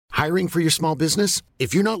Hiring for your small business?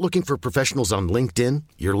 If you're not looking for professionals on LinkedIn,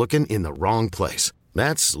 you're looking in the wrong place.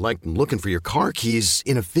 That's like looking for your car keys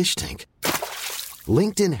in a fish tank.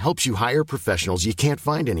 LinkedIn helps you hire professionals you can't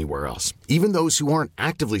find anywhere else, even those who aren't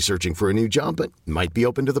actively searching for a new job but might be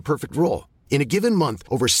open to the perfect role. In a given month,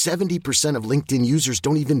 over 70% of LinkedIn users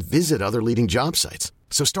don't even visit other leading job sites.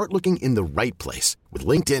 So start looking in the right place. With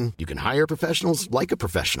LinkedIn, you can hire professionals like a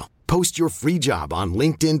professional. Post your free job on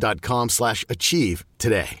linkedin.com/achieve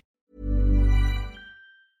today.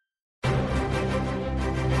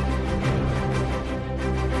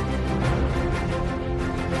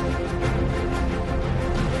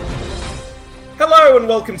 Hello and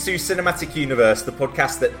welcome to Cinematic Universe, the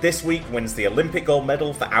podcast that this week wins the Olympic gold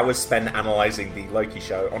medal for hours spent analysing the Loki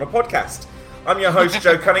show on a podcast. I'm your host,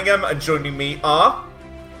 Joe Cunningham, and joining me are...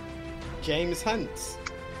 James Hunt,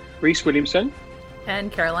 Reese Williamson,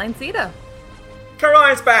 and Caroline Zeta.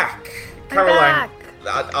 Caroline's back! Caroline,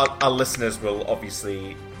 back. Our listeners will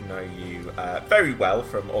obviously know you very well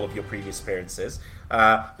from all of your previous appearances.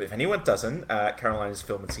 But if anyone doesn't, Caroline is a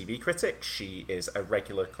film and TV critic. She is a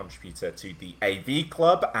regular contributor to the AV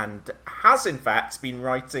Club and has, in fact, been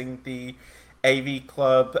writing the AV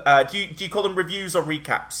Club. Do you call them reviews or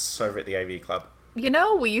recaps over at the AV Club? You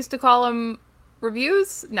know, we used to call them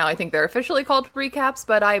reviews. Now I think they're officially called recaps,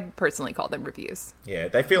 but I personally call them reviews. Yeah,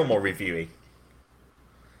 they feel more reviewy.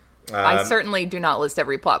 I certainly do not list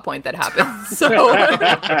every plot point that happens. So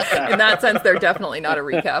in that sense, they're definitely not a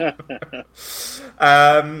recap.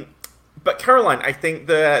 But Caroline, I think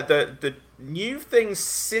the new thing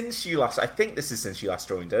since you last, I think this is since you last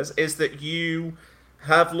joined us, is that you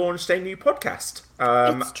have launched a new podcast.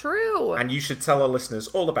 It's true. And you should tell our listeners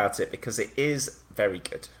all about it because it is very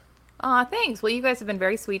good. Aw, thanks. Well, you guys have been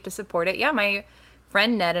very sweet to support it. Yeah, my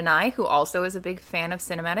friend Ned and I, who also is a big fan of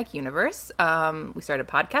Cinematic Universe, we started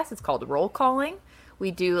a podcast. It's called Roll Calling.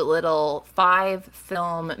 We do a little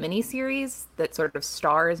 5-film miniseries that sort of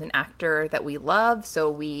stars an actor that we love. So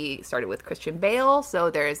we started with Christian Bale. So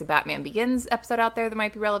there's a Batman Begins episode out there that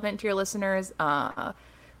might be relevant to your listeners.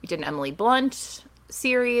 We did an Emily Blunt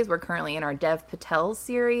series. We're currently in our Dev Patel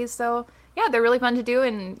series. So yeah, they're really fun to do.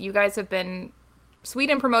 And you guys have been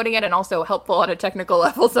sweet in promoting it and also helpful on a technical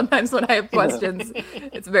level. Sometimes when I have questions,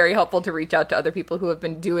 it's very helpful to reach out to other people who have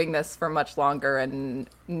been doing this for much longer and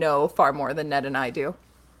know far more than Ned and I do.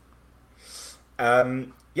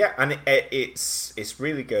 Yeah, and it's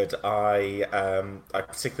really good. I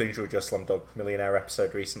particularly enjoyed your Slumdog Millionaire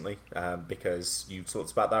episode recently because you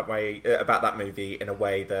talked about that movie in a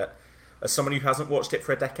way that, as someone who hasn't watched it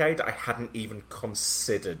for a decade, I hadn't even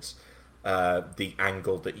considered the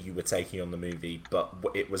angle that you were taking on the movie, but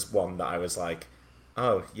it was one that I was like,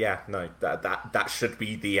 oh yeah, no, that should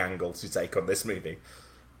be the angle to take on this movie.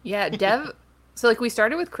 Yeah, Dev. So like we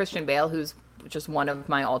started with Christian Bale, who's just one of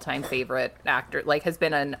my all-time favorite actor, like has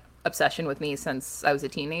been an obsession with me since I was a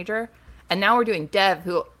teenager, and now we're doing Dev,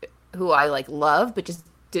 who I like love, but just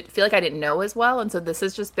feel like I didn't know as well, and so this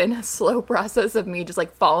has just been a slow process of me just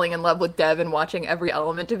like falling in love with Dev and watching every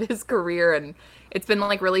element of his career, and it's been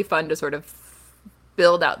like really fun to sort of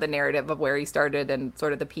build out the narrative of where he started and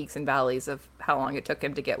sort of the peaks and valleys of how long it took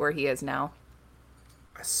him to get where he is now.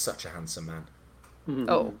 Such a handsome man.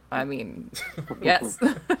 Oh, I mean, yes.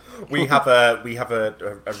 we have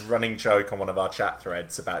a running joke on one of our chat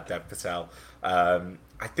threads about Dev Patel.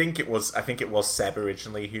 I think it was Seb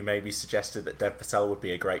originally who maybe suggested that Dev Patel would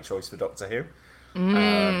be a great choice for Doctor Who.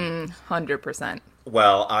 100%.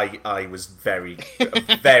 Well, I was very,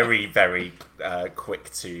 very, very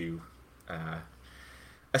quick to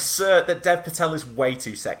assert that Dev Patel is way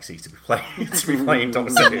too sexy to be playing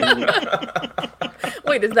Doctor Who.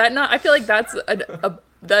 Wait, is that not? I feel like that's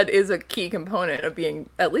that is a key component of being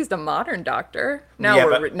at least a modern Doctor.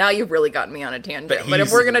 Now now you've really gotten me on a tangent. But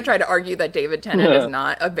if we're gonna try to argue that David Tennant is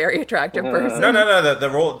not a very attractive person, no,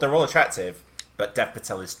 they're all attractive. But Dev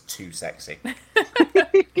Patel is too sexy.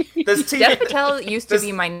 Dev Patel used to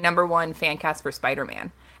be my number one fan cast for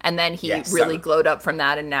Spider-Man. And then he really glowed up from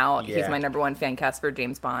that, and now he's my number one fan cast for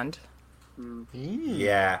James Bond.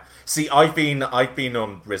 Yeah. See, I've been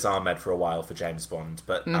on Riz Ahmed for a while for James Bond,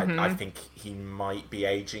 but I think he might be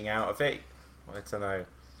aging out of it. I don't know.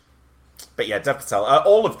 But yeah, Dev Patel,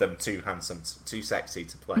 all of them too handsome, too sexy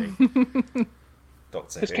to play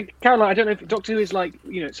Doctor Who. Caroline, I don't know if Doctor Who is like,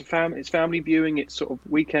 it's family viewing, it's sort of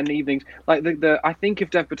weekend evenings. Like I think if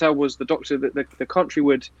Dev Patel was the Doctor, the country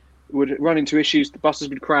would would run into issues. The buses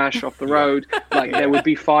would crash off the road. Like there would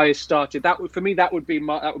be fires started. That would, for me, that would be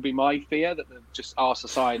my fear, that just our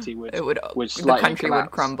society would the slightly country collapse.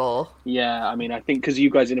 would crumble. Yeah, I mean, I think because you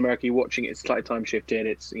guys in America, you're watching it, it's slightly time shifted.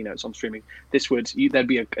 It's it's on streaming. This would you'd have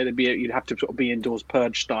to sort of be indoors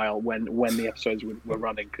purge style when the episodes were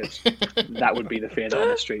running, because that would be the fear that on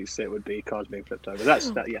the streets it would be cars being flipped over.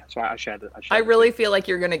 Yeah. So I shared it. I really feel like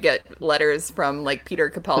you're gonna get letters from like Peter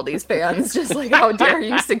Capaldi's fans, just like, how dare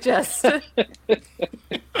you suggest.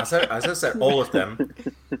 As I said, all of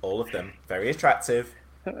them, very attractive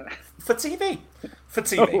for TV.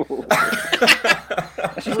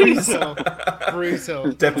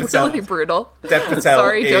 Brutal. Dev Patel, Really brutal. Dev Patel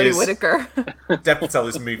Sorry, Jodie is, Whittaker. Dev Patel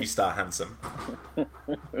is movie star handsome.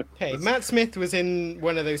 Hey, Matt Smith was in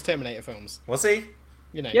one of those Terminator films. Was he?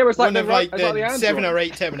 You know, Yeah, it was like one of the- like it's like the the 7 android. or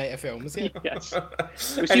 8 Terminator films. Yeah. Yes.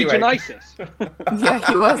 It was Anyway. Eugenisis. Yeah,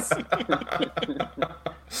 he was.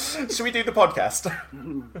 Should we do the podcast?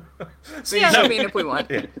 So Yeah, you I should, mean, if we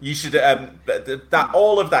want. you should. That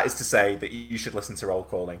all of that is to say that you should listen to Roll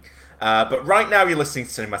Calling. But right now you're listening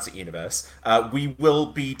to Cinematic Universe. We will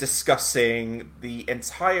be discussing the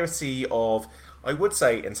entirety of, I would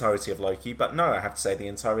say entirety of Loki, but no, I have to say the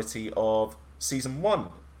entirety of season 1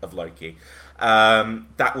 of Loki.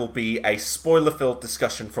 That will be a spoiler-filled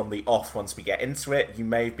discussion from the off once we get into it. You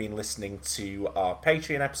may have been listening to our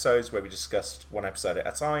Patreon episodes where we discussed one episode at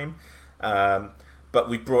a time. But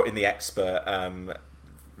we brought in the expert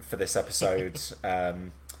for this episode,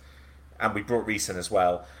 and we brought Reeson as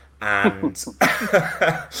well. And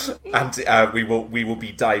we will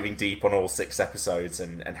be diving deep on all 6 episodes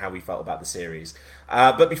and how we felt about the series.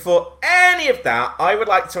 But before any of that, I would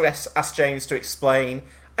like to ask James to explain.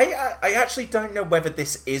 I actually don't know whether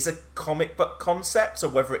this is a comic book concept or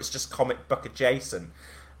whether it's just comic book adjacent.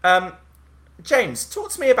 James, talk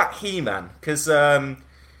to me about He-Man, because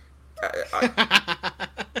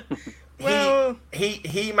Well,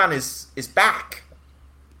 He-Man is back.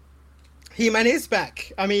 He-Man is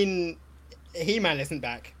back. I mean, He-Man isn't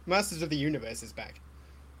back. Masters of the Universe is back.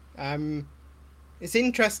 It's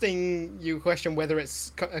interesting you question whether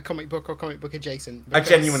it's a comic book or comic book adjacent. I because-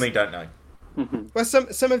 genuinely don't know. Well,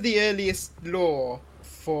 some of the earliest lore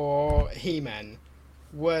for He-Man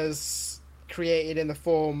was created in the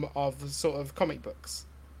form of sort of comic books,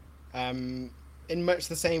 in much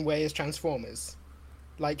the same way as Transformers.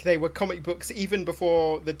 Like, they were comic books even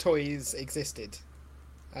before the toys existed.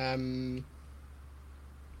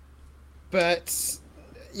 But,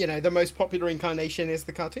 you know, the most popular incarnation is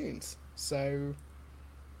the cartoons. So,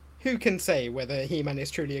 who can say whether He-Man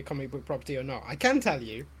is truly a comic book property or not? I can tell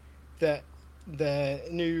you that the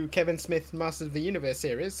new Kevin Smith Masters of the Universe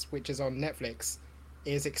series, which is on Netflix,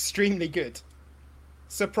 is extremely good.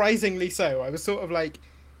 Surprisingly so. I was sort of like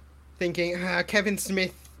thinking, Kevin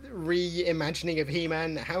Smith reimagining of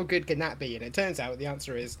He-Man, how good can that be? And it turns out the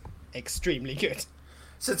answer is extremely good.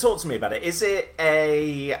 So talk to me about it. Is it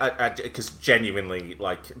because genuinely,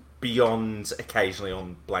 like, beyond occasionally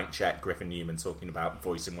on Blank Check, Griffin Newman talking about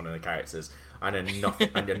voicing one of the characters, I know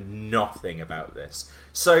nothing. I know nothing about this.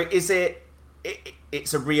 So is it?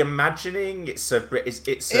 It's a reimagining. It's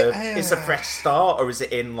a fresh start, or is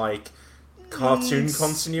it in like cartoon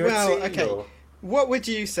continuity? Well, okay. Or... What would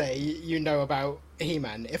you say you know about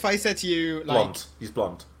He-Man? If I said to you, like, Blonde. He's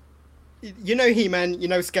blonde. you know He-Man, you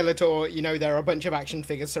know Skeletor, you know there are a bunch of action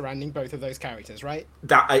figures surrounding both of those characters, right?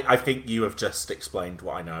 That I think you have just explained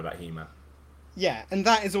what I know about He-Man. Yeah, and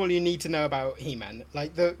that is all you need to know about He-Man.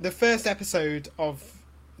 Like, the first episode of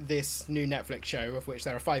this new Netflix show, of which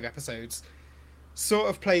there are 5 episodes, sort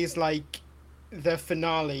of plays like the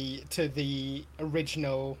finale to the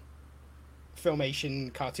original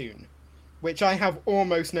Filmation cartoon, which I have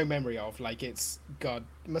almost no memory of. Like, it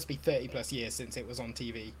must be 30 plus years since it was on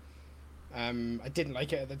TV. I didn't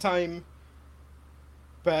like it at the time,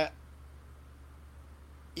 but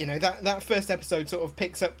you know, that first episode sort of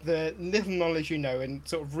picks up the little knowledge you know and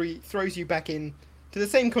sort of throws you back in to the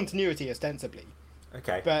same continuity ostensibly.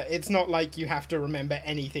 Okay. But it's not like you have to remember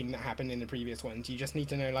anything that happened in the previous ones. You just need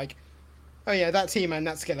to know, like, oh yeah, that's He-Man,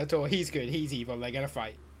 that's Skeletor, he's good, he's evil, they're gonna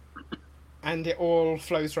fight. And it all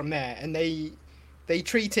flows from there. And they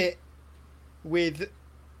treat it with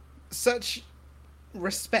such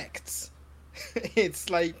respect. It's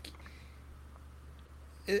like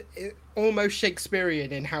it almost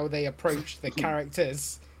Shakespearean in how they approach the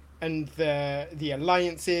characters and the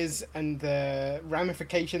alliances and the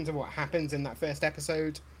ramifications of what happens in that first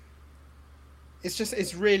episode.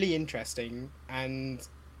 It's really interesting, and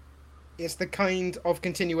it's the kind of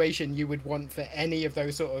continuation you would want for any of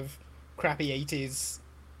those sort of crappy 80s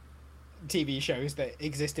TV shows that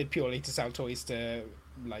existed purely to sell toys to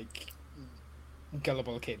like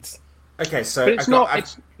gullible kids. Okay, so But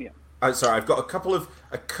it's sorry, I've got a couple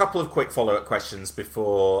of quick follow-up questions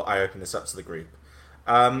before I open this up to the group.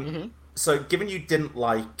 So, given you didn't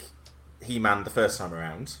like He-Man the first time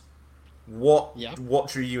around, what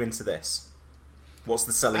drew you into this? What's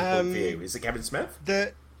the selling point for you? Is it Kevin Smith?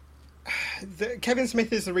 The Kevin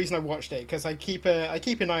Smith is the reason I watched it, because I keep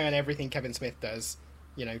an eye on everything Kevin Smith does,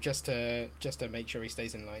 you know, just to make sure he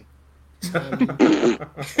stays in line.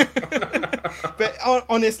 But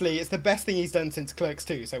honestly, it's the best thing he's done since Clerks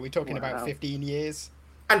 2. So we're talking about 15 years.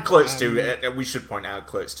 And Clerks 2, we should point out,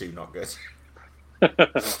 Clerks 2 not good.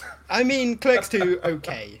 I mean, Clerks 2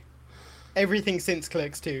 okay. Everything since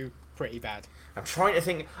Clerks 2 pretty bad. I'm trying to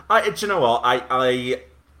think. Do you know what?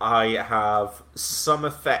 I have some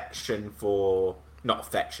affection for, not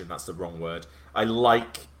affection. That's the wrong word. I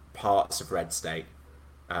like parts of Red State,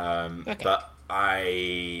 but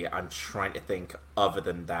I'm trying to think. Other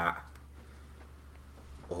than that,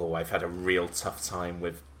 I've had a real tough time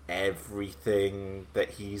with everything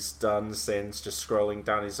that he's done since. Just scrolling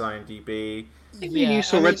down his IMDb. You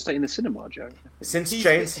saw Red State in the cinema, Joe. Since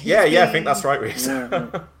Jane's... I think that's right, Reese.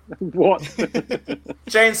 Yeah. What?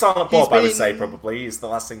 Jane Silent Bob, I would say, probably, is the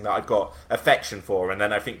last thing that I've got affection for. And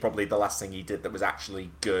then I think probably the last thing he did that was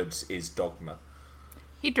actually good is Dogma.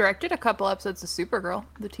 He directed a couple episodes of Supergirl,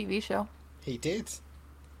 the TV show. He did.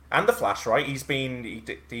 And The Flash, right?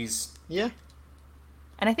 He's... Yeah.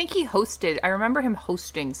 And I think he hosted, I remember him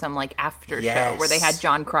hosting some, like, after show where they had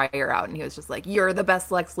John Cryer out, and he was just like, "You're the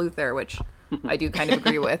best Lex Luthor," which I do kind of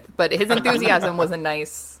agree with. But his enthusiasm was a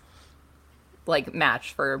nice, like,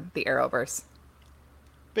 match for the Arrowverse.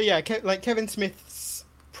 But yeah, like, Kevin Smith's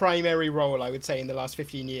primary role, I would say, in the last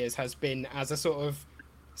 15 years has been as a sort of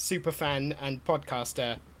super fan and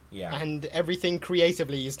podcaster. Yeah. And everything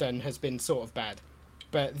creatively he's done has been sort of bad.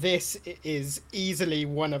 But this is easily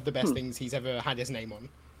one of the best things he's ever had his name on.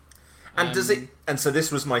 And does it? And so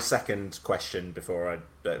this was my second question before I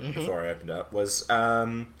opened up was,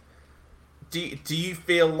 do you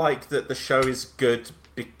feel like that the show is good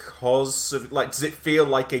because of, like, does it feel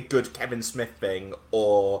like a good Kevin Smith thing,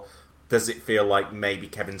 or does it feel like maybe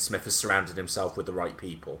Kevin Smith has surrounded himself with the right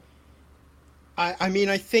people? I mean,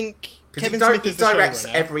 I think Kevin Smith Smith is the directs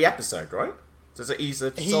showrunner. every episode, right? Does it?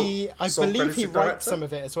 I believe he writes some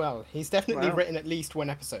of it as well. He's definitely written at least one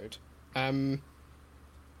episode. But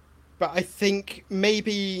I think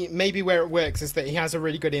maybe where it works is that he has a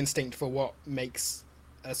really good instinct for what makes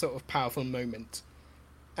a sort of powerful moment.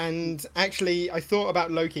 And actually, I thought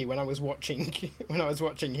about Loki when I was watching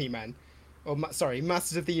He-Man, or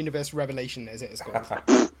Masters of the Universe Revelation, as it is called.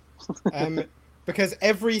 Because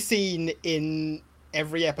every scene in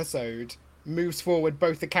every episode moves forward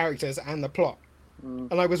both the characters and the plot.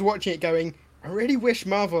 And I was watching it going, I really wish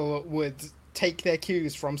Marvel would take their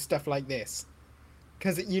cues from stuff like this.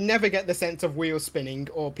 Because you never get the sense of wheels spinning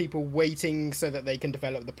or people waiting so that they can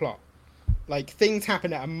develop the plot. Like, things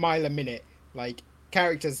happen at a mile a minute. Like,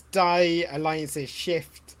 characters die, alliances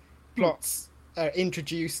shift, plots are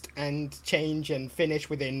introduced and change and finish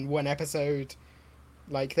within one episode.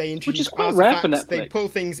 Like, they introduce Which is quite rare for artifacts, Netflix. they pull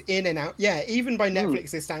things in and out. Yeah, even by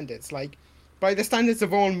Netflix's standards. Like, by the standards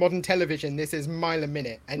of all modern television, this is mile a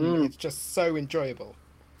minute, and it's just so enjoyable.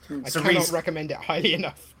 I cannot recommend it highly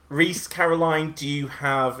enough. Reese, Caroline, do you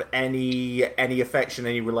have any affection,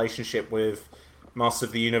 any relationship with Master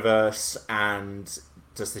of the Universe, and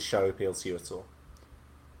does the show appeal to you at all?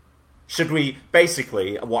 Should we,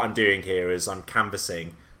 basically, what I'm doing here is I'm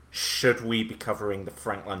canvassing, should we be covering the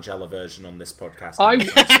Frank Langella version on this podcast?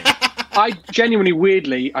 I genuinely,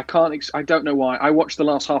 weirdly, I don't know why. I watched the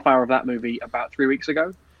last half hour of that movie about 3 weeks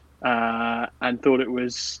ago, and thought it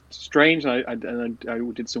was strange. I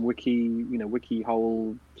did some wiki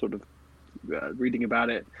hole sort of reading about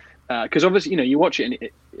it, because obviously, you watch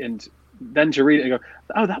it and then to read it and go,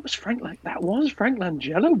 oh, that was Frank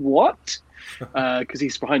Langella. What? Because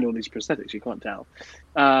he's behind all these prosthetics, you can't tell.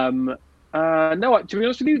 No, to be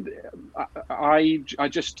honest with you, I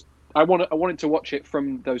wanted to watch it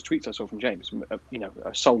from those tweets I saw from James,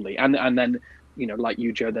 solely, and then, like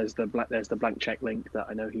you, Joe, there's the blank check link that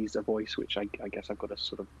I know he's a voice, which I guess I've got a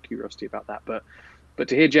sort of curiosity about that, but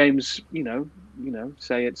to hear James,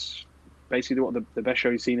 say it's basically what the best show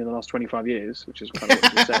he's seen in the last 25 years, which is kind of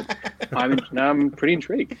what he said, I'm pretty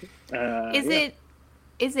intrigued.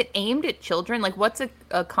 Is it aimed at children? Like, what's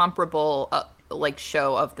a comparable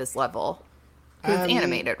show of this level? 'Cause it's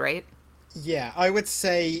animated, right? Yeah, I would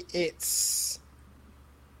say it's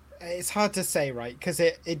hard to say, right? Because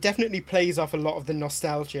it definitely plays off a lot of the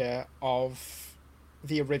nostalgia of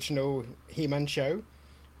the original He-Man show,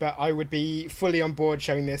 but I would be fully on board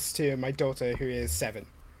showing this to my daughter who is 7.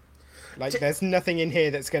 Like, there's nothing in here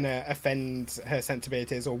that's going to offend her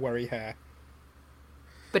sensibilities or worry her.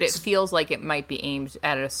 But it feels like it might be aimed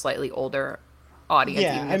at a slightly older audience,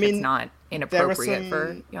 Yeah, even I if mean, it's not inappropriate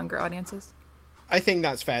for younger audiences. I think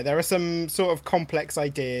that's fair. There are some sort of complex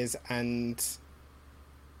ideas, and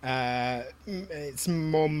it's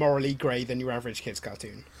more morally grey than your average kids'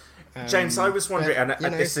 cartoon. James, I was wondering, but,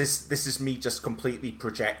 and this is me just completely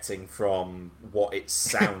projecting from what it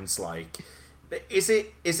sounds like. Is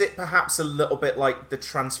it perhaps a little bit like the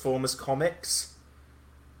Transformers comics?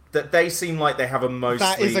 That they seem like they have a mostly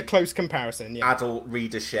that is a close comparison, yeah. adult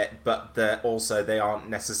readership, but they aren't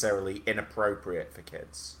necessarily inappropriate for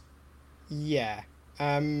kids. Yeah.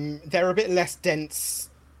 They're a bit less dense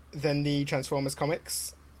than the Transformers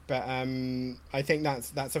comics, but I think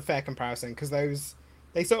that's a fair comparison, because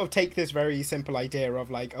they sort of take this very simple idea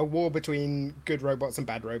of like a war between good robots and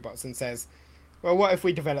bad robots and says, well, what if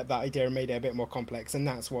we developed that idea and made it a bit more complex? And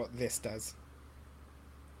that's what this does.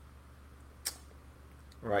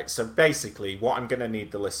 Right, so basically what I'm going to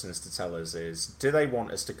need the listeners to tell us is, do they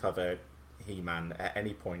want us to cover He-Man at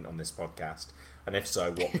any point on this podcast? And if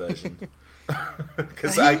so, what version?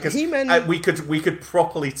 Because we could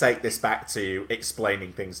properly take this back to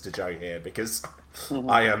explaining things to Joe here, because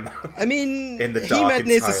I am in the dark He-Man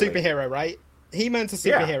is a entirely. superhero, right? He-Man's a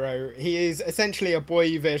superhero. Yeah. He is essentially a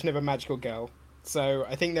boy version of a magical girl. So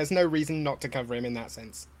I think there's no reason not to cover him in that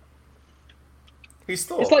sense. He's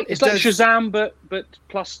Thor. It's like Shazam, but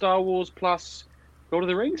plus Star Wars plus Lord of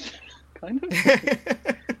the Rings, kind of.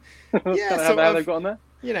 Yeah, how they've got on there.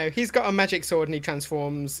 You know, he's got a magic sword and he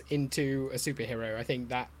transforms into a superhero. I think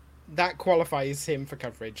that qualifies him for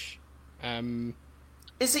coverage.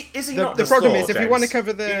 Is he not? The problem Thor, is, if James? we want to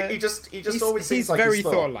cover the, he just always seems he's like very he's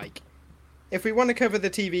Thor-like. If we want to cover the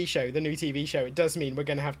TV show, the new TV show, it does mean we're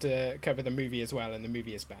going to have to cover the movie as well, and the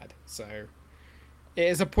movie is bad. So it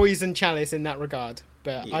is a poison chalice in that regard,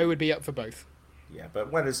 but yeah. I would be up for both. Yeah,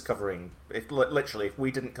 but when is covering? If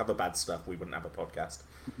we didn't cover bad stuff, we wouldn't have a podcast.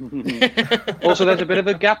 Also, there's a bit of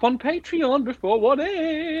a gap on Patreon before What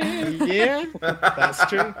If. Yeah, that's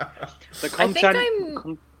true. The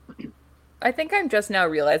content. I think I'm just now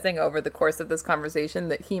realizing over the course of this conversation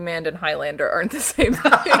that He-Man and Highlander aren't the same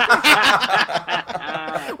thing.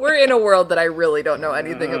 We're in a world that I really don't know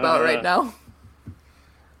anything about right now.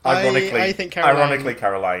 Ironically, I think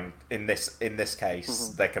Caroline, in this case,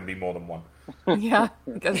 there can be more than one. Yeah,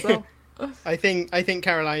 I guess so. I think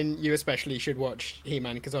Caroline, you especially should watch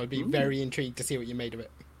He-Man, because I would be very intrigued to see what you made of it.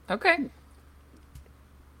 Okay.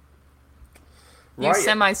 You Right.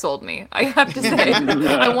 semi-sold me, I have to say.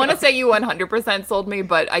 I want to say you 100% sold me,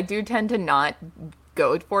 but I do tend to not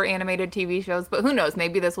go for animated TV shows. But who knows?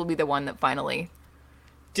 Maybe this will be the one that finally...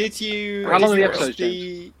 Did you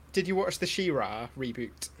watch the She-Ra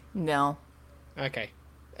reboot? No. Okay.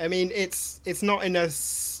 I mean, it's not in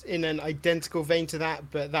an identical vein to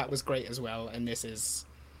that, but that was great as well, and this is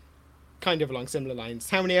kind of along similar lines.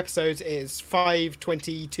 How many episodes? It is 5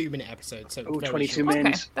 22-minute episodes. So 22 short.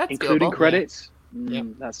 minutes, Okay, that's including doable. Credits. Yeah.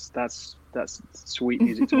 That's sweet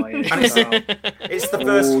music to my ears. And it's the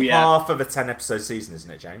first yeah. half of a 10-episode season,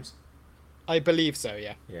 isn't it, James? I believe so,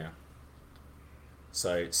 yeah. Yeah.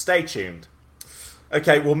 So stay tuned.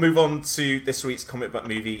 Okay, we'll move on to this week's comic book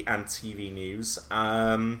movie and TV news.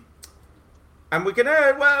 And we're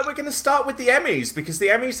gonna start with the Emmys, because the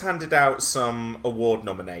Emmys handed out some award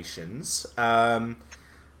nominations. I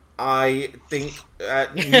think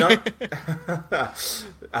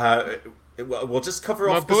we'll just cover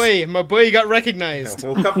off. My boy got recognised.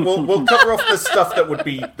 We'll cover off the stuff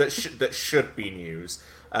that should be news,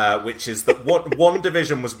 which is that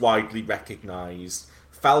WandaVision was widely recognised.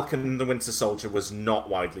 Falcon and the Winter Soldier was not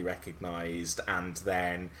widely recognised, and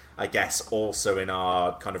then I guess also in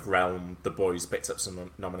our kind of realm, The Boys picked up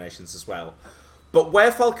some nominations as well. But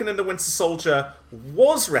where Falcon and the Winter Soldier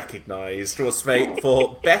was recognised was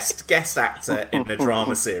for Best Guest Actor in a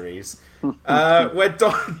Drama Series, where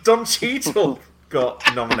Don Cheadle got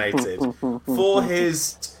nominated for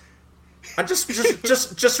his... And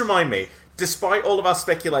just remind me, despite all of our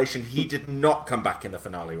speculation, he did not come back in the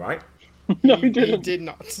finale, right? No, he didn't. He did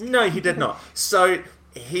not. No, he did not. So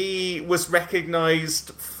he was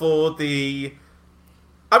recognised for the...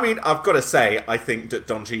 I mean, I've got to say, I think that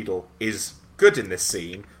Don Cheadle is good in this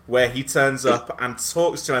scene, where he turns up and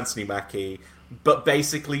talks to Anthony Mackie, but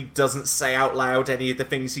basically doesn't say out loud any of the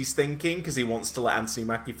things he's thinking, because he wants to let Anthony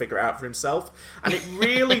Mackie figure it out for himself. And it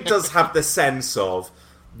really does have the sense of,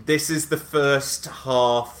 this is the first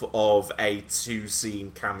half of a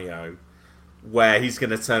 2-scene cameo, where he's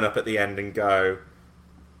going to turn up at the end and go,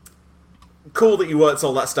 cool that you worked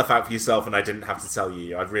all that stuff out for yourself, and I didn't have to tell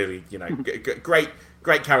you. I'd really, great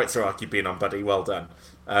character arc you've been on, buddy. Well done.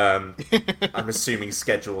 I'm assuming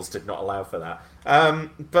schedules did not allow for that.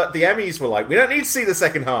 But the Emmys were like, we don't need to see the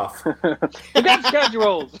second half. We got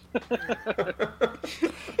schedules.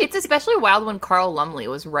 It's especially wild when Carl Lumley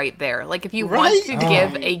was right there. Like, if you Right? want to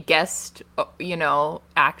give a guest,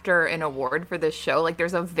 actor an award for this show, like,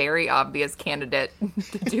 there's a very obvious candidate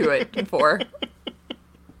to do it for.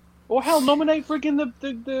 Or hell, nominate friggin'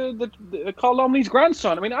 the Carl Lumley's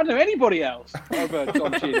grandson. I mean, I don't know anybody else over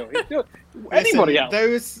Don Cheadle. Anybody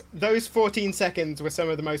else? Those 14 seconds were some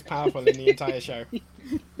of the most powerful in the entire show.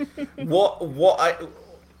 What I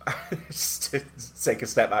just to take a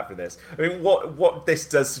step back from this. I mean, what this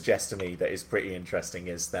does suggest to me that is pretty interesting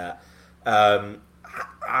is that I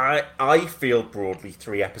feel broadly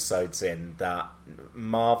 3 episodes in that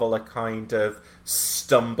Marvel are kind of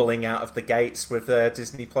stumbling out of the gates with their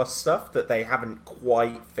Disney Plus stuff, that they haven't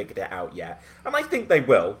quite figured it out yet, and I think they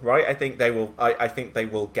will. Right? I think they will. I think they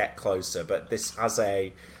will get closer. But this has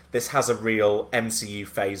a real MCU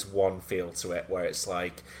Phase 1 feel to it, where it's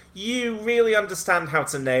like you really understand how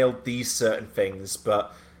to nail these certain things,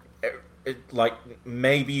 but like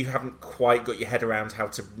maybe you haven't quite got your head around how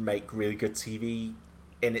to make really good TV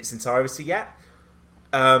in its entirety yet.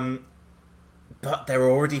 But they're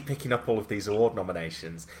already picking up all of these award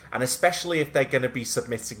nominations, and especially if they're going to be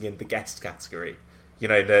submitting in the guest category,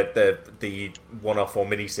 the one-off or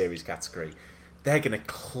miniseries category, they're going to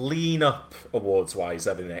clean up awards-wise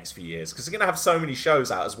over the next few years, because they're going to have so many shows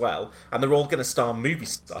out as well, and they're all going to star movie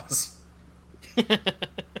stars.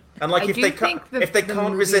 And like, if they can't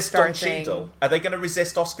resist Don Cheadle, are they going to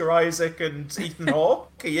resist Oscar Isaac and Ethan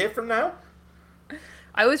Hawke a year from now?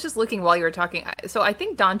 I was just looking while you were talking. So I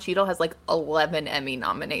think Don Cheadle has like 11 Emmy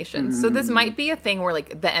nominations. So this might be a thing where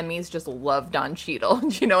like the Emmys just love Don Cheadle.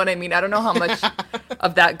 Do you know what I mean? I don't know how much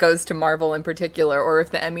of that goes to Marvel in particular, or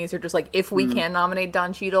if the Emmys are just like, if we can nominate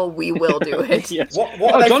Don Cheadle, we will do it. Yes.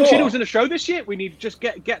 What Don Cheadle's in a show this year? We need to just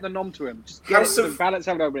get the nom to him. Just get the balance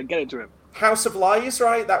have it over and get it to him. House of Lies,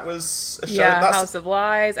 right? That was a show. Yeah, House of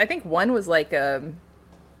Lies. I think one was like a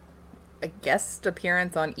guest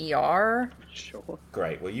appearance on ER. Sure.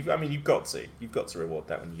 Great. Well, you've got to reward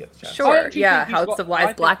that when you get the chance. Sure. Yeah. House of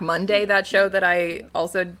Lies, Black Monday, that show that I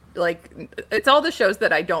also like. It's all the shows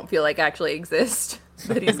that I don't feel like actually exist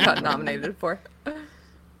that he's got nominated for.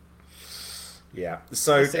 Yeah.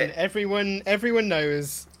 So Listen, everyone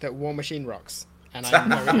knows that War Machine rocks, and I'm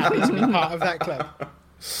very happy to be part of that club.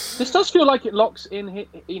 This does feel like it locks in,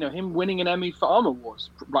 him winning an Emmy for Armor Wars.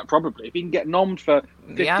 Like, probably if he can get nommed for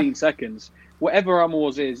 15 seconds. Whatever Armor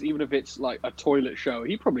Wars is, even if it's like a toilet show,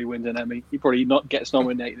 he probably wins an Emmy. He probably not gets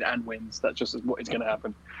nominated and wins. That's just what is going to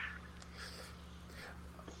happen.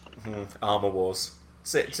 Armor Wars.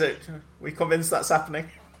 So, we convinced that's happening?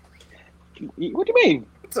 What do you mean?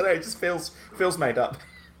 I don't know, it just feels made up.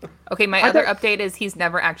 Okay, my other update is he's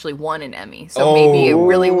never actually won an Emmy, so maybe it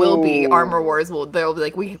really will be Armor Wars. They'll be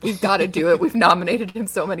like, we've got to do it. We've nominated him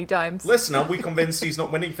so many times. Listen, are we convinced he's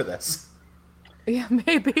not winning for this? Yeah,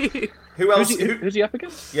 maybe. Who else? Who's he up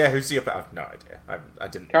against? Yeah, who's he up? I have no idea. I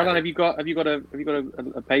didn't. Caroline, have you got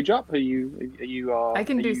a page up? Are you? I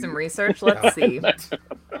can do some research. Let's see.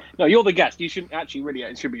 No, you're the guest. You shouldn't actually really.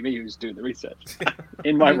 It should be me who's doing the research.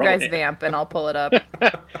 In my you role guys here. vamp, and I'll pull it up.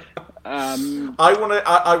 I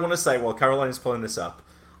want to say, while Caroline's pulling this up,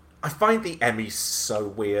 I find the Emmys so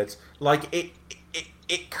weird. Like,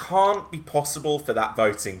 it can't be possible for that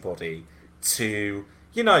voting body to,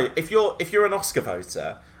 if you're an Oscar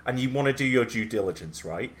voter and you want to do your due diligence,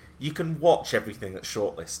 right, you can watch everything that's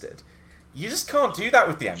shortlisted. You just can't do that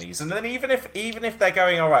with the Emmys. And then even if they're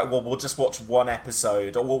going, all right, well, we'll just watch one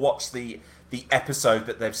episode, or we'll watch the episode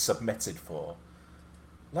that they've submitted for.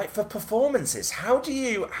 Like, for performances, how do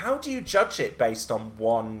you judge it based on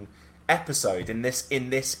one episode in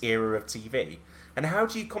this era of TV? And how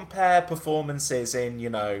do you compare performances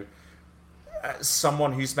in,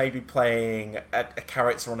 someone who's maybe playing a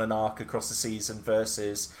character on an arc across the season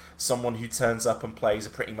versus someone who turns up and plays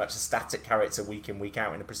pretty much a static character week in, week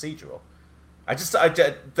out in a procedural?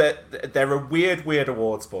 They're a weird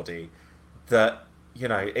awards body that,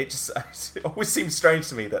 it always seems strange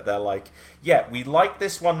to me that they're like, yeah, we like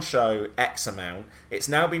this one show X amount. It's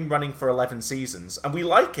now been running for 11 seasons, and we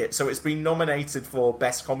like it, so it's been nominated for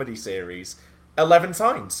Best Comedy Series 11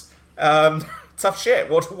 times. Tough shit.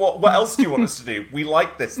 What else do you want us to do? We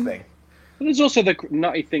like this thing. And there's also the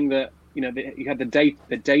nutty thing that you had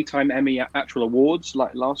the daytime Emmy actual awards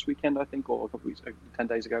like last weekend, I think, or a couple weeks, 10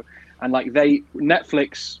 days ago, and like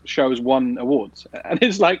Netflix shows won awards, and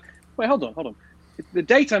it's like, wait, hold on. the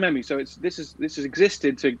daytime Emmy. So this has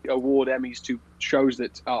existed to award Emmys to shows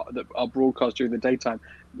that are broadcast during the daytime.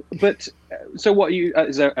 But so what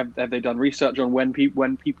have they done research on when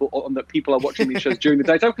people are watching these shows during the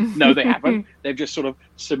daytime? No, they haven't. They've just sort of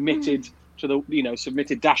submitted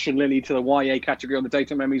Dash and Lily to the YA category on the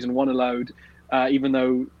daytime Emmys and won a load, even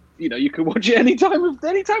though you can watch it any time of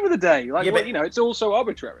the day. It's also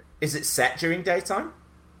arbitrary. Is it set during daytime?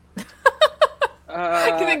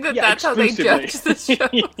 I think that's how they judge the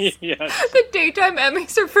shows. Yes. The daytime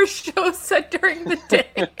Emmys are for shows set during the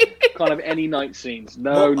day. Kind of any night scenes.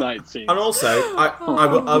 Night scenes. And also,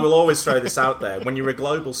 I will always throw this out there. When you're a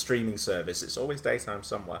global streaming service, it's always daytime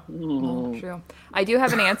somewhere. True. I do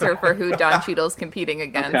have an answer for who Don Cheadle's competing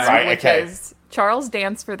against, which is Charles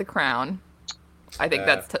Dance for the Crown. I think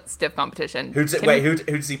that's stiff competition. Who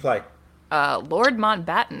does he play? Lord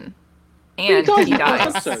Mountbatten. And he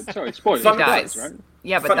dies. Sorry, spoilers. He dies. Right?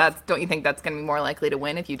 Yeah, but don't you think that's going to be more likely to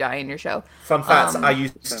win if you die in your show? Fun fact, I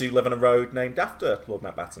used to live on a road named after Lord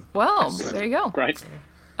Mountbatten. Well, there you go. Great.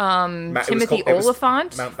 Timothy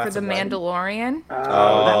Olyphant for The Mandalorian.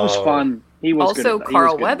 Oh, that was fun. He was also good.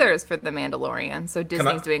 Carl Weathers for The Mandalorian. So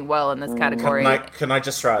Disney's doing well in this category. Can I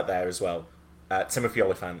just throw out there as well? Timothy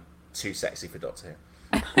Olyphant, too sexy for Doctor Who.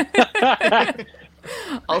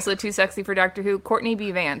 Also too sexy for Doctor Who. Courtney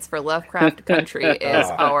B. Vance for Lovecraft Country is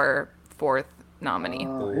our fourth nominee.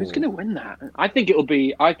 Who's going to win that? I think it'll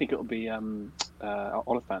be Oliphant.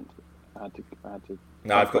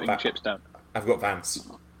 I've got chips down. I've got Vance.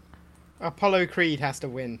 Apollo Creed has to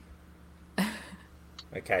win.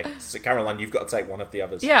 Okay, so Caroline, you've got to take one of the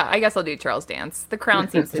others. Yeah, I guess I'll do Charles Dance. The Crown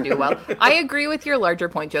seems to do well. I agree with your larger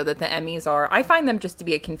point, Joe, that the Emmys I find them just to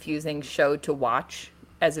be a confusing show to watch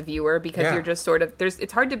as a viewer, because you're just sort of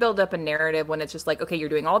it's hard to build up a narrative when it's just like, okay, you're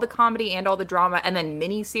doing all the comedy and all the drama and then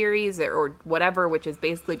mini-series or whatever, which is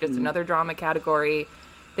basically just another drama category.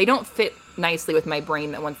 They don't fit nicely with my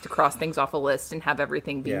brain that wants to cross things off a list and have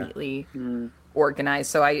everything be neatly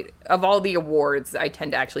organized. So of all the awards, I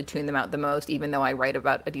tend to actually tune them out the most, even though I write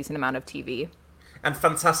about a decent amount of TV. And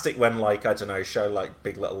fantastic when, a show like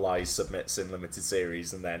Big Little Lies submits in limited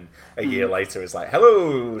series, and then a year later is like,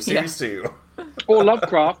 hello, series 2. Or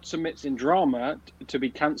Lovecraft submits in drama to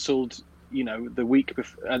be cancelled, the week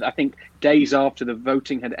before. I think days after the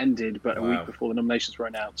voting had ended, but a week before the nominations were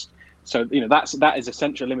announced. So that is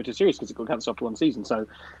essentially a limited series because it got cancelled after one season. So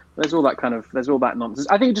there's all that nonsense.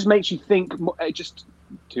 I think it just makes you think. To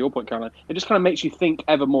your point, Caroline, it just kind of makes you think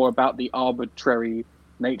ever more about the arbitrary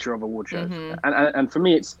nature of award shows. And for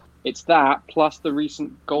me, it's that plus the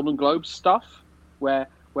recent Golden Globes stuff where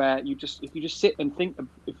if you just sit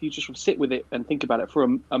with it and think about it for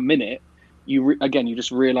a minute, you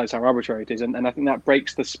just realize how arbitrary it is, and I think that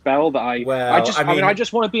breaks the spell that I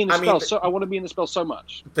just want to be in the spell. So I want to be in the spell so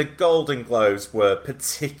much. The Golden Globes were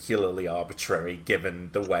particularly arbitrary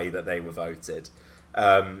given the way that they were voted.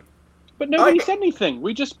 But nobody said anything.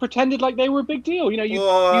 We just pretended like they were a big deal. We did.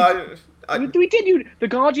 The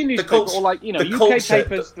Guardian newspaper, UK culture,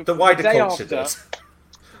 papers. The wider day culture after, does.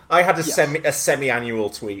 I had a semi-annual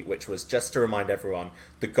tweet, which was just to remind everyone: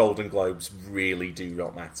 the Golden Globes really do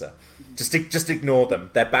not matter. Just ignore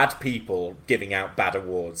them. They're bad people giving out bad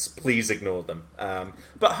awards. Please ignore them.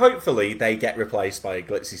 But hopefully, they get replaced by a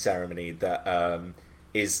glitzy ceremony that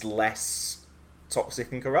is less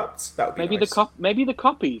toxic and corrupt. That would be nice. Maybe the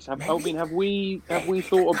copies have we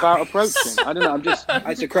thought about approaching? I don't know.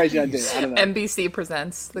 It's a crazy idea. I don't know. NBC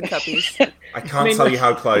presents the copies. I can't tell you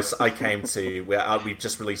how close I came to. We've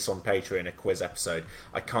just released on Patreon a quiz episode.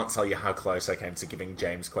 I can't tell you how close I came to giving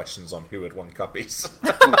James questions on who had won copies.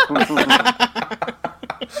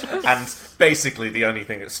 And basically, the only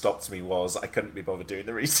thing that stopped me was I couldn't be bothered doing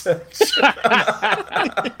the research.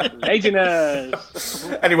 Laziness.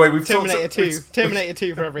 Anyway, we've Terminator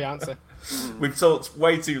 2 for every answer. We've talked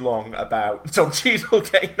way too long about Don Cheadle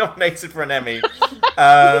getting nominated for an Emmy.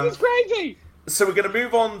 This is crazy. So we're going to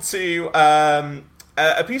move on to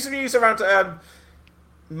a piece of news around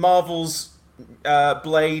Marvel's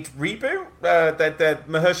Blade reboot. The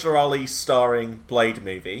Mahershala Ali starring Blade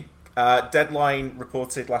movie. Deadline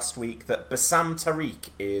reported last week that Bassam Tariq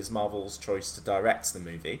is Marvel's choice to direct the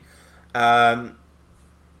movie.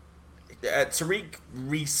 Tariq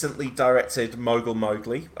recently directed Mogul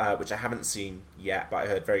Mowgli, which I haven't seen yet, but I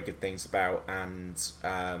heard very good things about, and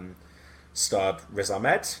starred Riz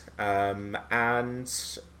Ahmed. I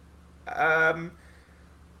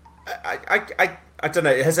don't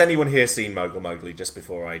know. Has anyone here seen Mogul Mowgli? Just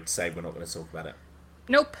before I say we're not going to talk about it.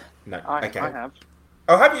 Nope. No. I have.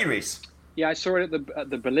 Oh, have you, Reese? Yeah, I saw it at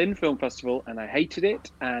the Berlin Film Festival, and I hated it,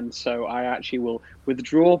 and so I actually will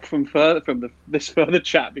withdraw from this further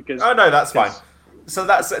chat because. Oh no, that's fine. So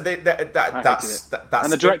that's I hated it. that's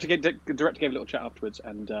And the director gave a little chat afterwards,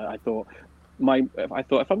 and I thought if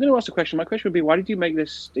I'm going to ask a question, my question would be, why did you make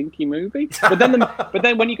this stinky movie? But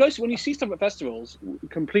then when you see stuff at festivals,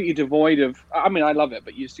 completely devoid of, I mean, I love it,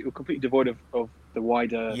 but you're completely devoid of the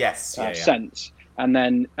wider sense. And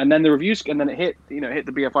then the reviews, and then it hit the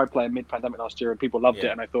BFI player mid-pandemic last year, and people loved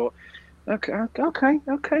it, and I thought, okay,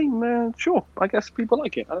 sure, I guess people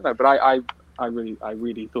like it. I don't know, but I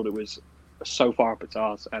really thought it was so far up its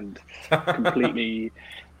arse and completely.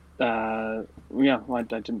 I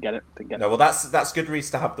didn't get it. No, well, that's good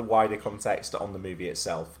reason to have the wider context on the movie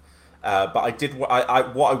itself. But I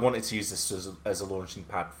wanted to use this as a launching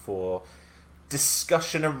pad for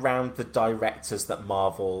discussion around the directors that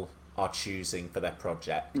Marvel are choosing for their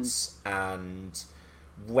projects and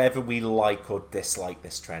whether we like or dislike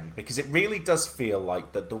this trend, because it really does feel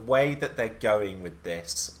like that the way that they're going with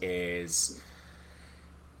this is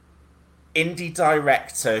indie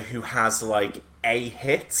director who has like a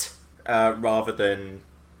hit rather than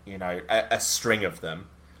a string of them,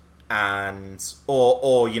 and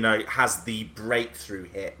or has the breakthrough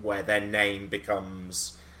hit where their name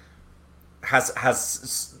becomes has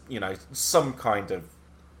some kind of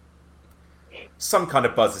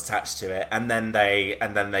buzz attached to it, and then they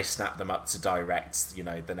snap them up to direct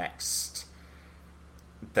the next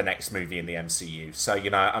movie in the MCU. So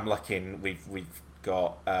I'm looking, we've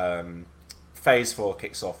got Phase 4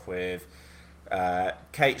 kicks off with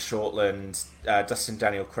Kate Shortland, Dustin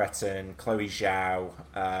Daniel Cretton, Chloe Zhao.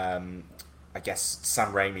 I guess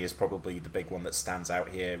Sam Raimi is probably the big one that stands out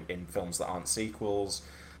here in films that aren't sequels.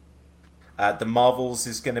 The Marvels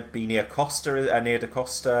is going to be Nia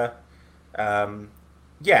DaCosta. And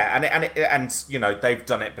they've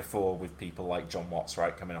done it before with people like John Watts,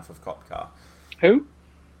 right, coming off of Cop Car. Who?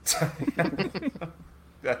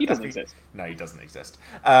 He doesn't exist. No, he doesn't exist.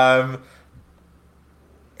 I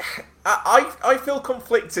feel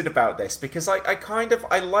conflicted about this because I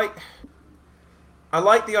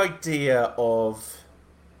like the idea of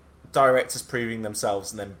directors proving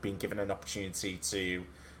themselves and then being given an opportunity to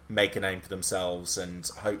make a name for themselves and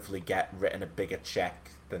hopefully get written a bigger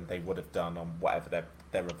check than they would have done on whatever their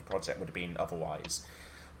other project would have been otherwise.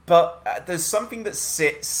 But there's something that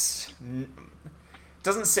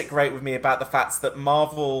doesn't sit great with me about the fact that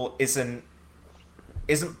Marvel isn't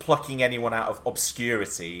plucking anyone out of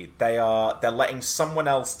obscurity. They're letting someone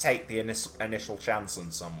else take the initial chance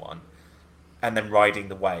on someone and then riding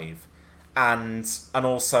the wave. And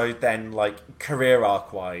also then, like, career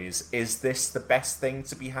arc wise, is this the best thing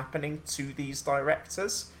to be happening to these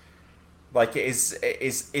directors? Like, is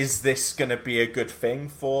this going to be a good thing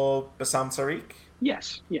for Bassam Tariq?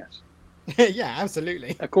 Yes. Yeah,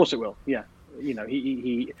 absolutely. Of course it will. Yeah,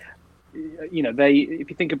 he if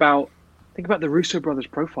you think about the Russo brothers'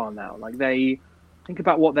 profile now, like they think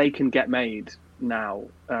about what they can get made now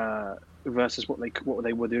versus what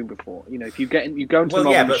they were doing before. If you go into the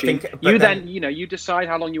Marvel machine, you decide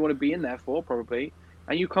how long you want to be in there for, probably.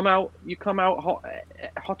 And you come out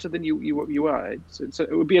hotter than you were.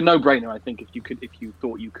 It would be a no-brainer, I think, if you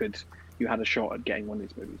thought you had a shot at getting one of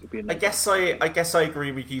these movies. It'd be a no-brainer. I guess I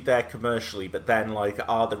agree with you there commercially, but then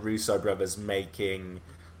are the Russo brothers making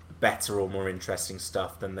better or more interesting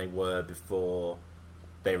stuff than they were before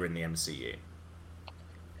they were in the MCU?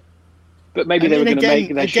 But maybe they were going to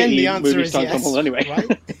make their shitty movie starring Tom Holland anyway.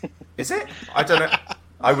 Right? Is it? I don't know.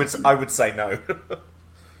 I would say no.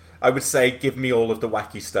 I would say give me all of the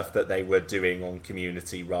wacky stuff that they were doing on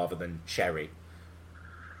Community rather than Cherry.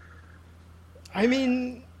 I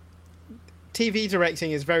mean, TV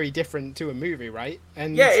directing is very different to a movie, right?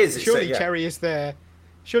 And yeah, it is. Surely Cherry is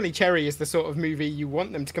the sort of movie you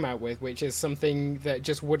want them to come out with, which is something that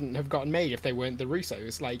just wouldn't have gotten made if they weren't the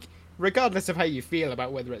Russos. Like, regardless of how you feel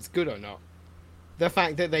about whether it's good or not, the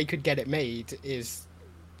fact that they could get it made is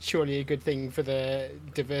surely a good thing for the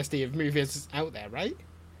diversity of movies out there, right?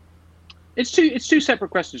 It's two separate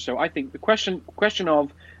questions. So I think the question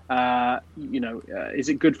of is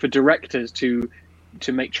it good for directors to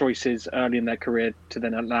make choices early in their career to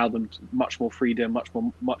then allow them much more freedom,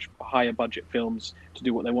 much higher budget films to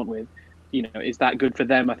do what they want with? Is that good for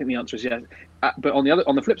them? I think the answer is yes. But on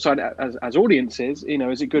the flip side, as audiences,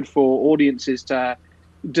 is it good for audiences to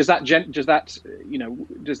does that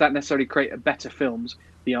necessarily create better films?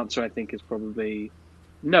 The answer, I think, is probably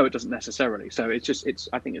no, it doesn't necessarily. So I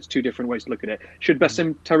think it's two different ways to look at it. Should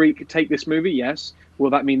Bassam Tariq take this movie? Yes.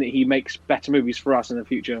 Will that mean that he makes better movies for us in the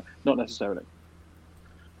future? Not necessarily.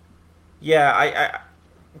 Yeah,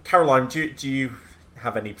 Caroline, do you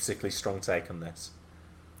have any particularly strong take on this?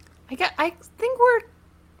 I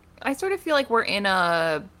sort of feel like we're in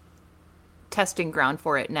a testing ground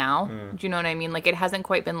for it now. Do you know what I mean? Like, it hasn't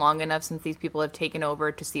quite been long enough since these people have taken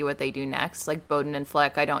over to see what they do next. Like Bowden and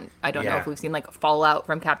Fleck, I don't know if we've seen like fallout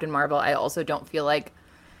from Captain Marvel. I also don't feel like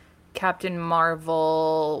Captain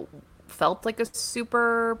Marvel felt like a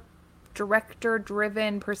super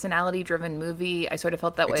director-driven, personality-driven movie. I sort of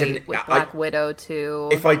felt that way with Black Widow too.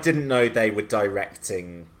 If I didn't know they were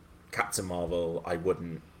directing Captain Marvel, I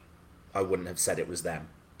wouldn't have said it was them.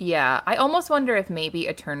 Yeah, I almost wonder if maybe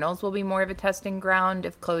Eternals will be more of a testing ground.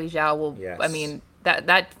 If Chloe Zhao will, Yes. I mean,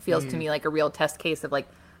 that feels to me like a real test case of like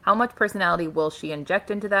how much personality will she inject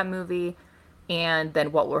into that movie, and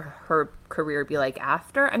then what will her career be like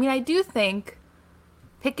after. I mean, I do think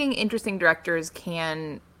picking interesting directors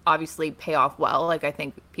can obviously pay off well. Like, I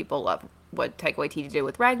think people love what Taika Waititi did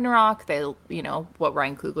with Ragnarok. They, you know, what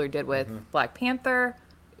Ryan Coogler did with Black Panther,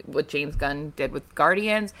 what James Gunn did with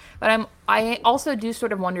Guardians. But I also do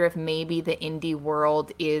sort of wonder if maybe the indie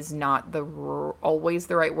world is not always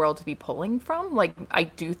the right world to be pulling from. Like, I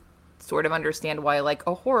do sort of understand why, like,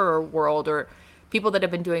 a horror world or people that have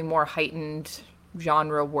been doing more heightened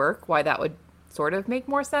genre work, why that would sort of make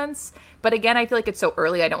more sense. But again, I feel like it's so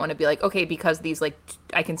early. I don't want to be like, okay, because these, like,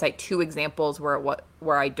 I can cite 2 examples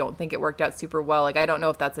where I don't think it worked out super well. Like, I don't know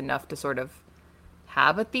if that's enough to sort of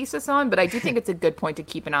have a thesis on, but I do think it's a good point to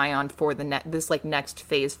keep an eye on for this like next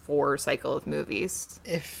phase 4 cycle of movies.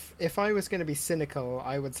 If I was going to be cynical,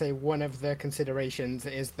 I would say one of the considerations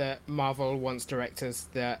is that Marvel wants directors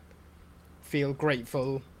that feel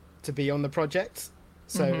grateful to be on the project.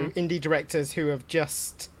 So indie directors who have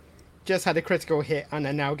just had a critical hit and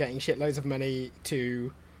are now getting shitloads of money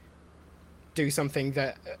to do something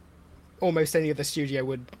that almost any other studio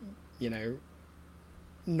would, you know,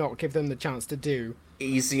 not give them the chance to do.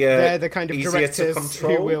 They're the kind of directors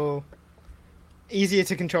who will... Easier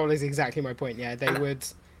to control is exactly my point, yeah. They're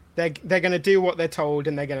going to do what they're told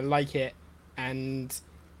and they're going to like it, and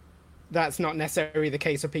that's not necessarily the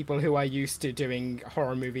case of people who are used to doing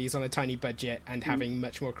horror movies on a tiny budget and having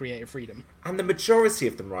much more creative freedom. And the majority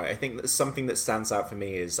of them, right? I think that something that stands out for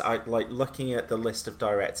me is I like looking at the list of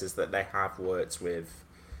directors that they have worked with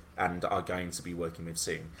and are going to be working with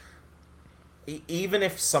soon. Even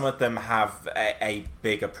if some of them have a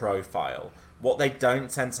bigger profile, what they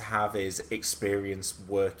don't tend to have is experience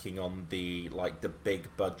working on the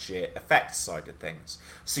big budget effects side of things.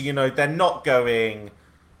 So, you know, they're not going,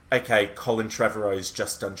 okay, Colin Trevorrow's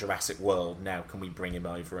just done Jurassic World, now can we bring him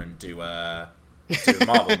over and do a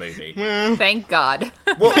Marvel movie? Thank God.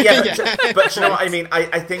 Well, yeah, but you know what I mean?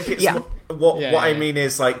 I think it's what I mean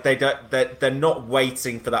is like they're not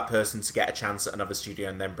waiting for that person to get a chance at another studio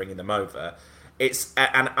and then bringing them over.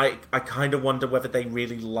 I kind of wonder whether they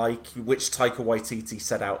really like, which Taika Waititi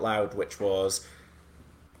said out loud, which was,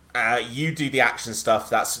 you do the action stuff,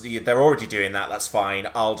 they're already doing that, that's fine,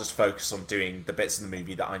 I'll just focus on doing the bits of the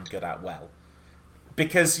movie that I'm good at well.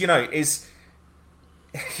 Because, you know,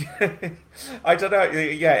 I don't know,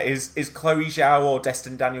 is Chloe Zhao or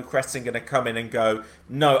Destin Daniel Cretton going to come in and go,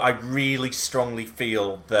 no, I really strongly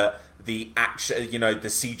feel that the action, you know, the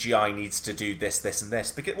CGI needs to do this, and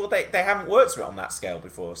this, because they haven't worked with it on that scale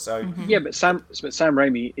before. So yeah, but Sam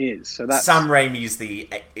Raimi is, so that's Sam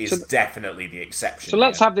Raimi is definitely the exception. So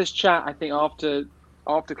let's have this chat. I think after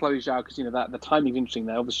Chloe Zhao, because you know that the timing's interesting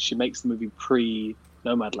there. Obviously, she makes the movie pre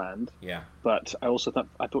Nomadland. Yeah. But I thought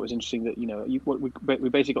it was interesting that, you know, we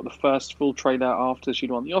basically got the first full trailer after she'd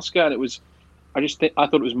won the Oscar, and it was. I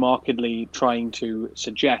thought it was markedly trying to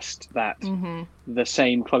suggest that the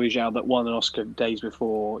same Chloe Zhao that won an Oscar days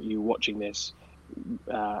before you watching this,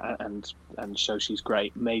 and so she's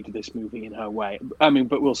great, made this movie in her way. I mean,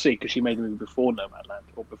 but we'll see, because she made the movie before Nomadland,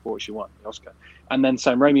 or before she won the Oscar. And then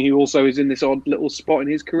Sam Raimi, who also is in this odd little spot in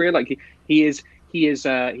his career, like he's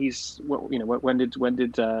well, you know, when did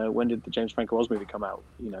the James Franco Oz movie come out?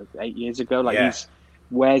 You know, 8 years ago. Like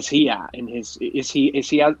where's he at in his? Is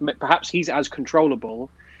he as, perhaps he's as controllable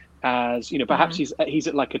as, you know? Perhaps he's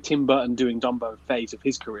at like a Tim Burton doing Dumbo phase of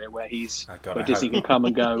his career, where where Disney can come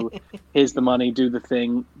and go, here's the money, do the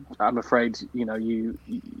thing. I'm afraid, you know,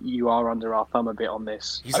 you are under our thumb a bit on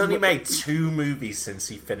this. He's only made 2 movies since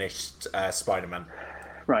he finished Spider-Man.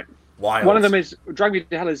 Right. Wild. One of them is Drag Me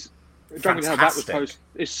to Hell. Drag Me to Hell. That was post.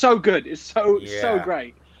 It's so good. It's so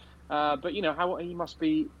great. But you know how he must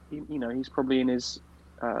be. You know, he's probably in his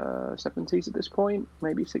 70s at this point,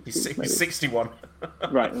 maybe 60s. He's 61.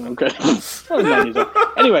 Right. Okay.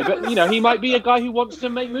 Anyway, but he might be a guy who wants to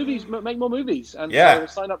make more movies, and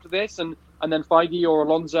sign up to this, and then Feige or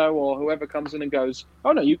Alonso or whoever comes in and goes,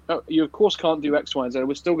 oh no, you of course can't do X, Y, and Z.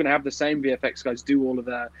 We're still going to have the same VFX guys do all of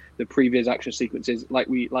the previous action sequences like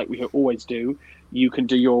we always do. You can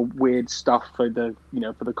do your weird stuff for the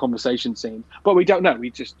conversation scenes, but we don't know.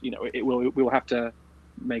 We just we'll have to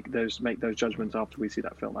make those judgments after we see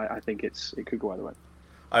that film. I think it could go either way.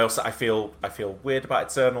 I feel weird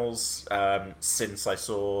about Eternals since I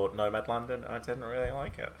saw Nomadland, and I didn't really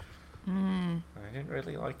like it. I didn't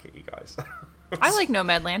really like it, you guys. I like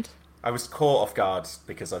Nomadland. I was caught off guard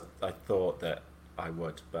because I thought that I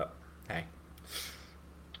would, but hey.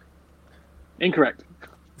 Incorrect.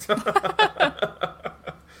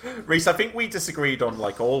 Reese, I think we disagreed on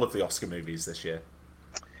like all of the Oscar movies this year.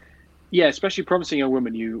 Yeah, especially Promising Young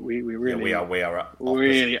Woman. We really we are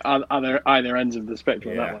really on either ends of the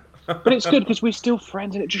spectrum on that one. But it's good because we're still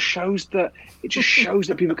friends, and it just shows that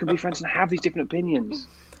people can be friends and have these different opinions,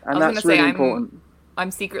 and that's really important. I'm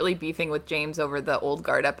secretly beefing with James over the Old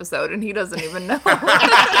Guard episode, and he doesn't even know.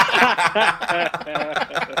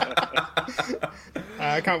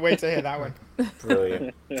 I can't wait to hear that one.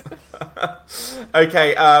 Brilliant.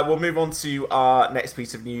 Okay, we'll move on to our next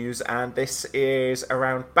piece of news, and this is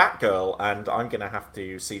around Batgirl, and I'm going to have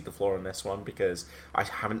to cede the floor on this one because I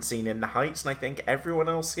haven't seen In the Heights, and I think everyone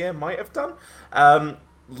else here might have done.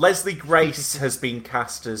 Leslie Grace has been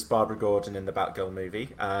cast as Barbara Gordon in the Batgirl movie.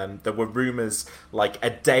 There were rumours like a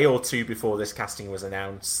day or two before this casting was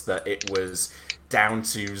announced that it was down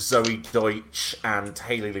to Zoe Deutsch and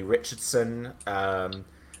Hayley Lee Richardson,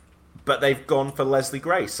 but they've gone for Leslie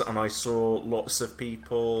Grace, and I saw lots of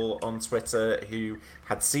people on Twitter who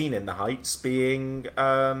had seen In the Heights being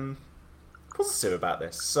positive about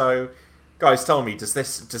this. So, guys, tell me, does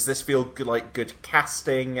this feel good, like good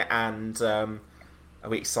casting, and are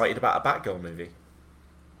we excited about a Batgirl movie?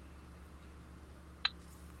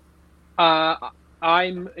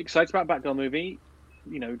 I'm excited about Batgirl movie.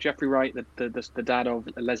 Jeffrey Wright, the dad of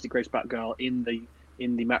Leslie Grace Batgirl in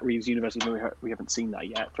the Matt Reeves universe, even though we haven't seen that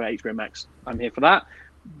yet for HBO Max. I'm here for that.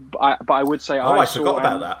 But I would say I forgot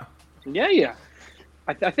about that. Yeah.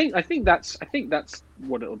 I think that's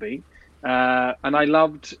what it'll be. And I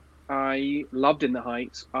loved In the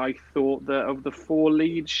Heights. I thought that of the four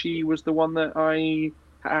leads, she was the one that I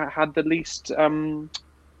had the least,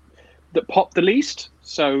 that popped the least.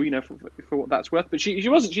 So for what that's worth. But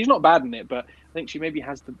she's not bad in it. But I think she maybe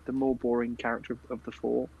has the more boring character of the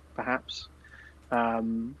four, perhaps.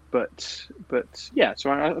 But yeah.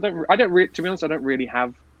 So I don't to be honest, I don't really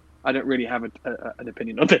have an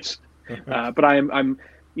opinion on this. But I'm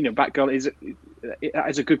Batgirl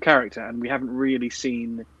is a good character, and we haven't really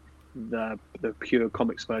seen the pure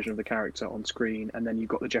comics version of the character on screen, and then you've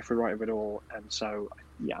got the Jeffrey Wright of it all, and so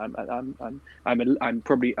yeah, I'm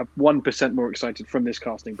probably 1% more excited from this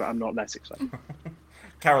casting, but I'm not less excited.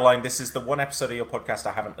 Caroline, this is the one episode of your podcast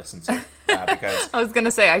I haven't listened to because I was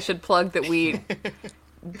gonna say I should plug that we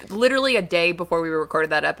literally a day before we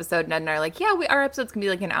recorded that episode, Ned and I are like, yeah, our episodes can be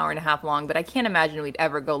like an hour and a half long, but I can't imagine we'd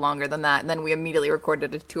ever go longer than that. And then we immediately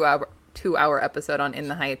recorded a two-hour episode on In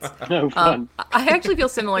the Heights. Fun. I actually feel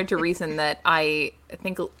similar to Reese in that I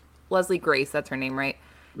think Leslie Grace, that's her name, right?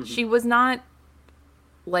 Mm-hmm. She was not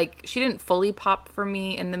she didn't fully pop for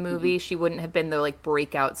me in the movie. Mm-hmm. She wouldn't have been the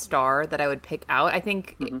breakout star that I would pick out. I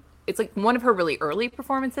think it's one of her really early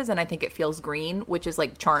performances, and I think it feels green, which is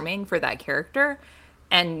charming for that character.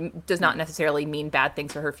 And does not necessarily mean bad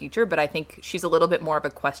things for her future, but I think she's a little bit more of a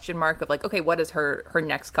question mark of okay, what does her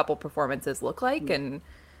next couple performances look like? And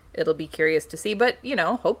it'll be curious to see. But,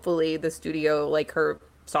 hopefully the studio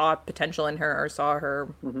saw potential in her, or saw her,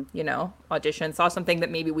 audition, saw something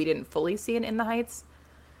that maybe we didn't fully see in the Heights.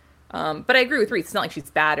 But I agree with Reese. It's not like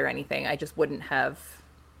she's bad or anything. I just wouldn't have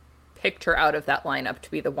picked her out of that lineup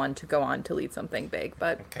to be the one to go on to lead something big.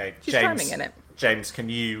 But okay, she's charming in it. James, can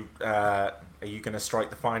you... are you going to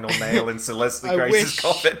strike the final nail into Leslie Grace's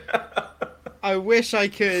coffin? I wish I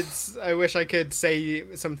could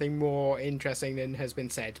say something more interesting than has been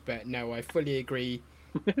said, but no, I fully agree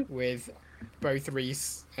with both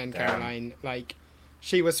Reese and Caroline.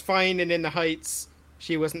 She was fine, and In the Heights,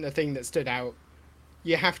 she wasn't the thing that stood out.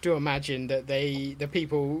 You have to imagine that the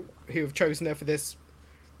people who have chosen her for this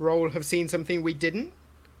role have seen something we didn't.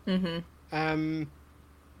 Mm-hmm.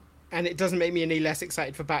 And it doesn't make me any less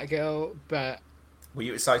excited for Batgirl, but... Were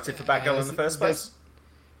you excited for Batgirl in the first place?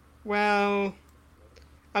 Well,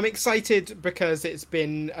 I'm excited because it's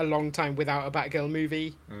been a long time without a Batgirl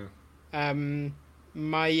movie.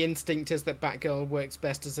 My instinct is that Batgirl works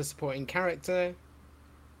best as a supporting character.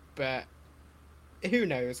 but who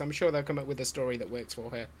knows? I'm sure they'll come up with a story that works for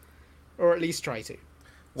her, or at least try to.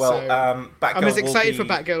 Well, So, Batgirl I'm as excited will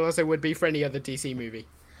for Batgirl as I would be for any other DC movie.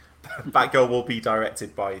 Batgirl will be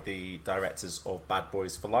directed by the directors of Bad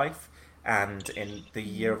Boys for Life, and in the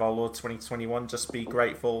year of our Lord 2021, just be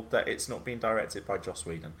grateful that it's not being directed by Joss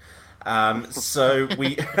Whedon. So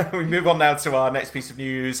we we move on now to our next piece of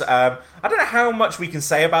news. I don't know how much we can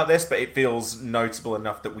say about this, but it feels notable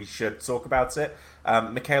enough that we should talk about it.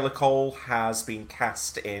 Michaela Cole has been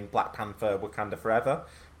cast in Black Panther: Wakanda Forever.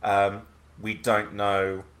 We don't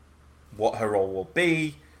know what her role will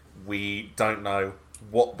be. We don't know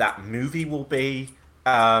what that movie will be.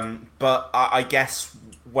 But I guess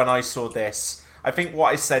when I saw this, I think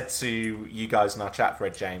what I said to you guys in our chat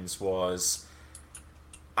thread, James, was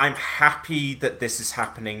I'm happy that this is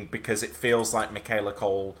happening because it feels like Michaela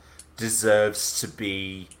Cole deserves to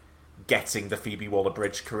be getting the Phoebe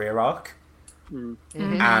Waller-Bridge career arc.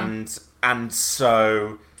 Mm-hmm. And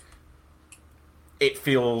so it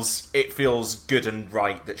feels good and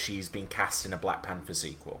right that she's been cast in a Black Panther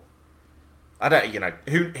sequel. I don't,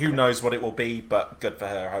 who knows what it will be, but good for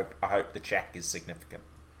her. I hope the check is significant.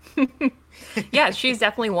 Yeah, she's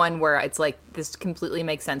definitely one where it's like, this completely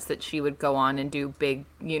makes sense that she would go on and do big,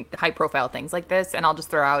 high-profile things like this. And I'll just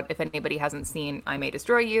throw out, if anybody hasn't seen I May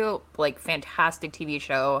Destroy You, like, fantastic TV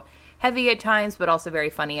show, heavy at times, but also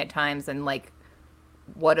very funny at times, and like,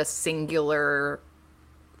 what a singular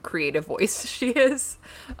creative voice she is.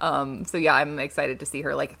 So yeah, I'm excited to see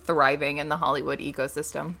her like thriving in the Hollywood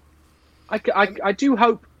ecosystem. I do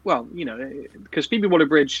hope, well, because Phoebe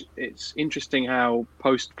Waller-Bridge, it's interesting how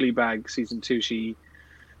post Fleabag season 2,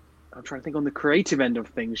 I'm trying to think on the creative end of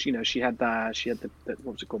things. She had the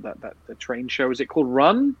what was it called, the train show? Is it called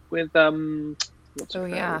Run with with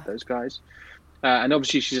those guys? And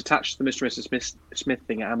obviously she's attached to the Mr. and Mrs. Smith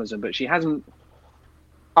thing at Amazon, but she hasn't.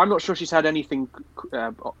 I'm not sure she's had anything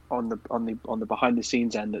on the behind the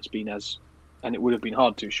scenes end that's been and it would have been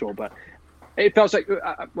hard to, sure, but it feels like what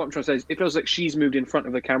I'm trying to say is it feels like she's moved in front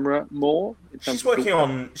of the camera more. She's working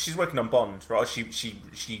on Bond, right?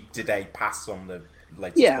 She did a pass on the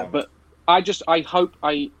latest. Yeah, Bond. but I hope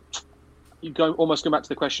almost go back to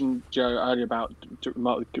the question, Joe, earlier about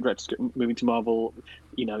directors moving to Marvel.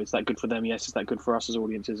 Is that good for them? Yes. Is that good for us as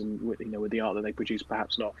audiences? And with the art that they produce,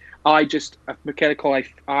 perhaps not. Michaela Cole,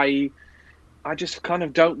 I just kind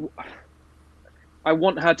of don't. I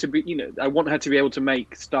want her to be, I want her to be able to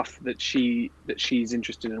make stuff that she's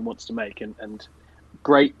interested in and wants to make, and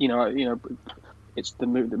great, it's the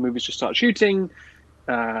movies just start shooting.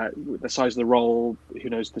 The size of the role, who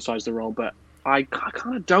knows the size of the role, but I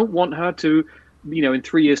kind of don't want her to, in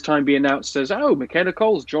 3 years' time be announced as, Michaela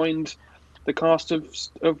Cole's joined the cast of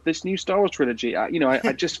this new Star Wars trilogy. I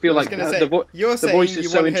just feel like the voice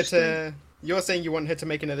is so interesting. You're saying you want her to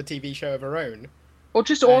make another TV show of her own. Or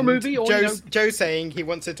just a movie. Or, Joe's saying he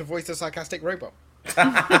wants her to voice a sarcastic robot.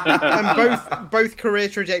 And both career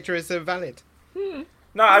trajectories are valid.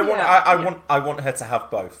 No, I want her to have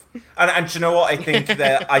both. And do you know what?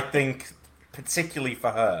 I think particularly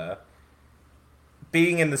for her,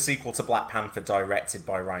 being in the sequel to Black Panther directed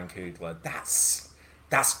by Ryan Coogler,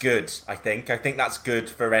 that's good. I think that's good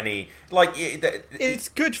for any it's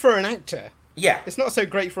good for an actor. Yeah, it's not so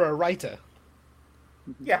great for a writer.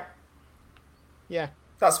 Yeah. Yeah,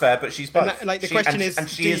 that's fair, but she's both. The question is,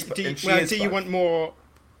 do you want more?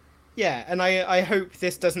 Yeah, and I hope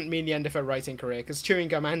this doesn't mean the end of her writing career, because Chewing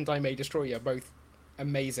Gum and I May Destroy You are both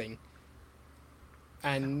amazing.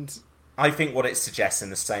 And I think what it suggests, in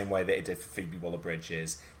the same way that it did for Phoebe Waller-Bridge,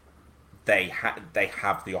 is they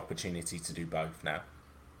have the opportunity to do both now.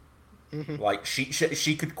 Mm-hmm. Like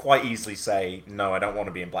she could quite easily say, no, I don't want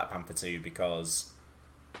to be in Black Panther 2 because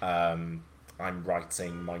I'm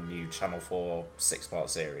writing my new Channel 4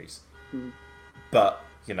 6-part series. Mm. But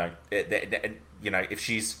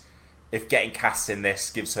if getting cast in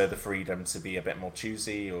this gives her the freedom to be a bit more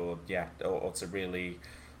choosy, or to really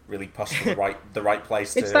push for the right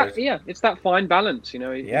place. It's that fine balance,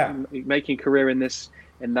 making a career in those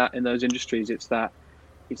industries. It's that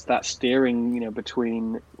steering,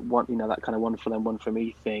 between one, that kind of one for them, one for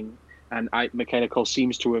me thing. And Michaela Cole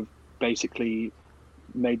seems to have basically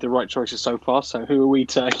made the right choices so far. So who are we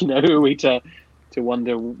to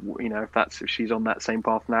wonder, if she's on that same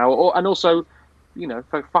path now, and also,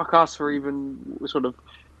 fuck us for even sort of,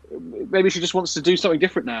 maybe she just wants to do something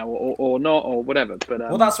different now, or not, or whatever. But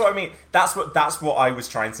well, that's what I mean. That's what I was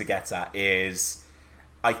trying to get at. Is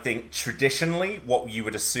I think traditionally what you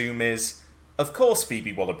would assume is, of course,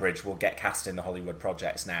 Phoebe Waller-Bridge will get cast in the Hollywood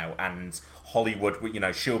projects now, and Hollywood,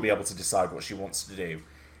 she'll be able to decide what she wants to do.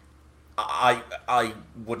 I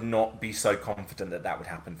would not be so confident that would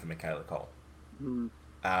happen for Michaela Cole.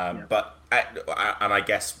 But and I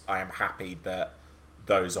guess I am happy that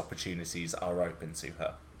those opportunities are open to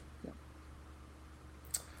her.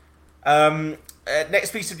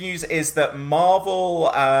 Next piece of news is that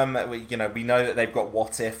Marvel, we know that they've got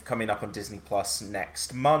What If coming up on Disney Plus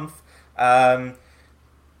next month.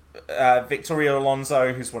 Victoria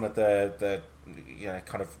Alonso, who's one of the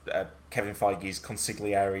Kevin Feige's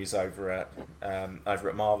consiglieres over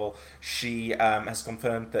at Marvel, she has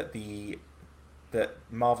confirmed that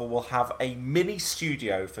Marvel will have a mini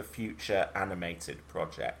studio for future animated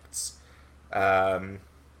projects.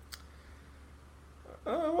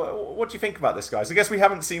 What do you think about this, guys? I guess we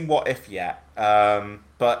haven't seen What If yet,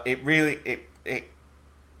 but it really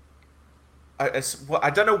I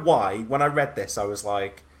don't know why. When I read this, I was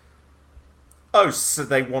like, oh, so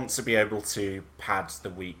they want to be able to pad the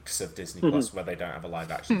weeks of Disney Plus where they don't have a live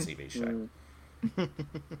action TV show.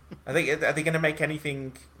 Are they going to make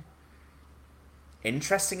anything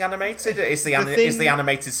interesting animated? Is the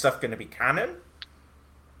animated stuff going to be canon?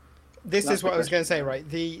 This is what I was going to say, right?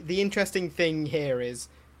 The interesting thing here is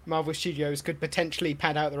Marvel Studios could potentially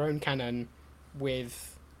pad out their own canon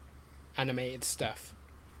with animated stuff.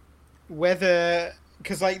 Whether,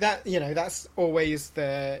 because like that, that's always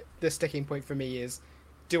the sticking point for me is,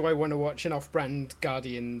 do I want to watch an off-brand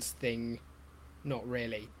Guardians thing? Not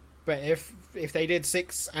really. But if they did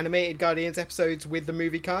 6 animated Guardians episodes with the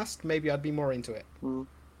movie cast, maybe I'd be more into it.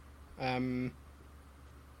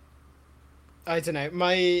 I don't know.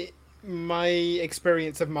 My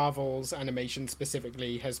experience of Marvel's animation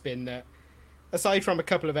specifically has been that, aside from a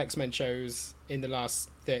couple of X-Men shows in the last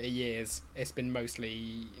 30 years, it's been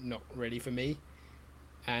mostly not really for me.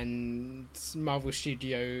 And Marvel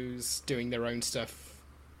Studios doing their own stuff,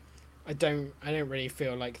 I don't really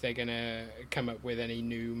feel like they're gonna come up with any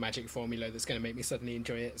new magic formula that's gonna make me suddenly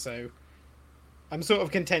enjoy it. So I'm sort of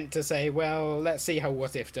content to say, well, let's see how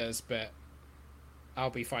What If does, but I'll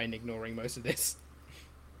be fine ignoring most of this.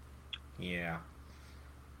 Yeah.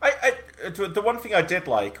 The one thing I did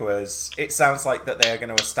like was, it sounds like that they're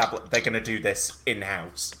going to do this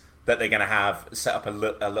in-house, that they're going to have set up a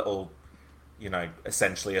little,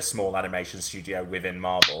 essentially a small animation studio within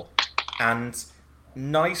Marvel. And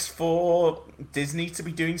nice for Disney to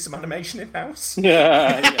be doing some animation in-house.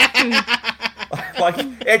 Yeah.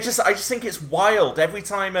 I just think it's wild every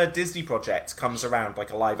time a Disney project comes around,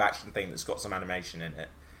 like a live action thing that's got some animation in it.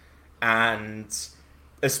 And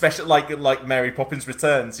especially like Mary Poppins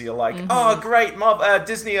Returns, you're like, oh great,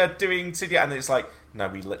 Disney are doing studio, and it's like, no,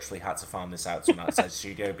 we literally had to farm this out to an outside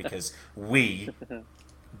studio because we,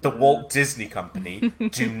 the Walt Disney Company,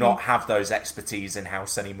 do not have those expertise in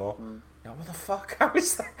house anymore. What the fuck? How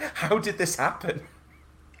is that? How did this happen?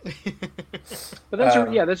 But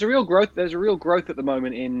there's a real growth. There's a real growth at the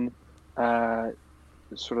moment in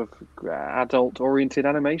sort of adult-oriented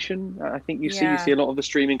animation. I think you see a lot of the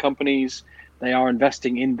streaming companies. They are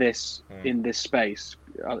investing in this space,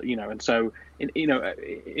 and so in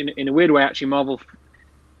a weird way, actually, Marvel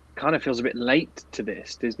kind of feels a bit late to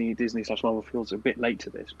this. Disney/Marvel feels a bit late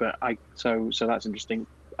to this, but so that's interesting.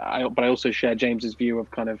 But I also share James's view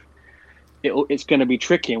of kind of it's going to be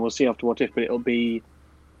tricky, and we'll see after What If. But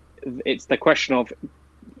it's the question of,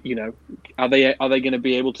 are they going to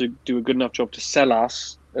be able to do a good enough job to sell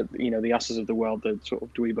us, the us's of the world, the sort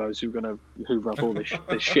of dweebos who are going to hoover up all this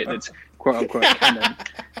shit that's quote unquote canon.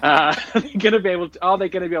 Are they going to be able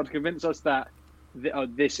to convince us that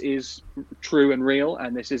this is true and real,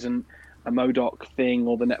 and this isn't a MODOK thing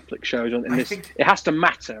or the Netflix shows? And it has to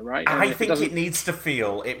matter, right? I think it needs to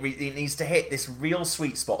feel it needs to hit this real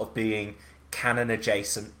sweet spot of being canon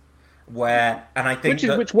adjacent. And I think which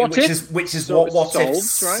is what What If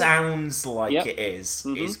sounds like it is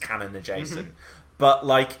canon adjacent. But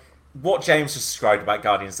like what James just described about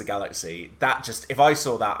Guardians of the Galaxy, that just, if I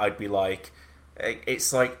saw that, I'd be like,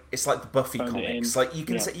 it's like the Buffy comics. Like you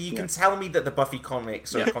can tell me that the Buffy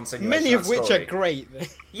comics are a continuation, many of which story. Are great.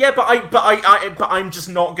 Yeah, but I'm just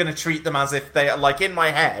not going to treat them as if they are, like, in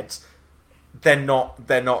my head. They're not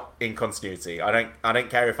in continuity. I don't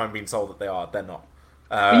care if I'm being told that they are. They're not.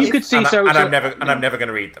 You could see, I'm never going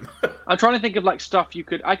to read them. I'm trying to think of like stuff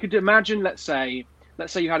I could imagine. Let's say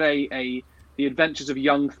you had the Adventures of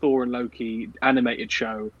Young Thor and Loki animated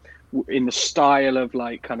show in the style of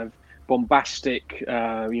like kind of bombastic,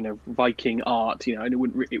 Viking art, and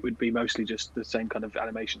it would be mostly just the same kind of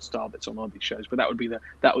animation style that's on all these shows. But that would be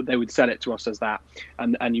they would sell it to us as that,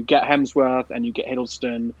 and you get Hemsworth and you get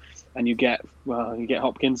Hiddleston. And you get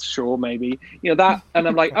Hopkins, sure, maybe, that, and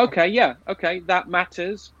I'm like, okay, that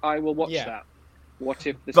matters. I will watch that. What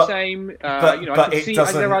if the But- same? But, you know, I but can it see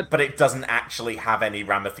doesn't. there are... But it doesn't actually have any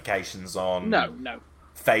ramifications on No.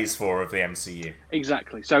 Phase 4 of the MCU.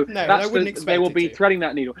 Exactly. So No, I that's wouldn't expect they will it be to. threading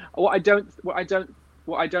that needle. What I don't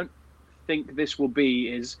think this will be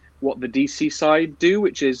is what the DC side do,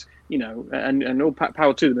 which is, you know, and all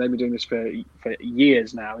power to them. They've been doing this for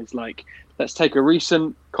years now. It's like, let's take a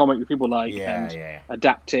recent comic that people like and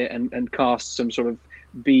adapt it and cast some sort of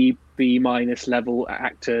B minus level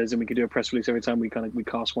actors, and we could do a press release every time we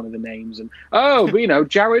cast one of the names, and you know,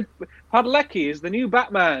 Jared Padalecki is the new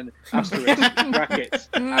Batman, asterisk, brackets,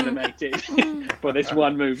 animated for this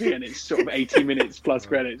one movie, and it's sort of 80 minutes plus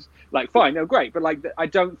credits. Like, fine, no, great, but like, I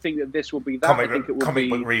don't think that this will be that. I think it will Comic be...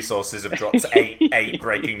 Book Resources have dropped eight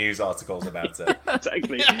breaking news articles about it.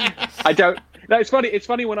 Exactly. I don't. No, it's funny. It's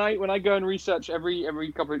funny when I go and research every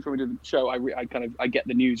couple of weeks when we do the show. I get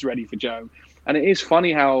the news ready for Joe, and it is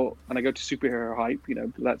funny how, and I go to Superhero Hype. You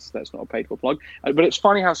know, that's not a paid for plug, but it's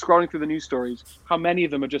funny how scrolling through the news stories, how many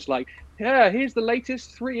of them are just like, yeah, here's the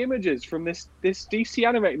latest 3 images from this DC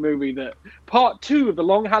animated movie, that part 2 of the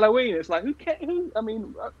Long Halloween. It's like, who cares? I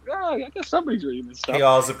mean, I guess somebody's reading this stuff.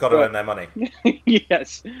 PRs have got to earn their money.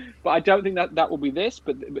 Yes, but I don't think that will be this.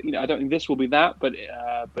 But you know, I don't think this will be that. But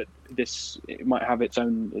this, it might have its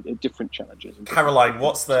own different challenges. And Caroline,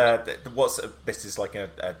 this is like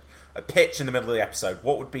a pitch in the middle of the episode.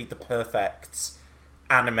 What would be the perfect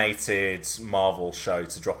animated Marvel show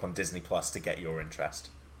to drop on Disney Plus to get your interest?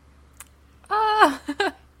 I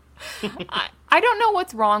don't know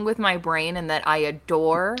what's wrong with my brain in that I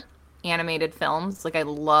adore animated films. Like, I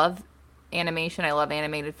love animation, I love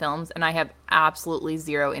animated films, and I have absolutely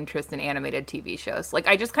zero interest in animated TV shows. Like,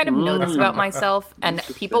 I just kind of know this about myself, and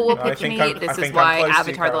people will pitch me, this is why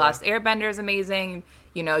Avatar The Last Airbender is amazing,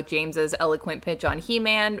 you know, James's eloquent pitch on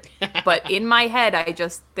He-Man, but in my head, I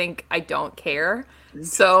just think I don't care.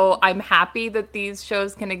 So I'm happy that these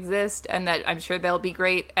shows can exist, and that I'm sure they'll be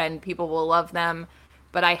great, and people will love them.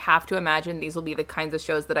 But I have to imagine these will be the kinds of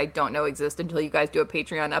shows that I don't know exist until you guys do a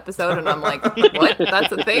Patreon episode, and I'm like, what? That's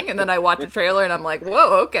a thing? And then I watch a trailer, and I'm like,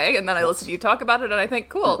 whoa, okay. And then I listen to you talk about it, and I think,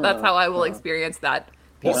 cool, that's how I will experience that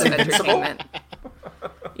piece of entertainment.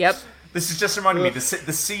 Yep. This is just reminding me, the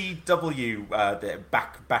CW,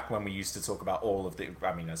 back when we used to talk about all of the,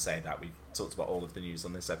 I mean, I say that, we talked about all of the news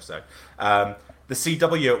on this episode. The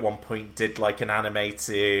CW at one point did like an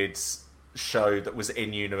animated show that was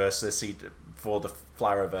in universe for the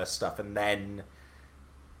Flowerverse stuff, and then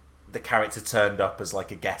the character turned up as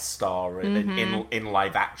like a guest star in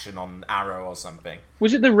live action on Arrow or something.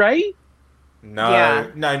 Was it the Ray?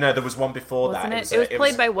 No, there was one before Wasn't that. It was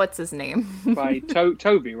played by what's his name? By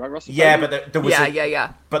Toby, right? Russell Yeah, Tovey? but there was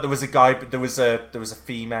But there was a guy. There was a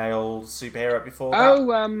female superhero before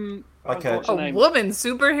that. Like a woman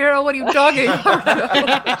superhero? What are you talking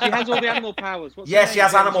about? She has all the animal powers. She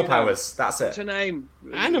has animal powers. That's it. What's her name?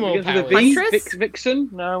 Animal powers. Huntress? Vixen?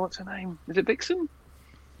 No, what's her name? Is it Vixen?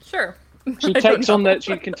 Sure. She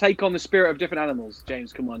can take on the spirit of different animals.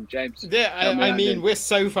 James, come on, James. Yeah, I mean, dude. we're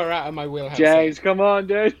so far out of my wheelhouse. James, come on,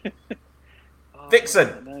 dude.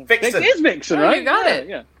 Vixen. Vixen. It is Vixen, Oh, right? you got it.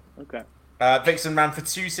 Yeah. Okay. Vixen ran for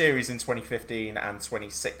 2 series in 2015 and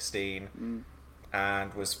 2016,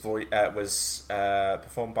 and was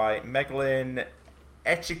performed by Megalyn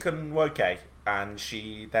Echikunwoke, and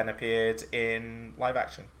she then appeared in live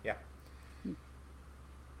action. Yeah.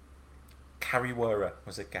 Carrie Wurra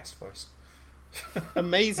was a guest voice.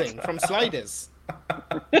 Amazing. From Sliders.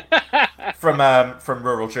 from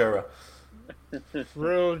Rural Jura.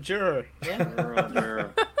 Rural Juror. Yeah.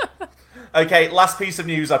 Okay, last piece of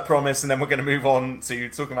news, I promise, and then we're going to move on to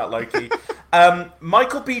talking about Loki.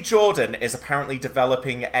 Michael B. Jordan is apparently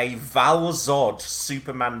developing a Val Zod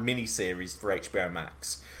Superman miniseries for HBO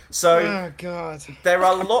Max. So, Oh, God. there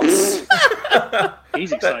are lots...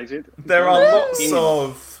 He's excited. There are lots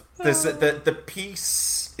of... There's the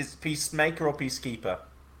Peace... Is Peacemaker or Peacekeeper?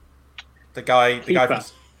 The guy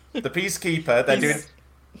the Peacekeeper, they're doing...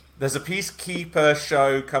 There's a Peacekeeper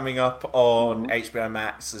show coming up on HBO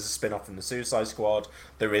Max as a spin-off from the Suicide Squad.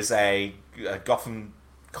 There is a Gotham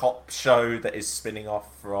cop show that is spinning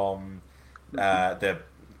off from the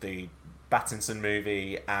Pattinson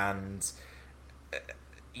movie, and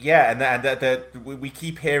we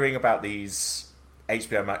keep hearing about these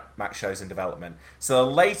HBO Max shows in development. So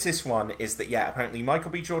the latest one is that apparently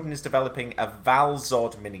Michael B. Jordan is developing a Val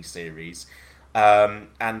Zod miniseries.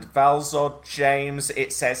 And Val Zod, James,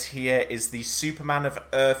 it says here, is the Superman of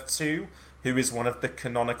Earth 2, who is one of the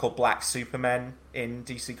canonical black Supermen in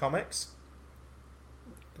DC Comics.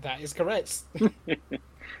 That is correct.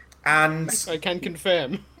 And I can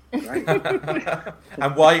confirm. Right.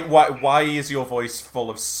 And why is your voice full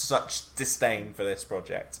of such disdain for this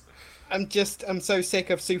project? I'm so sick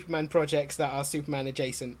of Superman projects that are Superman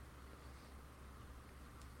adjacent.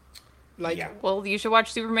 Like, Yeah. Well, you should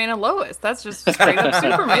watch Superman and Lois. That's just straight up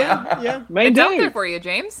Superman. yeah. Main It's out day. there for you,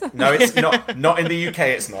 James. No, it's not. Not in the UK.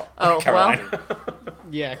 It's not. Oh, Caroline.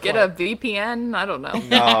 Yeah, Get a VPN. I don't know.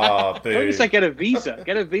 Oh, boo. Don't you say get a visa?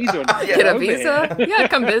 Get a visa. And Get a over here. visa. Yeah,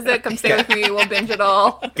 come visit. Come stay with me. We'll binge it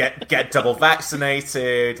all. Get double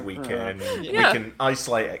vaccinated. We can Yeah. we can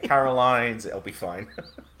isolate at Caroline's. It'll be fine.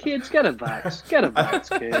 Kids, get a vax. Get a vax,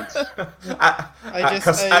 kids.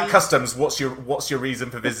 At customs, what's your reason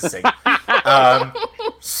for visiting?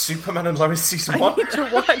 Superman and Lois season 1. Need to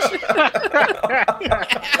watch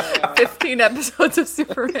 15 episodes of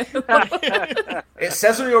Superman. It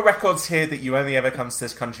says on your records here that you only ever come to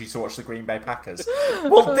this country to watch the Green Bay Packers.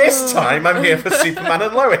 Well, this time I'm here for Superman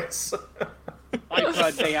and Lois. I've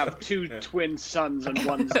heard they have two twin sons, and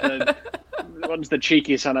one's the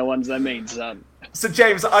cheeky son and one's their main son. So,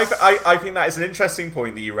 James, I think that is an interesting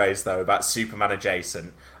point that you raised, though, about Superman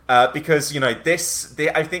adjacent. Because, I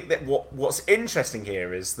think that what's interesting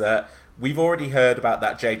here is that we've already heard about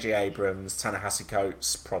that J.J. Abrams, Ta-Nehisi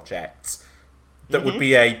Coates project that would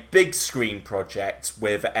be a big screen project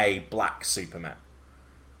with a black Superman.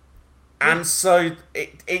 And so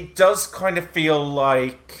it does kind of feel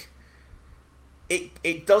like...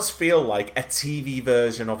 It does feel like a TV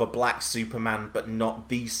version of a black Superman, but not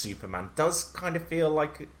the Superman. Does kind of feel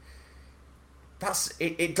like...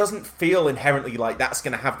 It doesn't feel inherently like that's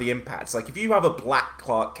going to have the impact. Like, if you have a black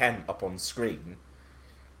Clark Kent up on screen,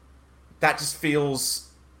 that just feels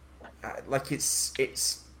like it's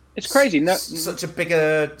crazy. No, such a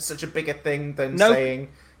bigger thing than saying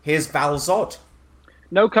here's Val Zod.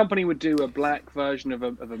 No company would do a black version of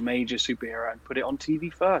a major superhero and put it on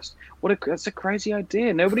TV first. That's a crazy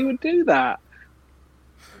idea. Nobody would do that.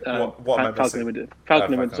 What am I Falcon missing?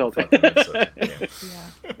 Falcon and Winter Soldier. Yeah.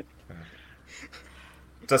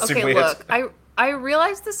 Does seem Okay, weird. look, I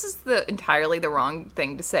realize this is entirely the wrong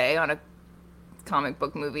thing to say on a comic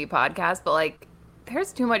book movie podcast, but like,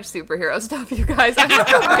 there's too much superhero stuff, you guys. I'm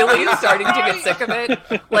really starting to get sick of it.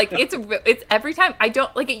 Like, it's every time I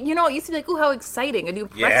don't like it. You know, it used to be like, oh, how exciting, a new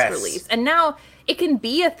press release, and now it can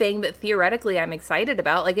be a thing that theoretically I'm excited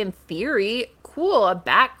about. Like, in theory, cool, a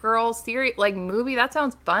Batgirl series, like, movie, that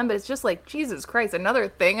sounds fun, but it's just like, Jesus Christ, another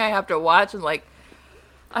thing I have to watch, and like,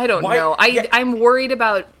 I don't know. I'm worried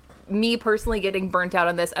about me personally getting burnt out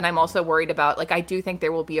on this, and I'm also worried about, like, I do think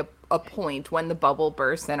there will be a point when the bubble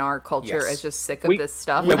bursts and our culture is just sick of this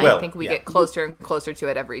stuff, and I think we get closer and closer to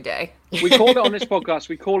it every day. We call it on this podcast,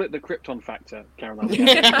 we call it the Krypton factor, Caroline.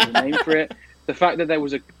 There's a name for it. The fact that there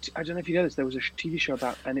was I don't know if you know this, there was a TV show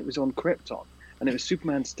about, and it was on Krypton, and it was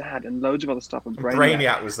Superman's dad and loads of other stuff, and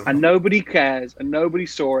Brainiac was the and nobody cares, and nobody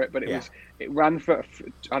saw it, but it ran for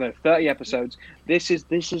I don't know 30 episodes. This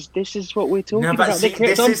is what we're talking about. See, The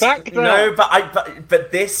Krypton factor. No,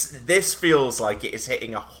 but this feels like it is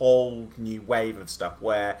hitting a whole new wave of stuff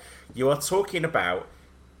where you are talking about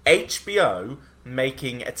HBO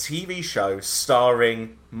making a TV show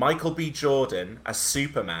starring Michael B. Jordan as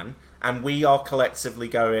Superman, and we are collectively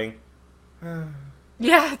going,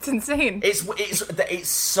 Yeah, it's insane. It's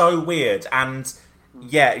so weird, and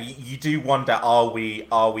yeah, you do wonder: are we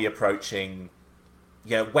approaching?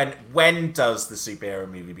 Yeah, when does the superhero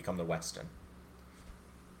movie become the Western?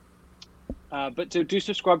 But do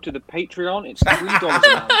subscribe to the Patreon. It's $3 a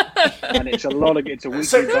month, and it's a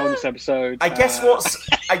weekly bonus episode. I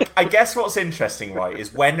guess what's interesting, right,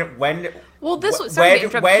 is when Well, this where will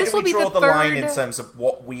do we be draw the the line in third- terms of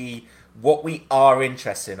what we are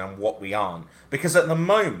interested in and what we aren't? Because at the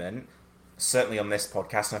moment, certainly on this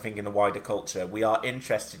podcast, and I think in the wider culture, we are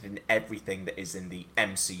interested in everything that is in the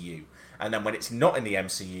MCU. And then when it's not in the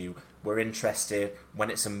MCU, we're interested when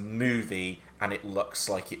it's a movie and it looks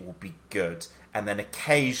like it will be good. And then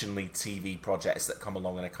occasionally TV projects that come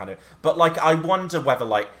along and are kind of... But, like, I wonder whether,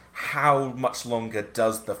 like, how much longer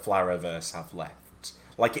does the Flarrowverse have left?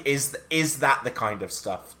 Like, is that the kind of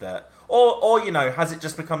stuff that... Or has it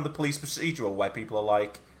just become the police procedural where people are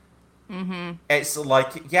like... Mm-hmm. It's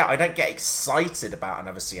like, yeah, I don't get excited about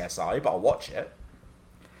another CSI, but I'll watch it.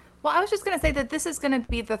 Well, I was just going to say that this is going to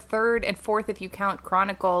be the third and fourth, if you count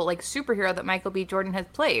Chronicle, like, superhero that Michael B. Jordan has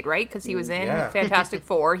played, right? Because he was in Fantastic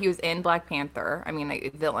Four, he was in Black Panther. I mean, a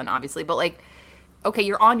villain, obviously, but, like, okay,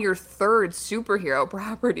 you're on your third superhero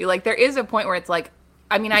property. Like, there is a point where it's like,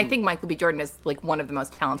 I mean, I think Michael B. Jordan is, like, one of the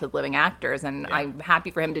most talented living actors, and I'm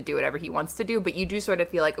happy for him to do whatever he wants to do, but you do sort of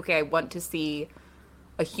feel like, okay, I want to see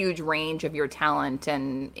a huge range of your talent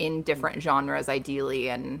and in different genres,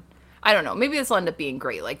 ideally, and... I don't know. Maybe this will end up being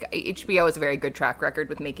great. Like, HBO has a very good track record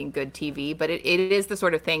with making good TV, but it is the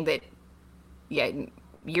sort of thing that, yeah,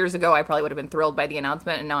 years ago I probably would have been thrilled by the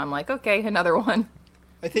announcement, and now I'm like, okay, another one.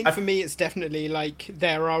 I think for me it's definitely like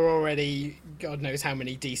there are already God knows how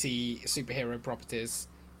many DC superhero properties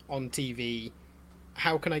on TV.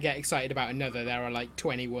 How can I get excited about another? There are like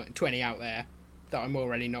 20 out there that I'm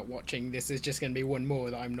already not watching. This is just going to be one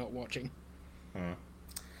more that I'm not watching.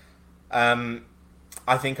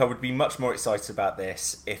 I think I would be much more excited about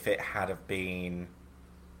this if it had have been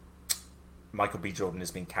Michael B. Jordan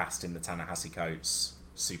has been cast in the Ta-Nehisi Coates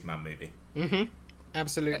Superman movie. Mm-hmm.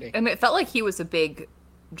 Absolutely. And it felt like he was a big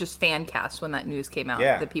just fan cast when that news came out.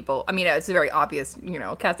 Yeah. The people, I mean, it's a very obvious,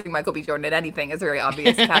 casting Michael B. Jordan in anything is a very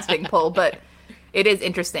obvious casting pull, but it is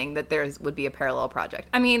interesting that there would be a parallel project.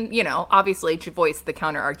 I mean, obviously to voice the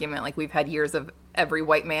counter argument, like we've had years of every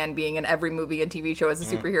white man being in every movie and TV show as a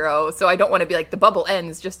superhero. So I don't want to be like the bubble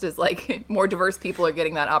ends just as like more diverse people are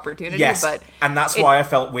getting that opportunity. Yes, but and that's why I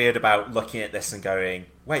felt weird about looking at this and going,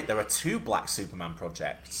 wait, there are 2 Black Superman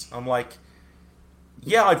projects. I'm like,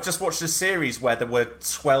 yeah, I've just watched a series where there were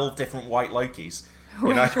 12 different white Lokis.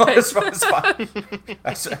 Right. It's fine.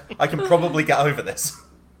 I can probably get over this.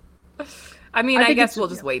 I mean, I guess we'll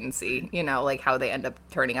just wait and see, like how they end up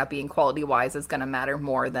turning out being quality-wise is going to matter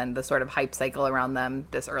more than the sort of hype cycle around them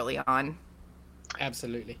this early on.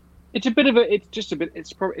 Absolutely. It's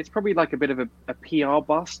probably like a bit of a PR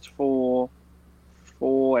bust for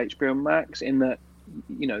HBO Max in that,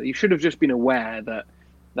 you should have just been aware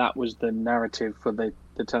that was the narrative for the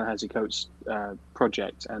Ta-Nehisi Coates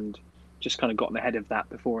project and just kind of gotten ahead of that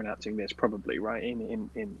before announcing this, probably, right,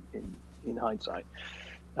 in hindsight.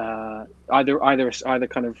 Either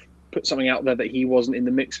kind of put something out there that he wasn't in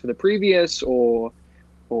the mix for the previous, or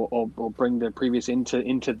bring the previous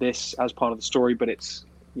into this as part of the story. But it's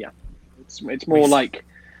more like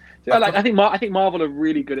I think Marvel are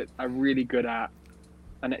really good at,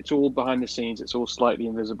 and it's all behind the scenes. It's all slightly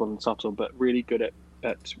invisible and subtle, but really good at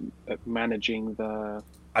managing the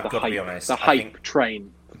hype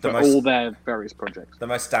train for all their various projects. The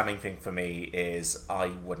most damning thing for me is I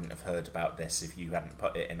wouldn't have heard about this if you hadn't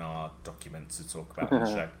put it in our document to talk about the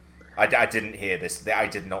show. I didn't hear this. I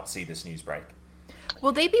did not see this news break.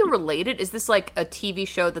 Will they be related? Is this like a TV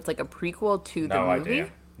show that's like a prequel to the movie? Idea.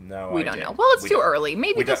 No, we don't know. Well, it's too early.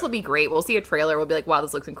 Maybe this will be great. We'll see a trailer. We'll be like, wow,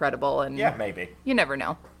 this looks incredible. And yeah, maybe. You never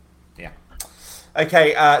know. Yeah.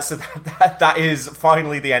 Okay, so that is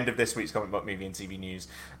finally the end of this week's comic book movie and TV news.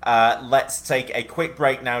 Let's take a quick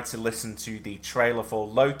break now to listen to the trailer for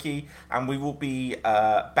Loki, and we will be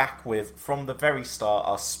back with, from the very start,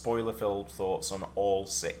 our spoiler-filled thoughts on all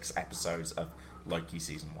 6 episodes of Loki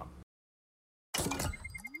Season 1.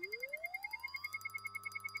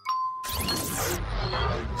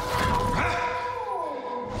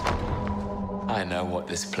 I know what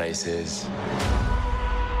this place is.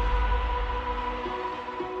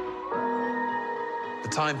 The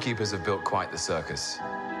Timekeepers have built quite the circus.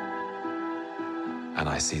 And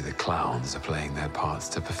I see the clowns are playing their parts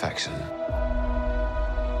to perfection.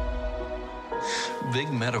 Big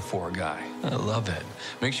metaphor guy. I love it.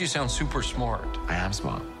 Makes you sound super smart. I am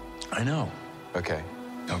smart. I know. Okay.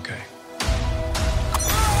 Okay.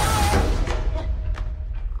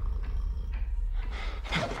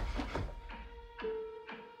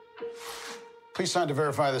 Please sign to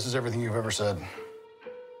verify this is everything you've ever said.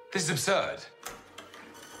 This is absurd.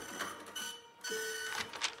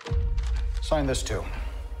 Sign this too.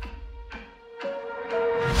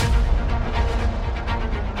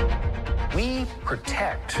 We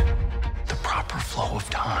protect the proper flow of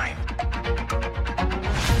time.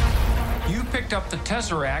 You picked up the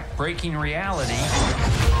Tesseract, breaking reality.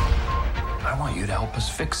 I want you to help us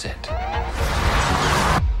fix it.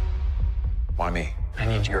 Why me? I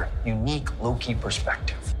need your unique Loki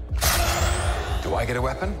perspective. Do I get a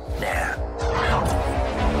weapon? Nah.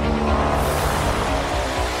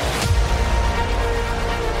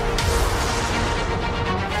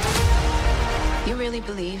 You really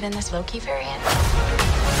believe in this Loki variant?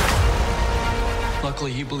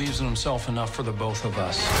 Luckily, he believes in himself enough for the both of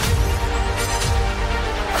us.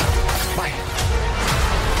 Why?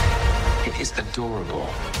 It is adorable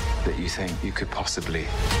that you think you could possibly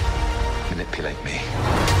manipulate me.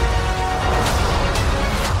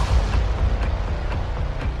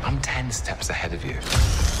 I'm 10 steps ahead of you.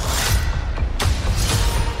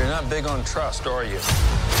 You're not big on trust, are you?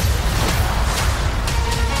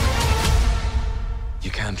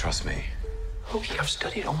 You can trust me. Loki, I've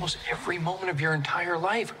studied almost every moment of your entire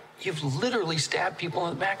life. You've literally stabbed people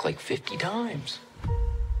in the back like 50 times.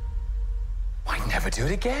 Why never do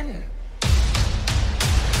it again?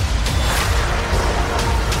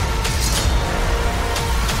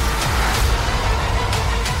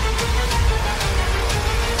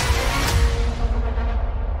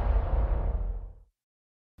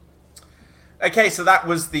 Okay, so that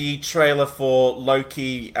was the trailer for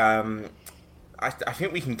Loki. I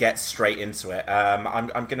think we can get straight into it.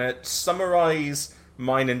 I'm going to summarize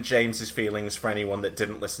mine and James's feelings for anyone that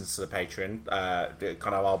didn't listen to the Patreon,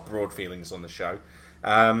 kind of our broad feelings on the show.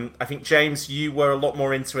 I think, James, you were a lot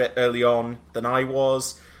more into it early on than I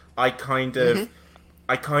was. I kind of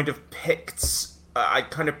picked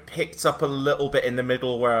up a little bit in the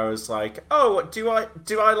middle where I was like, oh, do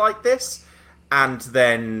I like this? And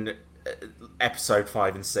then episode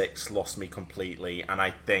 5 and 6 lost me completely, and I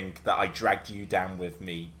think that I dragged you down with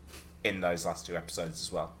me in those last 2 episodes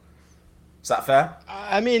as well. Is that fair?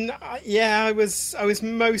 I mean, yeah, I was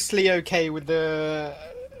mostly okay with the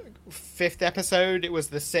 5th episode. It was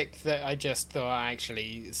the 6th that I just thought, I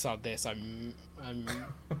actually sod this. I'm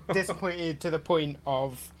disappointed to the point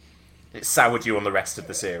of it soured you on the rest of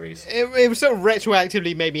the series. It sort of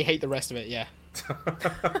retroactively made me hate the rest of it. Yeah.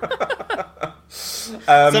 So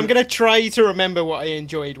I'm gonna try to remember what I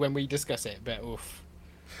enjoyed when we discuss it, but oof.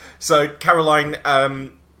 So Caroline, as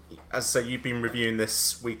I say, you've been reviewing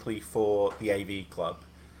this weekly for the AV Club.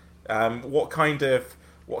 What kind of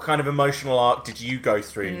emotional arc did you go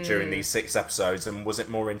through during these 6 episodes, and was it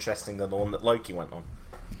more interesting than the one that Loki went on?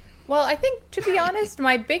 Well, I think, to be honest,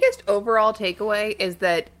 my biggest overall takeaway is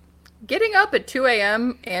that getting up at 2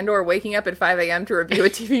 a.m. and or waking up at 5 a.m. to review a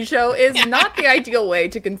TV show is not the ideal way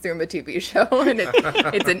to consume a TV show. And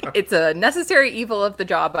it's a necessary evil of the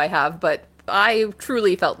job I have, but I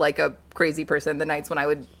truly felt like a crazy person the nights when I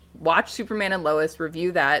would watch Superman and Lois,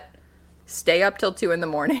 review that, stay up till 2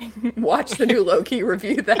 a.m, watch the new Loki,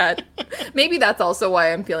 review that. Maybe that's also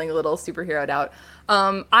why I'm feeling a little superheroed out.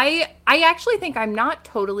 I actually think I'm not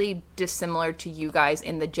totally dissimilar to you guys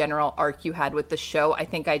in the general arc you had with the show. I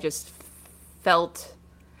think I just felt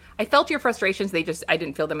your frustrations. I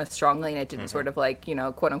didn't feel them as strongly, and it didn't sort of like,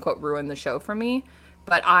 quote unquote ruin the show for me.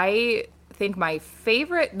 But I think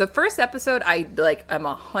the first episode, I'm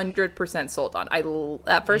 100% sold on.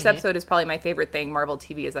 That first episode is probably my favorite thing Marvel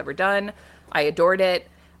TV has ever done. I adored it.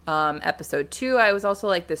 Episode 2, I was also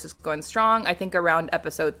like, this is going strong. I think around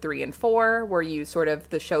episode 3 and 4, where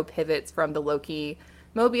the show pivots from the Loki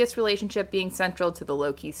Mobius relationship being central to the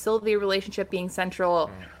Loki Sylvie relationship being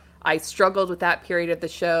central. I struggled with that period of the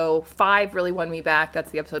show. 5 really won me back.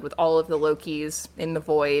 That's the episode with all of the Lokis in the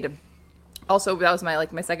void. Also, that was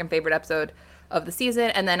my second favorite episode of the season.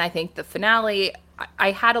 And then I think the finale,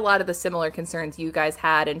 I had a lot of the similar concerns you guys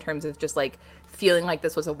had in terms of just like feeling like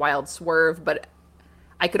this was a wild swerve, but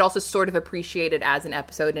I could also sort of appreciate it as an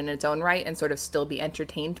episode in its own right and sort of still be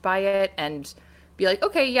entertained by it and be like,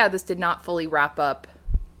 okay, yeah, this did not fully wrap up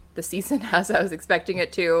the season as I was expecting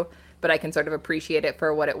it to, but I can sort of appreciate it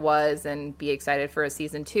for what it was and be excited for a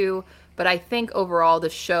season 2. But I think overall the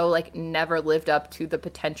show never lived up to the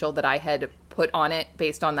potential that I had put on it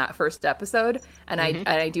based on that first episode. And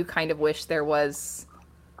I do kind of wish there was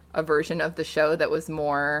a version of the show that was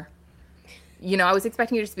more, I was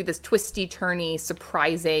expecting it just to be this twisty, turny,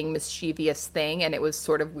 surprising, mischievous thing, and it was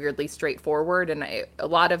sort of weirdly straightforward. And a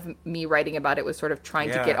lot of me writing about it was sort of trying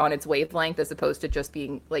to get on its wavelength as opposed to just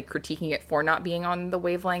being critiquing it for not being on the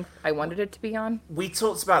wavelength I wanted it to be on. We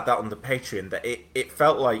talked about that on the Patreon, that it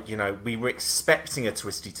felt like, we were expecting a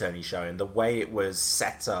twisty, turny show, and the way it was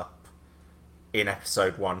set up in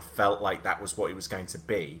episode 1 felt like that was what it was going to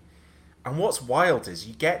be. And what's wild is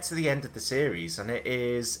you get to the end of the series, and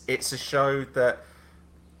it's a show that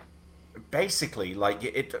basically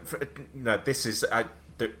it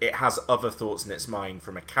has other thoughts in its mind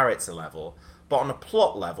from a character level, but on a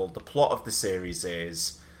plot level, the plot of the series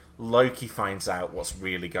is Loki finds out what's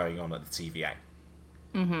really going on at the TVA.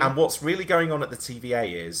 And what's really going on at the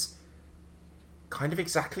TVA is kind of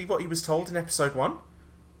exactly what he was told in episode 1.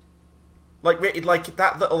 Like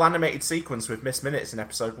that little animated sequence with Miss Minutes in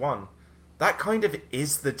episode 1. That kind of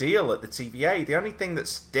is the deal at the TVA. The only thing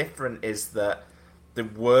that's different is that the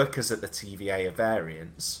workers at the TVA are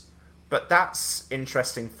variants. But that's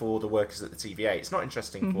interesting for the workers at the TVA. It's not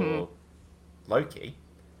interesting for Loki.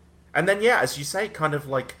 And then, as you say, kind of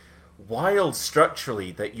wild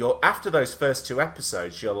structurally that after those first 2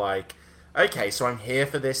 episodes, you're like, okay, so I'm here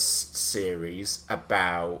for this series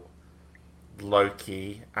about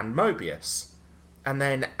Loki and Mobius. And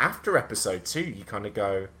then after episode 2, you kind of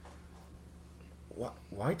go,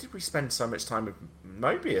 why did we spend so much time with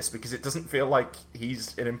Mobius? Because it doesn't feel like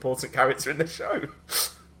he's an important character in the show.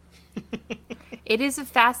 It is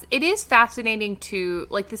fascinating to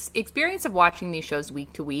this experience of watching these shows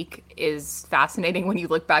week to week is fascinating when you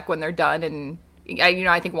look back when they're done. And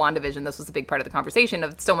I think WandaVision, this was a big part of the conversation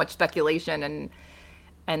of so much speculation, and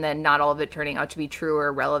and then not all of it turning out to be true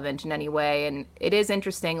or relevant in any way. And it is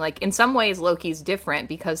interesting, like in some ways Loki's different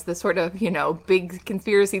because the sort of, big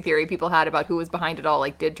conspiracy theory people had about who was behind it all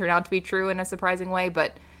like did turn out to be true in a surprising way,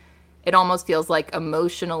 but it almost feels like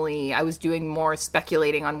emotionally I was doing more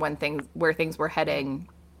speculating on where things were heading,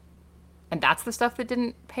 and that's the stuff that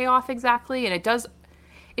didn't pay off exactly. And it does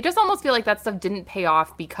almost feel like that stuff didn't pay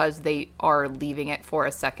off because they are leaving it for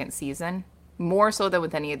a second season, more so than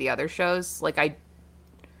with any of the other shows. Like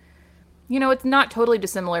it's not totally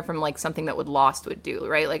dissimilar from like something that Lost would do,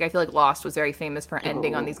 right? Like I feel like Lost was very famous for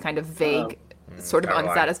ending on these kind of vague, sort of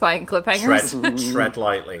unsatisfying cliffhangers. Tread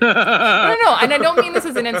lightly. No, and I don't mean this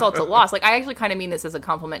as an insult to Lost. Like I actually kind of mean this as a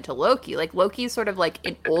compliment to Loki. Like Loki is sort of like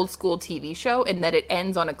an old school TV show in that it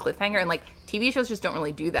ends on a cliffhanger, and like TV shows just don't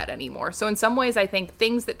really do that anymore. So in some ways, I think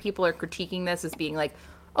things that people are critiquing this as being like,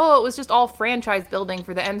 oh, it was just all franchise building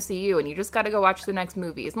for the MCU and you just got to go watch the next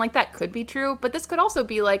movies. And like that could be true, but this could also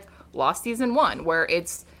be like Lost season 1, where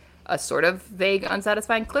it's a sort of vague,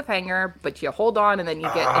 unsatisfying cliffhanger, but you hold on and then you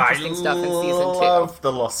get interesting stuff in season 2. I love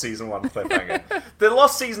the Lost season 1 cliffhanger. The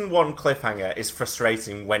Lost season 1 cliffhanger is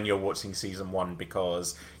frustrating when you're watching season 1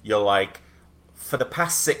 because you're like, for the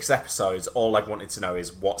past 6 episodes, all I've wanted to know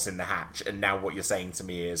is what's in the hatch, and now what you're saying to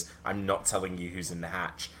me is I'm not telling you who's in the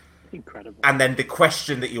hatch. Incredible. And then the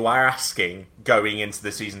question that you are asking going into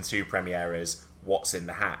the season 2 premiere is what's in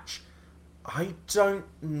the hatch. I don't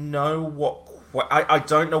know what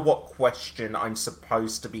question I'm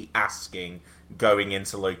supposed to be asking going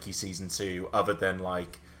into Loki season 2 other than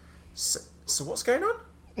like, so what's going on?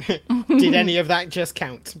 Did any of that just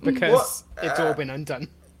count? Because it's all been undone.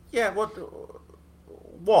 Yeah, what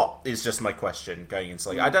is just my question going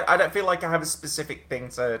into like, I don't feel like I have a specific thing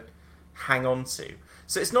to hang on to.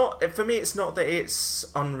 So it's not, for me, it's not that it's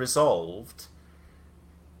unresolved.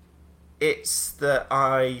 It's that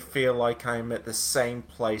I feel like I'm at the same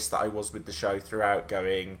place that I was with the show throughout,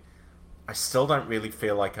 going, I still don't really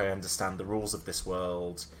feel like I understand the rules of this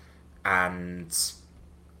world, and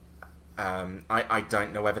I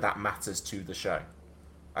don't know whether that matters to the show.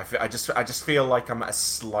 I just feel like I'm at a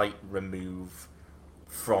slight remove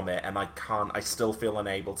from it, and I still feel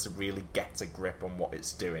unable to really get a grip on what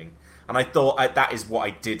it's doing. And I thought that is what I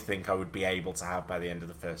did think I would be able to have by the end of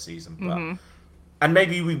the first season. But and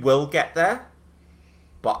maybe we will get there,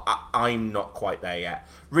 but I'm not quite there yet.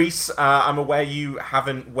 Reese, I'm aware you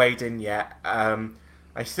haven't weighed in yet.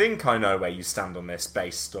 I think I know where you stand on this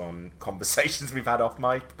based on conversations we've had off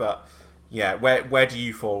mic, but yeah, where do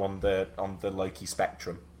you fall on the Loki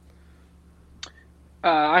spectrum?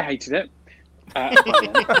 I hated it.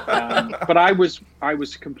 But I was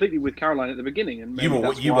completely with Caroline at the beginning, and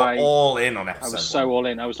you were all in on episode. I was so all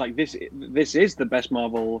in. I was like, this is the best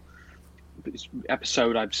Marvel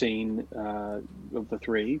episode I've seen of the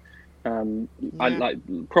 3. I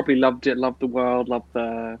probably loved it. Loved the world. Loved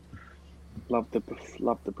the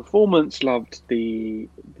performance. Loved the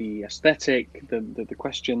aesthetic. The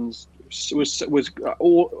questions was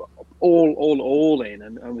all in,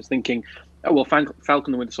 and I was thinking, oh well, Falcon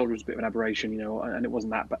and the Winter Soldier was a bit of an aberration, and it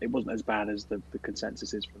wasn't that, but it wasn't as bad as the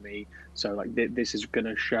consensus is for me. So like this is going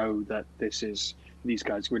to show that these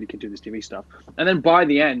guys really can do this TV stuff. And then by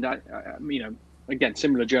the end, I again,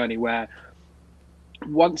 similar journey where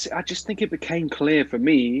once I just think it became clear for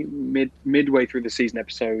me midway through the season,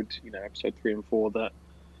 episode 3 and 4, that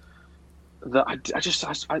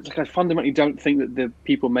I fundamentally don't think that the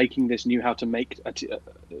people making this knew how to make a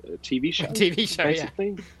TV show.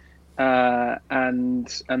 Basically. Yeah. And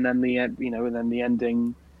then the end, and then the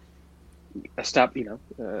ending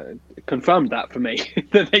confirmed that for me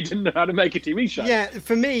that they didn't know how to make a TV show. Yeah,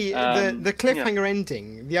 for me, the cliffhanger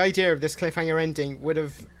ending, the idea of this cliffhanger ending would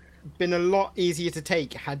have been a lot easier to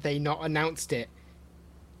take had they not announced it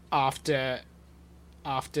after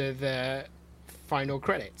the final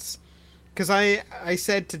credits. Because I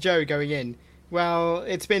said to Joe going in, well,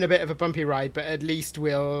 it's been a bit of a bumpy ride, but at least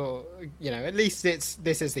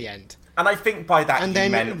this is the end. And I think by that you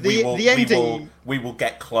meant we will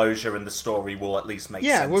get closure, and the story will at least make sense.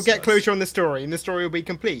 Yeah, we'll get closure on the story, and the story will be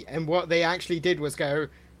complete. And what they actually did was go.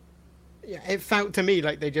 It felt to me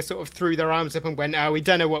like they just sort of threw their arms up and went, "Oh, we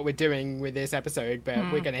don't know what we're doing with this episode, but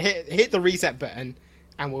we're going to hit the reset button,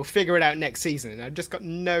 and we'll figure it out next season." And I've just got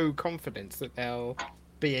no confidence that they'll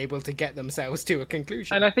be able to get themselves to a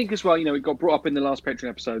conclusion. And I think as well, it got brought up in the last Patreon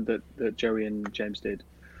episode that Joey and James did.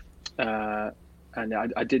 And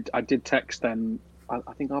I did text them,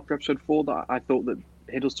 I think after episode 4, that I thought that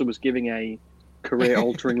Hiddleston was giving a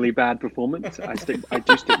career-alteringly bad performance. I do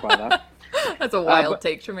stick by that. That's a wild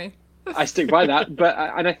take for me. I stick by that, but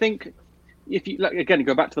and I think if you again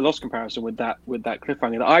go back to the Lost comparison with that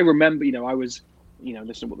cliffhanger, that I remember, I was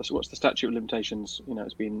listen, what's the statute of limitations?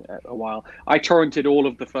 It's been a while. I torrented all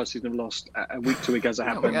of the first season of Lost a week to week as it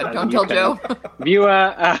happened. Oh my God, don't tell Joe.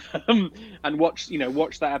 Viewer, and watched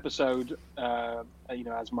that episode. How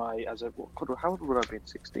old would I have been?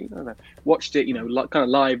 16? I don't know. Watched it, kind of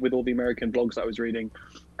live with all the American blogs that I was reading,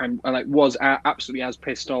 and I was absolutely as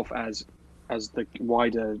pissed off as the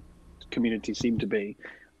wider community seemed to be.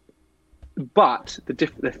 But the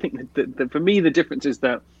thing that for me the difference is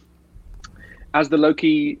that as the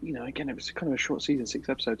Loki, again, it was kind of a short season, 6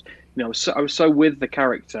 episodes. I was so with the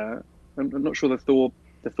character. I'm not sure the Thor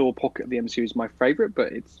pocket of the MCU is my favorite,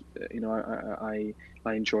 but it's I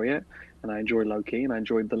enjoy it, and I enjoy Loki, and I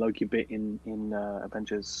enjoyed the Loki bit in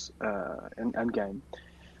Avengers Endgame.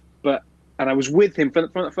 And I was with him from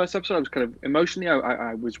the first episode. I was kind of emotionally,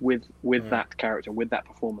 I was with that character, with that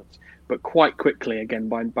performance. But quite quickly, again,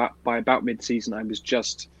 by about mid-season,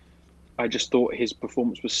 I just thought his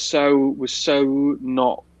performance was so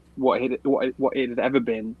not what it had ever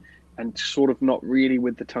been, and sort of not really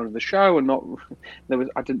with the tone of the show, and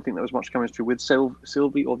I didn't think there was much chemistry with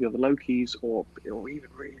Sylvie or the other Lokis, or even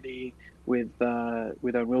really with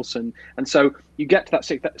Owen Wilson. And so you get to that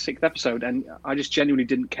sixth episode, and I just genuinely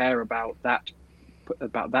didn't care about that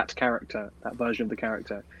character, that version of the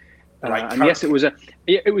character. And yes, it was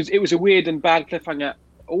a weird and bad cliffhanger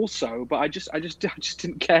also, but I just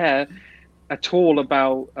didn't care at all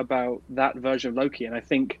about that version of Loki. And I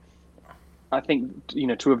think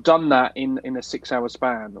to have done that in a 6-hour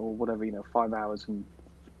span, or whatever, 5 hours and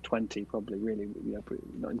 20 probably, really,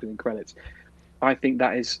 not including credits. I think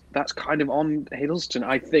that's kind of on Hiddleston.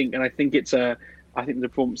 I think the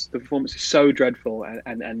performance is so dreadful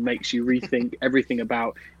and makes you rethink everything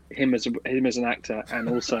about him as an actor, and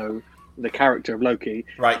also the character of Loki.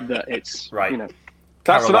 Right. That it's right.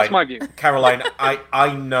 So that's my view. Caroline,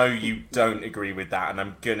 I know you don't agree with that, and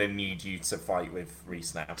I'm gonna need you to fight with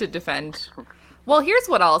Reese now to defend. Well, here's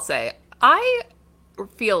what I'll say. I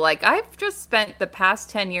feel like I've just spent the past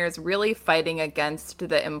 10 years really fighting against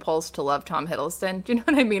the impulse to love Tom Hiddleston. Do you know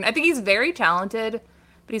what I mean? I think he's very talented,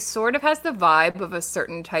 but he sort of has the vibe of a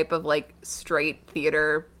certain type of straight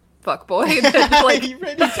theater fuckboy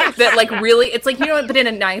that really, it's but in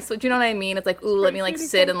a nice, do you know what I mean? It's ooh, let me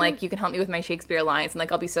sit and you can help me with my Shakespeare lines,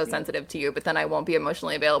 and I'll be so sensitive to you, but then I won't be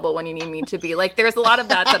emotionally available when you need me to be. There's a lot of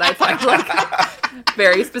that I find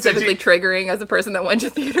very specifically triggering as a person that went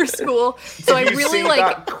to theater school. So I really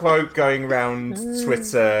that quote going around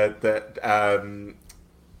Twitter that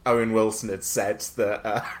Owen Wilson had said that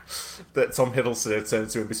Tom Hiddleston had turned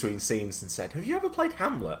to him between scenes and said, "Have you ever played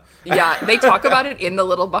Hamlet?" Yeah, they talk about it in the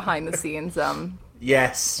little behind the scenes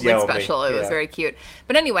yes, special. It was very cute.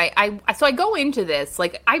 But anyway, I go into this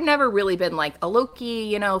I've never really been a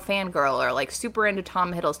Loki, fangirl or super into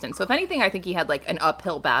Tom Hiddleston. So if anything, I think he had an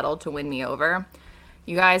uphill battle to win me over.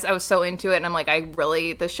 You guys, I was so into it, and I'm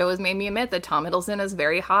the show has made me admit that Tom Hiddleston is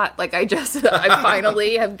very hot. I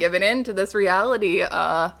finally have given in to this reality.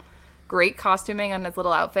 Great costuming on his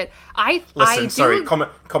little outfit.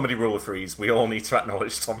 Comedy rule of threes. We all need to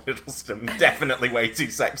acknowledge Tom Hiddleston. Definitely way too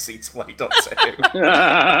sexy to play Doctor Who.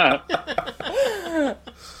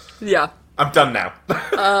 Yeah. I'm done now.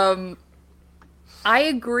 I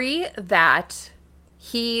agree that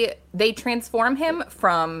they transform him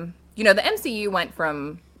from... the MCU went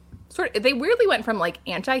from they weirdly went from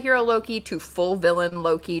anti-hero Loki to full villain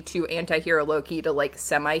Loki to anti-hero Loki to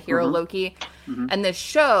semi-hero Loki. Mm-hmm. And this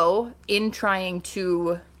show, in trying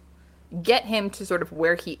to get him to sort of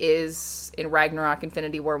where he is in Ragnarok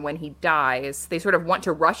Infinity War when he dies, they sort of want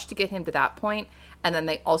to rush to get him to that point, and then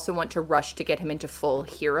they also want to rush to get him into full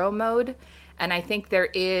hero mode. And I think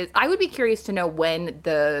I would be curious to know when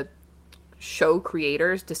the show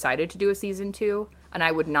creators decided to do a season 2. And I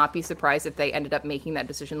would not be surprised if they ended up making that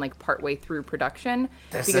decision partway through production.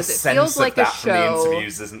 There's because a it sense feels like of that a show. From the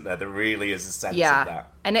interviews, isn't there? There really is a sense of that.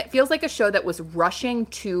 And it feels like a show that was rushing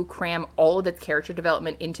to cram all of its character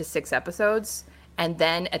development into 6 episodes, and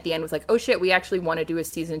then at the end was oh shit, we actually want to do a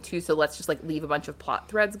season 2, so let's just leave a bunch of plot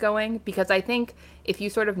threads going. Because I think if you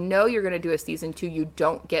sort of know you're going to do a season 2, you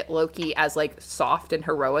don't get Loki as soft and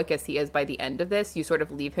heroic as he is by the end of this. You sort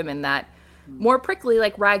of leave him in that more prickly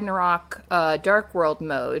Ragnarok Dark World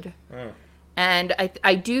mode. And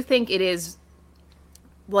I do think it is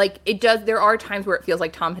it does, there are times where it feels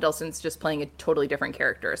like Tom Hiddleston's just playing a totally different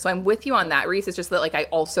character. So I'm with you on that, Reese. It's just that I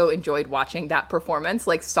also enjoyed watching that performance,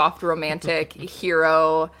 soft romantic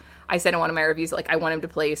hero. I said in one of my reviews, I want him to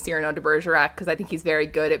play Cyrano de Bergerac because I think he's very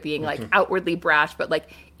good at being outwardly brash, but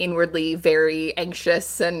inwardly very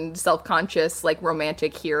anxious and self-conscious,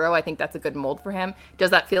 romantic hero. I think that's a good mold for him. Does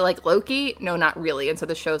that feel like Loki? No, not really. And so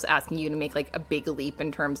the show's asking you to make a big leap in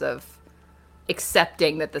terms of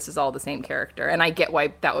accepting that this is all the same character. And I get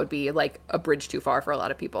why that would be like a bridge too far for a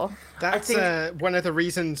lot of people. That's one of the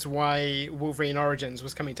reasons why Wolverine Origins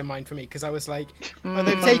was coming to mind for me, because I was like, oh,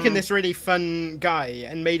 they've taken this really fun guy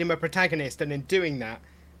and made him a protagonist, and in doing that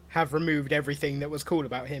have removed everything that was cool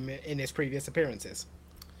about him in his previous appearances.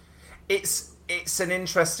 It's an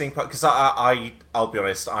interesting part, because I'll be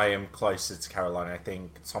honest, I am closer to Caroline. I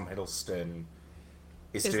think Tom Hiddleston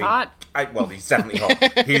is doing hot. Well, he's definitely hot.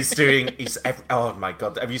 Oh my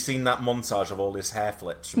god, have you seen that montage of all his hair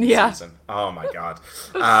flips from the season? Oh my god.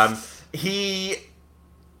 I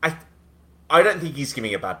don't think he's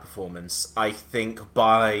giving a bad performance. I think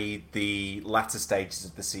by the latter stages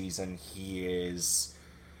of the season, he is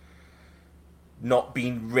not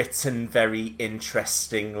being written very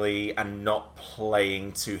interestingly and not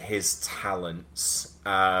playing to his talents.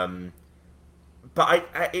 But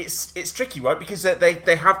it's tricky, right? Because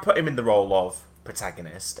they have put him in the role of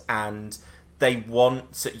protagonist, and they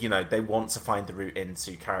want to find the route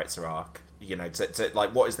into character arc. To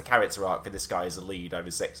like, what is the character arc for this guy as a lead over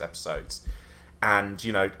 6 episodes? And,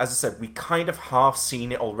 as I said, we kind of half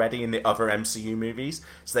seen it already in the other MCU movies.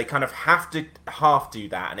 So they kind of have to half do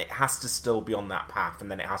that, and it has to still be on that path, and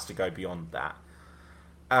then it has to go beyond that.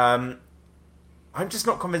 I'm just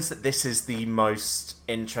not convinced that this is the most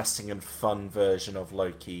interesting and fun version of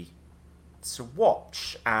Loki to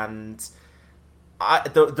watch. And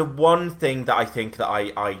the one thing that I think that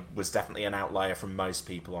I was definitely an outlier from most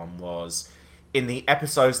people on was, in the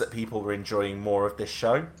episodes that people were enjoying more of this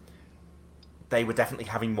show, they were definitely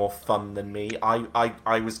having more fun than me.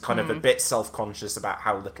 I was kind of a bit self-conscious about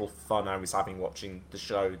how little fun I was having watching the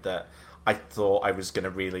show, that I thought I was going to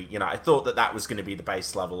really, I thought that was going to be the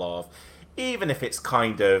base level of, even if it's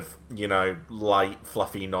kind of, light,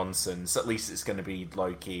 fluffy nonsense, at least it's going to be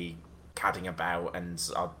Loki cadding about, and,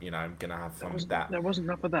 I'm going to have fun with that. There wasn't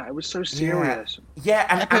enough of that. It was so serious. Yeah,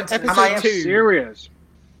 and episode 2. Serious.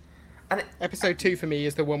 And episode 2 for me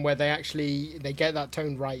is the one where they get that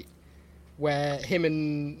tone right, where him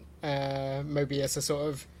and Mobius are sort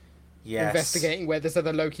of investigating where this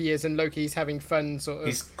other Loki is, and Loki's having fun, sort of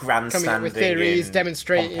he's grandstanding, coming up with theories,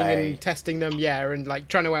 demonstrating Pompeii, and testing them, and like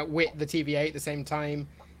trying to outwit the TVA at the same time.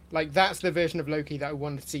 Like, that's the version of Loki that I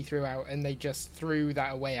wanted to see throughout, and they just threw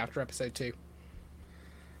that away after episode 2.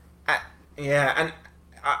 And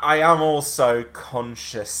I am also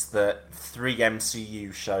conscious that 3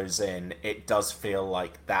 MCU shows in, it does feel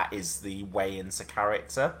like that is the way into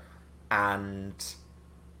character. And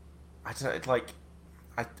I don't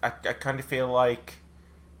I kind of feel like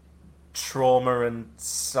trauma and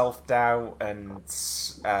self-doubt and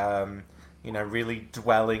really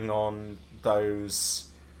dwelling on those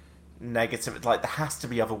negative, like, there has to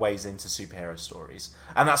be other ways into superhero stories,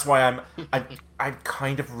 and that's why I'm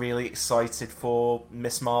kind of really excited for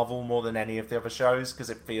Miss Marvel more than any of the other shows, because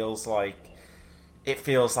it feels like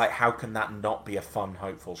how can that not be a fun,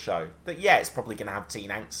 hopeful show? That it's probably going to have teen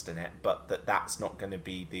angst in it, but that's not going to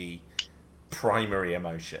be the primary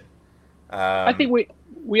emotion. I think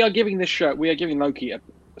we are giving this show, we are giving Loki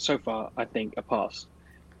so far, I think, a pass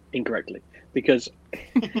incorrectly, because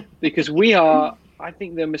we are. I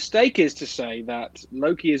think the mistake is to say that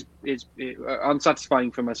Loki is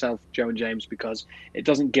unsatisfying for myself, Joe, and James, because it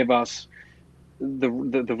doesn't give us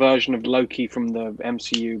the version of Loki from the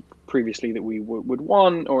MCU previously that we would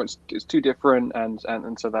want, or it's too different,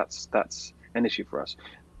 and so that's an issue for us.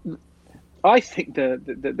 I think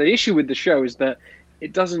the issue with the show is that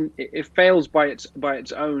it fails by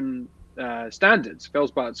its own standards,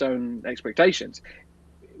 fails by its own expectations.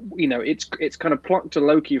 It's kind of plucked a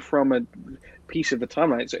Loki from a piece of the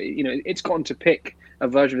timeline. So it's gotten to pick a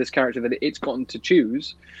version of this character that it's gotten to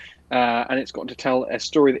choose, and it's gotten to tell a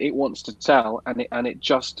story that it wants to tell, and it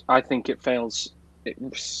just, I think it fails. It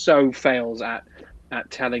so fails at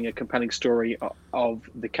telling a compelling story of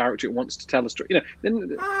the character it wants to tell a story.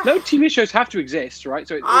 No TV shows have to exist, right?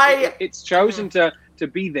 So it's chosen to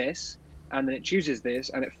be this, and then it chooses this,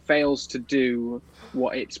 and it fails to do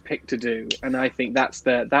what it's picked to do. And I think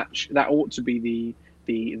that ought to be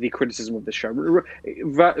the criticism of the show,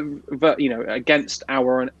 against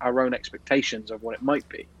our own expectations of what it might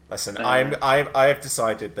be. Listen, I have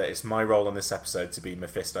decided that it's my role on this episode to be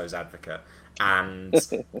Mephisto's advocate, and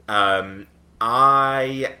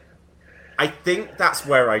I think that's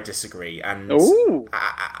where I disagree, and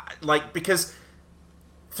because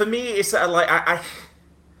for me it's I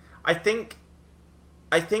think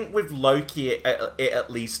with Loki it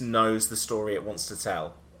at least knows the story it wants to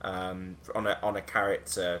tell on a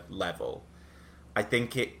character level, I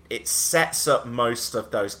think it sets up most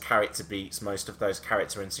of those character beats, most of those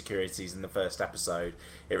character insecurities in the first episode.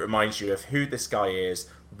 It reminds you of who this guy is,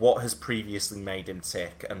 what has previously made him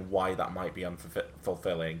tick, and why that might be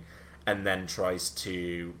unfulfilling, and then tries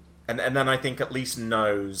to... And then I think at least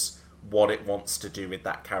knows what it wants to do with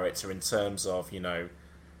that character in terms of,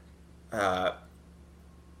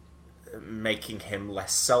 making him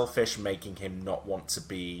less selfish, making him not want to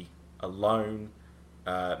be alone,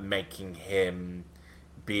 making him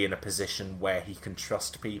be in a position where he can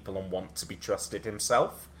trust people and want to be trusted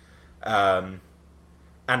himself, and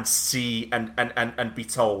see and be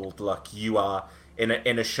told, look, you are in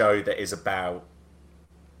a show that is about,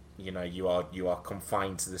 you are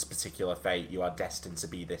confined to this particular fate, you are destined to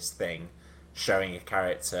be this thing, showing a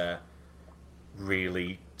character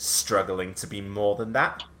really struggling to be more than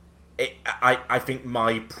that. I think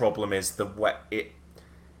my problem is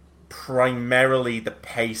primarily the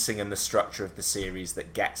pacing and the structure of the series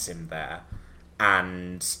that gets him there,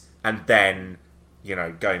 and then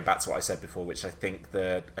going back to what I said before, which I think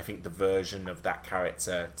the version of that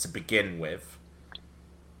character to begin with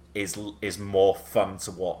is more fun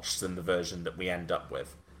to watch than the version that we end up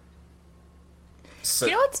with. So,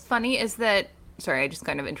 what's funny is that, sorry, I just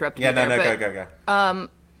kind of interrupted you there. Go.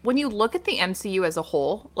 When you look at the MCU as a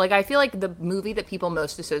whole, like, I feel like the movie that people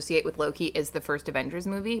most associate with Loki is the first Avengers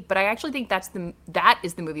movie, but I actually think that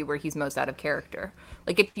is the movie where he's most out of character.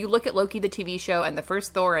 Like, if you look at Loki the TV show and the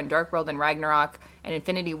first Thor and Dark World and Ragnarok and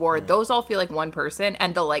Infinity War, those all feel like one person,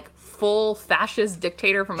 and the like full fascist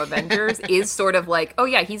dictator from Avengers is sort of like, oh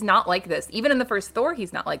yeah, he's not like this. Even in the first Thor,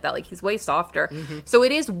 he's not like that. Like, he's way softer. Mm-hmm. So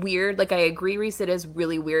it is weird. Like, I agree, Reese, it is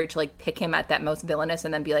really weird to like pick him at that most villainous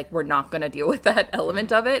and then be like, we're not going to deal with that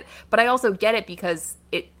element of it. But I also get it because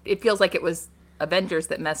it feels like it was Avengers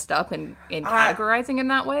that messed up in categorizing in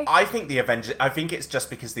that way. I think it's just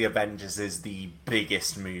because the Avengers is the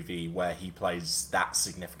biggest movie where he plays that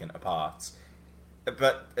significant a part.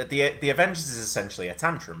 But the Avengers is essentially a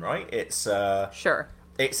tantrum, right? It's sure.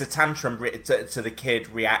 It's a tantrum to the kid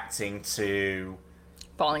reacting to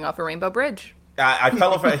falling off a rainbow bridge. I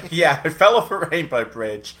fell off a rainbow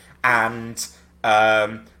bridge, and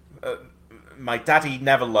my daddy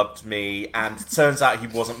never loved me, and it turns out he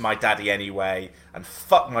wasn't my daddy anyway, and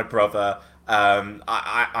fuck my brother.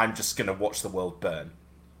 I'm just gonna watch the world burn.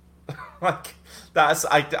 Like, that's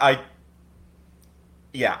I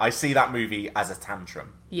see that movie as a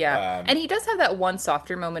tantrum. Yeah, and he does have that one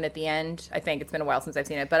softer moment at the end. I think it's been a while since I've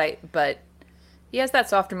seen it, but he has that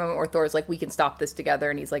softer moment where Thor's like, we can stop this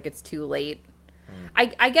together, and he's like, it's too late.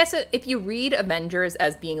 I guess if you read Avengers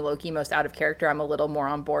as being Loki most out of character, I'm a little more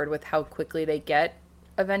on board with how quickly they get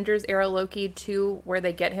Avengers era Loki to where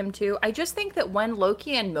they get him to. I just think that when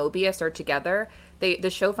Loki and Mobius are together,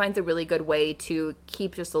 the show finds a really good way to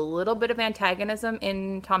keep just a little bit of antagonism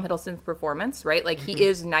in Tom Hiddleston's performance, right? Like, he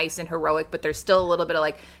is nice and heroic, but there's still a little bit of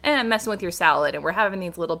like, I'm messing with your salad, and we're having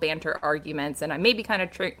these little banter arguments, and I may be kind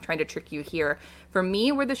of trying to trick you here. For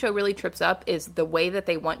me, where the show really trips up is the way that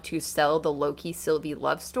they want to sell the Loki-Sylvie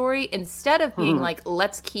love story. Instead of being like,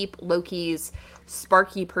 let's keep Loki's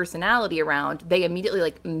sparky personality around, they immediately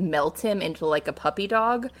like melt him into like a puppy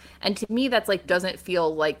dog. And to me, that's like doesn't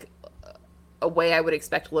feel like a way I would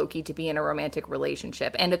expect Loki to be in a romantic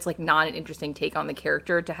relationship. And it's like not an interesting take on the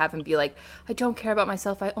character to have him be like, I don't care about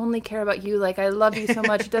myself, I only care about you, like I love you so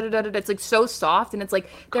much. It's like so soft, and it's like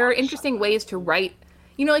there are interesting ways to write.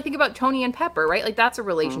 Like think about Tony and Pepper, right? Like that's a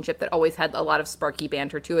relationship that always had a lot of sparky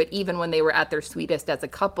banter to it, even when they were at their sweetest as a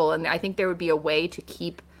couple. And I think there would be a way to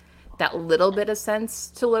keep that little bit of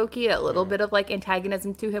sense to Loki, that little bit of like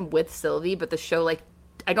antagonism to him with Sylvie. But the show, like,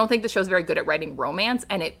 I don't think the show's very good at writing romance,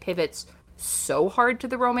 and it pivots so hard to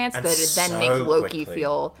the romance and that it then makes Loki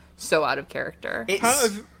feel so out of character.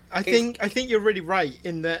 I think you're really right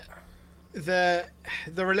in that the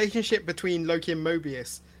relationship between Loki and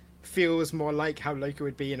Mobius feels more like how Loki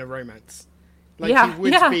would be in a romance. Like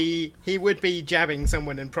he would be jabbing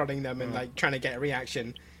someone and prodding them and like trying to get a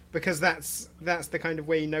reaction, because that's the kind of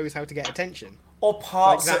way he knows how to get attention. Or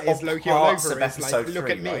parts like that is Loki all over. It's like, look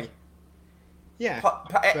at me. Right? Yeah.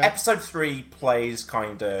 Episode 3 plays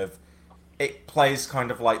kind of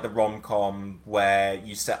like the rom-com where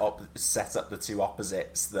you set up the two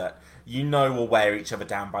opposites that will wear each other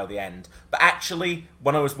down by the end. But actually,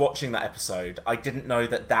 when I was watching that episode, I didn't know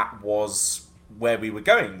that was where we were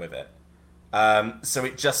going with it. So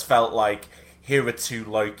it just felt like here are two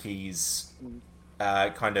Lokis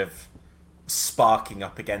kind of sparking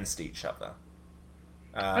up against each other.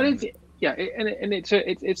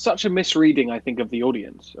 It's such a misreading, I think, of the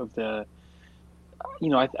audience, of the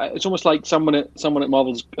it's almost like someone at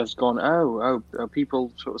Marvel has gone, oh,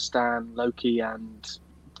 people sort of stan Loki and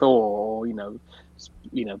Thor, or,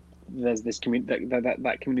 there's this community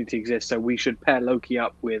that community exists, so we should pair Loki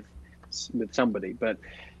up with somebody. But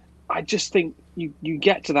I just think you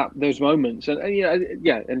get to those moments, and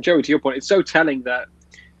and Joey, to your point, it's so telling that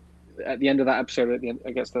at the end of that episode,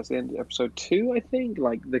 I guess that's the end of episode 2, I think,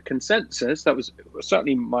 like the consensus, that was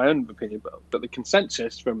certainly my own opinion, but the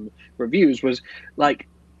consensus from reviews was like,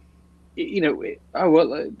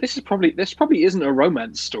 this probably isn't a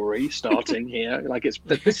romance story starting here. Like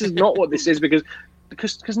this is not what this is, because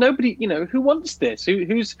nobody, who wants this?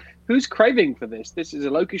 Who's craving for this? This is a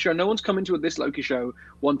Loki show. No one's coming to this Loki show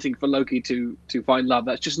wanting for Loki to find love.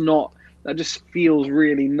 That's just not. That just feels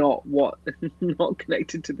really not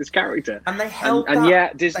connected to this character. And they held and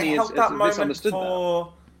yet Disney has moment misunderstood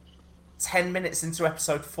for 10 minutes into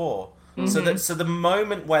episode 4. Mm-hmm. So the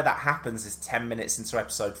moment where that happens is 10 minutes into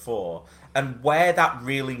episode 4, and where that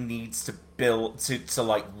really needs to build to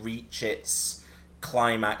like reach its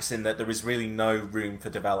climax, in that there is really no room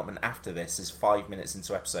for development after this, is 5 minutes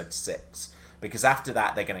into episode 6. Because after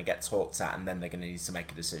that, they're going to get talked at, and then they're going to need to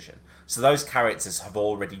make a decision. So those characters have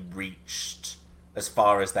already reached as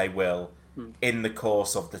far as they will in the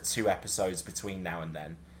course of the 2 episodes between now and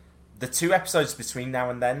then. The 2 episodes between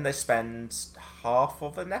now and then, they spend half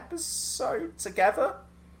of an episode together.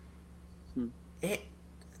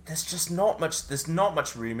 There's just not much. There's not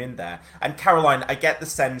much room in there. And Caroline, I get the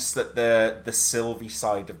sense that the Sylvie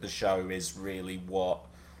side of the show is really what.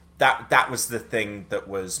 That was the thing that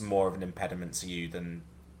was more of an impediment to you than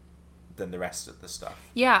the rest of the stuff.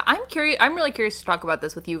 Yeah, I'm curious. I'm really curious to talk about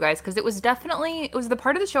this with you guys, because it was the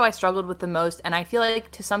part of the show I struggled with the most, and I feel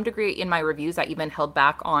like to some degree in my reviews I even held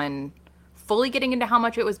back on fully getting into how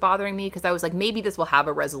much it was bothering me, because I was like, maybe this will have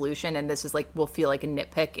a resolution, and this is like will feel like a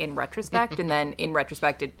nitpick in retrospect, and then in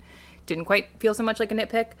retrospect it didn't quite feel so much like a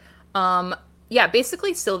nitpick. Yeah,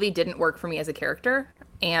 basically Sylvie didn't work for me as a character,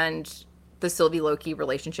 and the Sylvie-Loki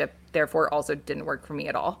relationship, therefore, also didn't work for me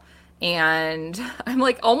at all. And I'm,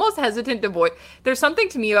 like, almost hesitant to voice. There's something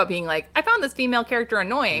to me about being like, I found this female character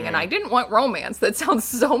annoying, and I didn't want romance. That sounds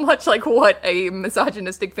so much like what a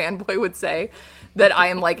misogynistic fanboy would say, that I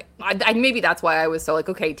am like, maybe that's why I was so like,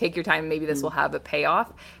 okay, take your time, maybe this will have a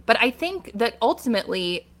payoff. But I think that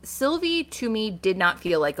ultimately, Sylvie, to me, did not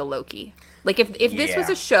feel like a Loki. Like, if this was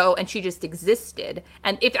a show and she just existed,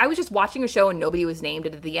 and if I was just watching a show and nobody was named,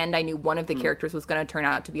 and at the end I knew one of the characters was going to turn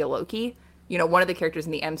out to be a Loki, one of the characters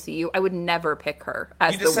in the MCU, I would never pick her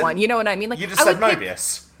as the one. You know what I mean? Like, you just said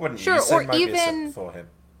Mobius, wouldn't you? Sure, You said or Mobius for him.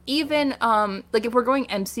 Even, like, if we're going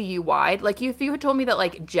MCU wide, like, if you had told me that,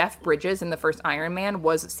 like, Jeff Bridges in the first Iron Man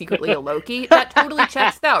was secretly a Loki, that totally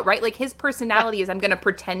checks out, right? Like, his personality is, I'm gonna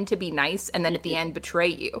pretend to be nice and then at the end betray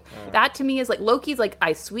you. That, to me, is, like, Loki's, like,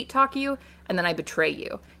 I sweet-talk you and then I betray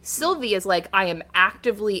you. Sylvie is, like, I am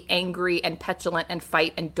actively angry and petulant and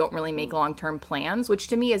fight and don't really make long-term plans, which,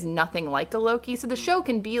 to me, is nothing like a Loki. So the show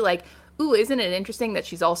can be, like, ooh, isn't it interesting that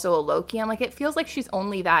she's also a Loki? I'm like, it feels like she's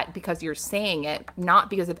only that because you're saying it, not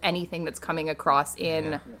because of anything that's coming across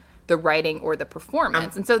in the writing or the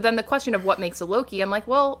performance. And so then the question of what makes a Loki, I'm like,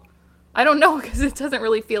 well, I don't know, because it doesn't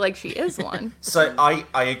really feel like she is one. So I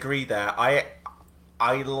agree there. I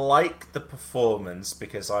like the performance,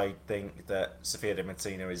 because I think that Sophia Di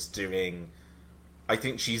Martino is doing... I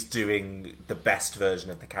think she's doing the best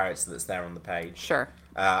version of the character that's there on the page. Sure.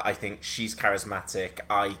 I think she's charismatic.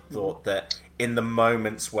 I thought that in the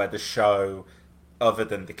moments where the show, other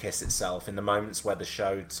than the kiss itself, in the moments where the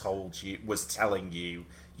show was telling you,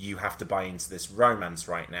 you have to buy into this romance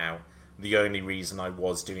right now, the only reason I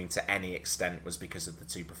was doing to any extent was because of the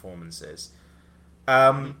 2 performances.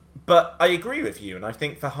 But I agree with you, and I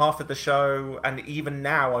think for half of the show, and even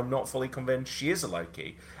now, I'm not fully convinced she is a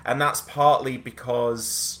Loki. And that's partly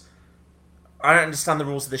because I don't understand the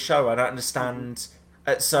rules of the show. I don't understand...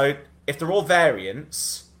 so, if they're all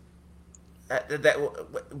variants,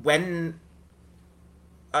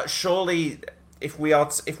 surely, if we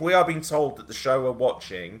are being told that the show we're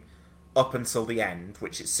watching up until the end,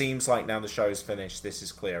 which it seems like now the show's finished, this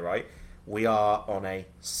is clear, right? We are on a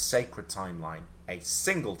sacred timeline, a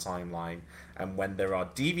single timeline, and when there are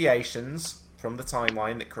deviations from the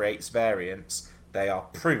timeline that creates variants, they are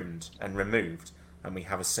pruned and removed, and we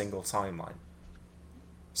have a single timeline.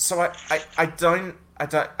 So I don't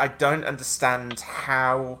understand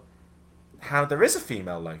how there is a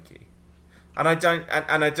female Loki, and I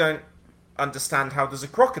don't understand how there's a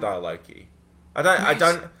crocodile Loki. I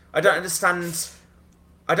don't understand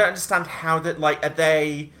how that, like, are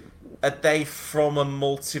they from a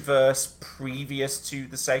multiverse previous to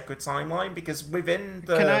the sacred timeline? Because within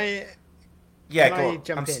the Yeah, Can go I on.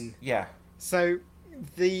 jump in? Yeah. So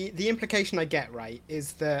the implication I get, right,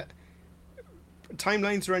 is that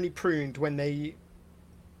timelines are only pruned when they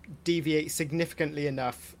deviate significantly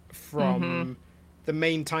enough from the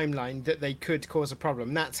main timeline that they could cause a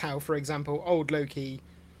problem. That's how, for example, old Loki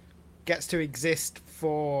gets to exist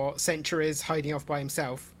for centuries hiding off by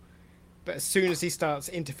himself, but as soon as he starts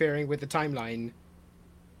interfering with the timeline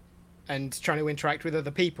and trying to interact with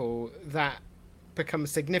other people, that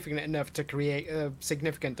becomes significant enough to create a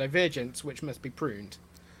significant divergence which must be pruned.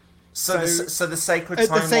 So the sacred at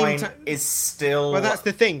the same timeline is still Well, that's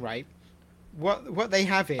the thing, right? What they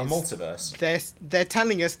have is a multiverse. They're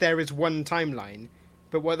telling us there is one timeline,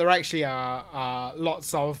 but what there actually are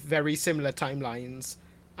lots of very similar timelines,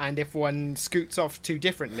 and if one scoots off too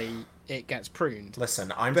differently, it gets pruned.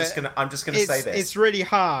 Listen, I'm just gonna say this. It's really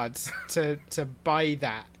hard to buy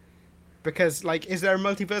that, because, like, is there a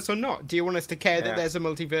multiverse or not? Do you want us to care that there's a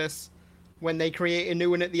multiverse when they create a new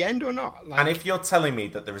one at the end or not? Like, and if you're telling me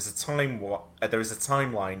that there is a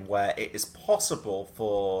timeline where it is possible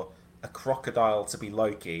for a crocodile to be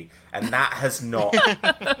Loki, and that has not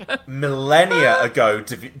millennia ago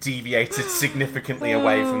deviated significantly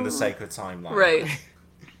away from the sacred timeline.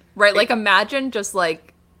 Right, like imagine just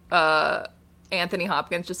like Anthony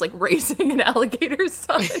Hopkins just like raising an alligator's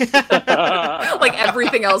son. Like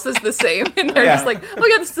everything else is the same, and they're just like, oh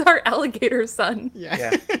yeah, this is our alligator son.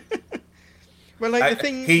 Yeah. Well, like the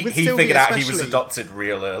thing he with Sylvie figured out he was especially- adopted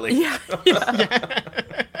real early. Yeah.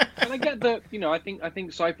 And I get that, you know, I think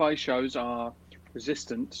sci-fi shows are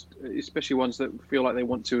resistant, especially ones that feel like they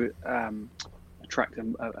want to attract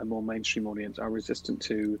a more mainstream audience, are resistant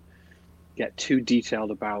to get too detailed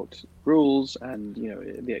about rules and, you know,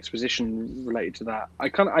 the exposition related to that. I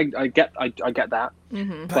get that.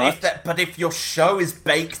 But if your show is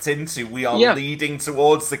baked into we are leading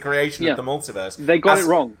towards the creation of the multiverse, they got it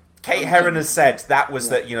wrong. Kate Herron has said that was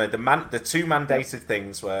that, you know, the two mandated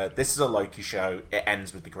things were, this is a Loki show, it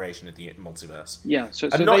ends with the creation of the multiverse. Yeah, so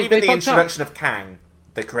and not they even the fucked up. introduction of Kang,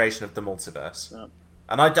 the creation of the multiverse. Yeah.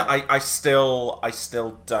 And I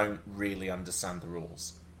still don't really understand the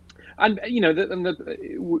rules. And you know,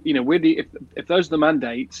 with if those are the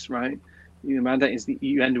mandates, right? You know, mandate is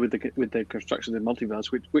you end with the construction of the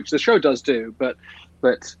multiverse, which the show does do, but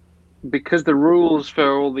because the rules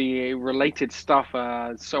for all the related stuff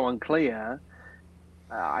are so unclear,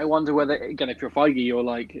 I wonder whether, again, if you're Feige, you're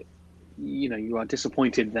like, you know, you are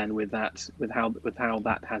disappointed then with that, with how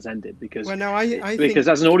that has ended, because I think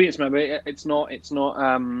as an audience member, it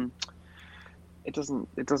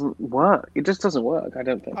doesn't work. It just doesn't work. I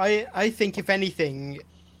don't think. I think if anything,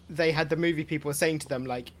 they had the movie people saying to them,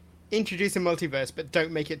 like, introduce a multiverse, but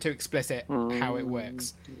don't make it too explicit how it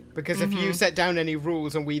works. Because if you set down any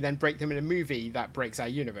rules and we then break them in a movie, that breaks our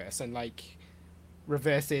universe and, like,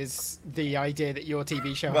 reverses the idea that your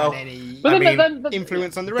TV show had any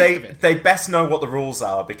influence on the rest of it. They best know what the rules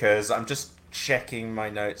are, because I'm just checking my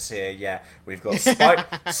notes here. Yeah, we've got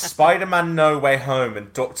Spider-Man No Way Home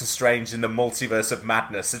and Doctor Strange in the Multiverse of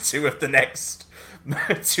Madness are two of the next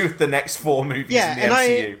 4 movies in the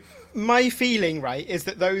MCU. My feeling, right, is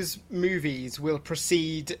that those movies will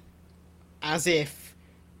proceed as if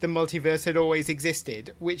the multiverse had always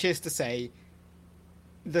existed, which is to say,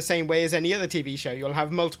 the same way as any other TV show. You'll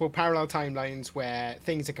have multiple parallel timelines where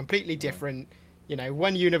things are completely different. You know,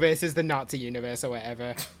 one universe is the Nazi universe or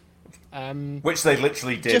whatever. Which they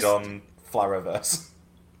literally did on Flareverse.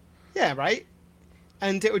 Yeah, right?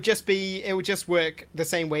 And it would just work the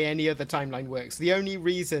same way any other timeline works. The only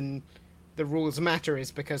reason the rules matter is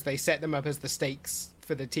because they set them up as the stakes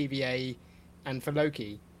for the TVA and for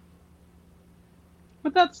Loki.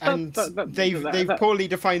 But they've poorly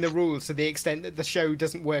defined the rules to the extent that the show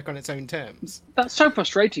doesn't work on its own terms. That's so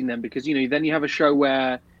frustrating then, because, you know, then you have a show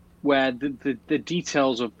where the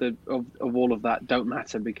details of all of that don't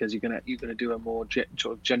matter, because you're gonna do a more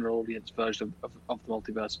sort of general audience version of the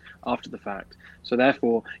multiverse after the fact. So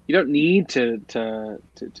therefore, you don't need to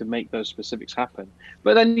make those specifics happen.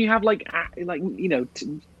 But then you have like you know,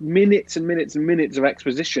 minutes and minutes and minutes of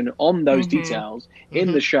exposition on those details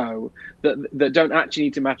in the show that don't actually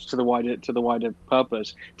need to matter to the wider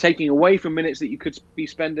purpose, taking away from minutes that you could be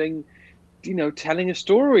spending, you know, telling a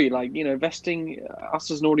story, like, you know, investing us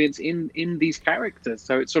as an audience in these characters.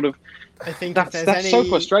 So it's sort of, I think that's so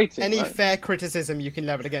frustrating. Any fair criticism you can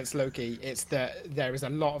level against Loki, it's that there is a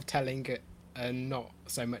lot of telling and not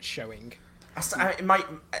so much showing.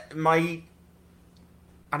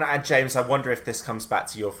 And James, I wonder if this comes back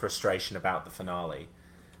to your frustration about the finale,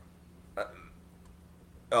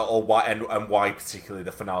 or why particularly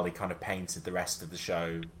the finale kind of painted the rest of the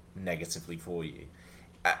show negatively for you.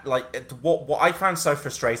 what I found so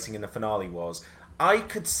frustrating in the finale was I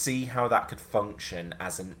could see how that could function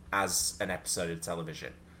as an episode of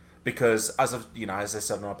television, because as I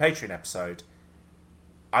said on our Patreon episode,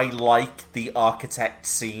 I like the architect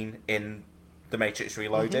scene in The Matrix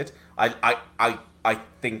Reloaded. Mm-hmm. I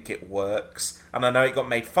think it works, and I know it got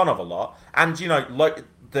made fun of a lot. And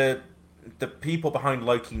the people behind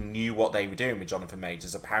Loki knew what they were doing with Jonathan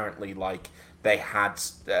Majors. Apparently, they had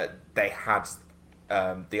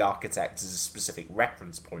the architect as a specific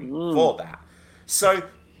reference point for that. So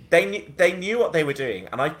they knew what they were doing,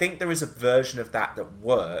 and I think there is a version of that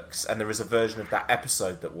works, and there is a version of that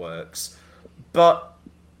episode that works, but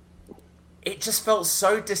it just felt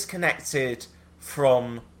so disconnected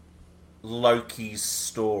from Loki's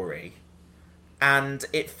story, and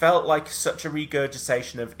it felt like such a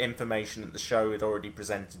regurgitation of information that the show had already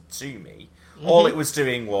presented to me. Mm-hmm. All it was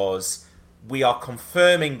doing was, we are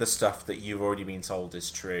confirming the stuff that you've already been told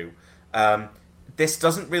is true. This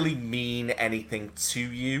doesn't really mean anything to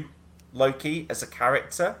you, Loki, as a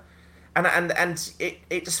character. And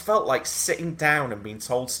it just felt like sitting down and being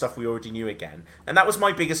told stuff we already knew again. And that was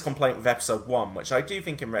my biggest complaint with episode 1, which I do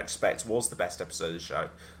think in retrospect was the best episode of the show.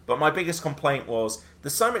 But my biggest complaint was,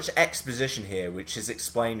 there's so much exposition here which is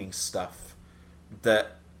explaining stuff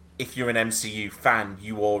that if you're an MCU fan,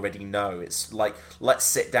 you already know. It's like, let's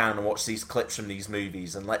sit down and watch these clips from these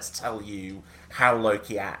movies and let's tell you how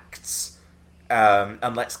Loki acts.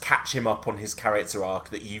 And let's catch him up on his character arc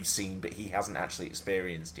that you've seen but he hasn't actually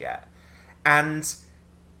experienced yet. And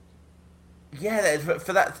yeah,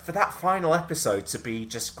 for that final episode to be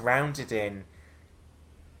just grounded in,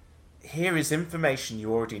 here is information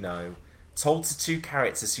you already know, told to two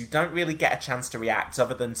characters who don't really get a chance to react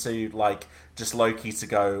other than to just Loki to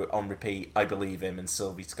go on repeat, I believe him, and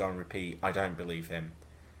Sylvie to go on repeat, I don't believe him.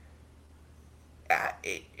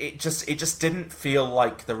 It just didn't feel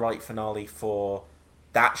like the right finale for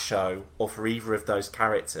that show or for either of those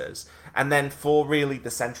characters. And then for really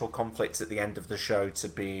the central conflict at the end of the show to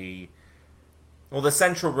be, well, the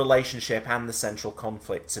central relationship and the central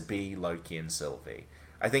conflict to be Loki and Sylvie.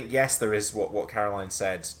 I think, yes, there is what Caroline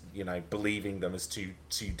said, believing them as two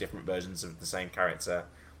different versions of the same character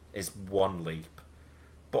is one leap.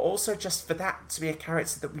 But also just for that to be a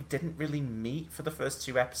character that we didn't really meet for the first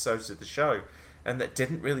 2 episodes of the show, and that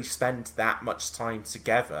didn't really spend that much time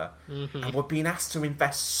together, mm-hmm. and we're being asked to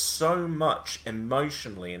invest so much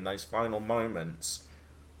emotionally in those final moments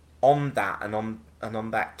on that, and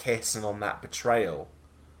on that kiss, and on that betrayal.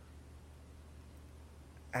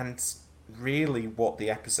 And really what the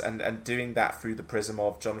episode, and doing that through the prism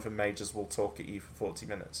of Jonathan Majors will talk at you for 40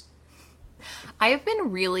 minutes. I have been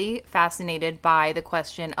really fascinated by the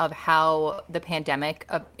question of how the pandemic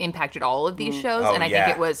impacted all of these shows, and I think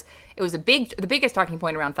it was the biggest talking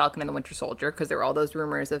point around Falcon and the Winter Soldier, because there were all those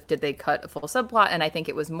rumors of did they cut a full subplot, and I think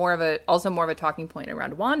it was also more of a talking point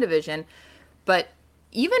around WandaVision. But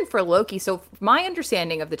even for Loki, so my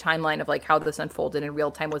understanding of the timeline of how this unfolded in real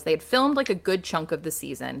time was they had filmed a good chunk of the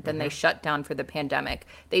season, then they shut down for the pandemic.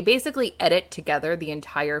 They basically edit together the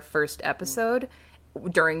entire first episode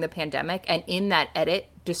during the pandemic, and in that edit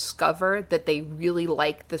discover that they really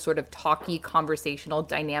like the sort of talky conversational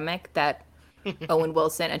dynamic that Owen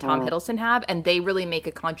Wilson and Tom Hiddleston have, and they really make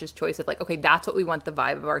a conscious choice of okay, that's what we want the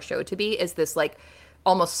vibe of our show to be, is this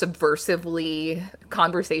almost subversively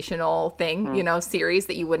conversational thing, series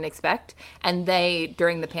that you wouldn't expect. And they,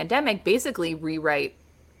 during the pandemic, basically rewrite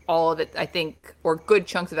all of it, I think, or good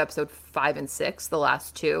chunks of episode 5 and 6, the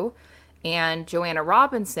last 2. And Joanna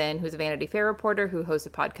Robinson, who's a Vanity Fair reporter who hosts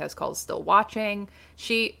a podcast called Still Watching,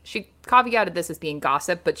 she caveated this as being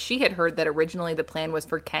gossip, but she had heard that originally the plan was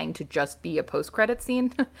for Kang to just be a post-credit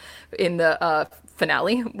scene in the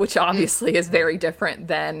finale, which obviously is very different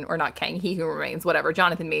than, or not Kang, He Who Remains, whatever,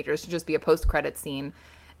 Jonathan Majors, to just be a post-credit scene.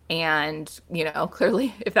 And,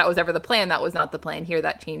 clearly, if that was ever the plan, that was not the plan here.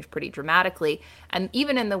 That changed pretty dramatically. And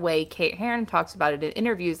even in the way Kate Herron talks about it in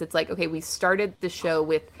interviews, it's okay, we started the show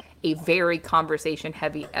with a very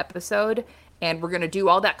conversation-heavy episode, and we're going to do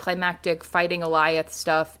all that climactic fighting Alioth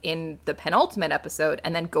stuff in the penultimate episode,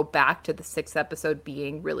 and then go back to the 6th episode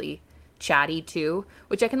being really chatty too,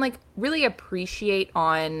 which I can really appreciate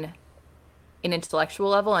on an intellectual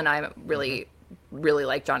level. And I really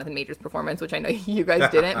like Jonathan Majors' performance, which I know you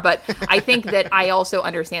guys didn't, but I think that I also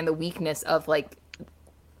understand the weakness of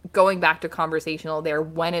going back to conversational there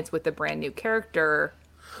when it's with a brand new character.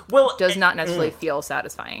 Well, does not necessarily feel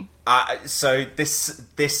satisfying. So this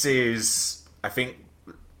is, I think,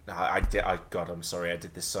 I'm sorry, I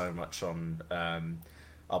did this so much on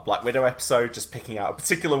our Black Widow episode, just picking out a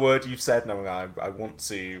particular word you've said, and I want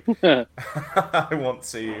to, I want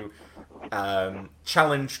to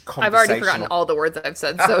challenge conversational. I've already forgotten all the words I've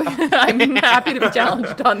said, so I'm happy to be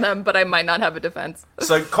challenged on them, but I might not have a defense.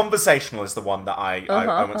 So conversational is the one that I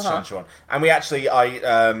want to challenge you on. And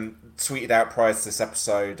I tweeted out prior to this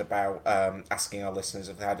episode about asking our listeners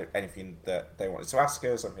if they had anything that they wanted to ask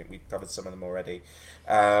us. I think we've covered some of them already.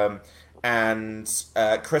 And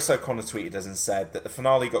Chris O'Connor tweeted us and said that the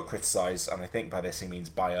finale got criticised, and I think by this he means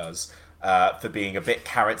by us, for being a bit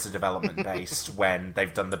character development based when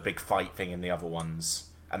they've done the big fight thing in the other ones,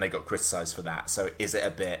 and they got criticised for that. So is it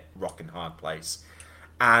a bit rock and hard place?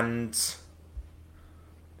 And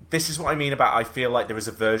this is what I mean about I feel like there was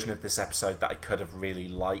a version of this episode that I could have really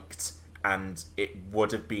liked, and it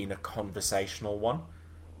would have been a conversational one.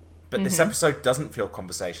 But this episode doesn't feel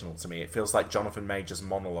conversational to me. It feels like Jonathan Majors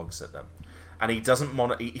monologues at them, and he doesn't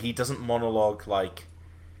monologue like.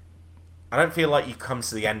 I don't feel like you come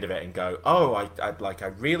to the end of it and go, "Oh, I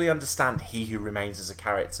really understand He Who Remains as a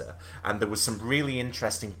character," and there was some really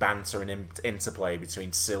interesting banter and interplay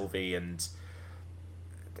between Sylvie and.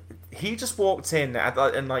 He just walked in and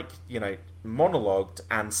monologued,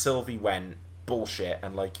 and Sylvie went bullshit,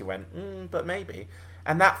 and Loki went, but maybe.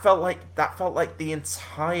 And that felt like the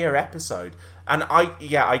entire episode. And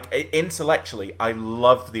intellectually, I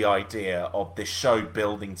loved the idea of this show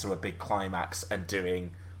building to a big climax and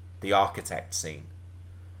doing the architect scene.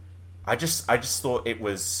 I just thought it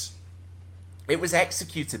was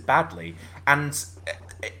executed badly. And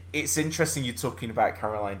it's interesting you're talking about,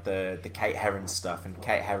 Caroline, the Kate Herron stuff. And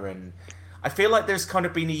Kate Herron, I feel like there's kind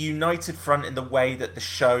of been a united front in the way that the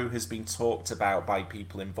show has been talked about by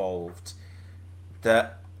people involved,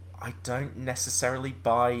 that I don't necessarily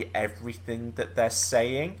buy everything that they're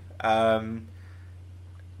saying. I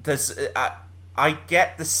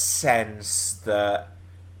get the sense that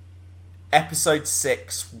episode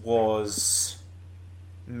 6 was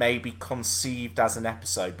maybe conceived as an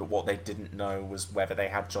episode, but what they didn't know was whether they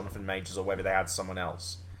had Jonathan Majors or whether they had someone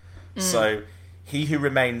else. So He Who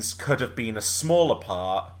Remains could have been a smaller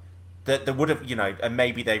part that would have, and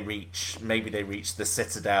maybe they reach the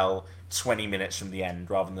Citadel 20 minutes from the end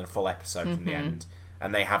rather than a full episode from the end,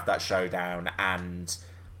 and they have that showdown, and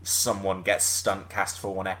someone gets stunt cast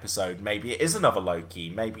for one episode. Maybe it is another Loki,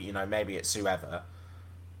 maybe it's whoever,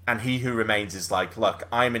 and He Who Remains is like, look,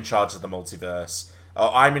 I'm in charge of the multiverse,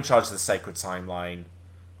 or I'm in charge of the sacred timeline,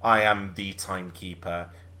 I am the timekeeper,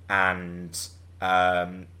 and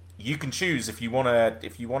you can choose if you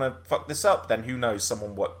wanna fuck this up, then who knows,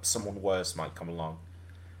 someone worse might come along.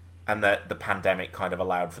 And that the pandemic kind of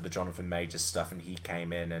allowed for the Jonathan Majors stuff, and he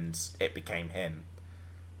came in and it became him.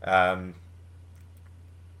 I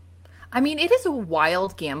mean, it is a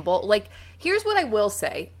wild gamble. Like, here's what I will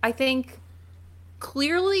say. I think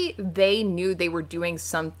clearly they knew they were doing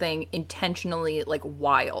something intentionally, like,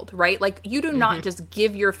 wild, right? Like, you do not just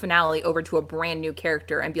give your finale over to a brand new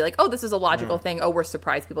character and be like, oh, this is a logical thing. Oh, we're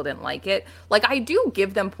surprised people didn't like it. Like, I do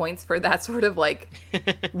give them points for that sort of, like,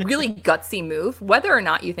 really gutsy move, whether or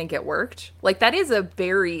not you think it worked. Like, that is a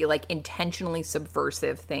very, like, intentionally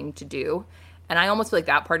subversive thing to do. And I almost feel like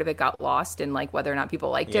that part of it got lost in, like, whether or not people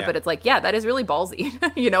liked it. But it's like, yeah, that is really ballsy.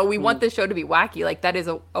 We want this show to be wacky. Like, that is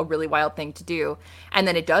a really wild thing to do. And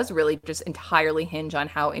then it does really just entirely hinge on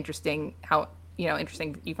how interesting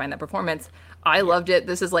you find that performance. I loved it.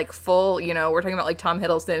 This is, like, full, we're talking about, like, Tom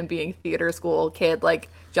Hiddleston being theater school kid. Like,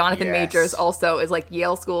 Jonathan Majors also is, like,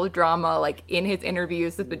 Yale School of Drama. Like, in his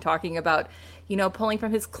interviews has been talking about, pulling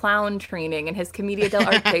from his clown training and his Commedia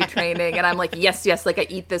dell'arte training. And I'm like, yes, like, I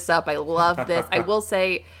eat this up. I love this. I will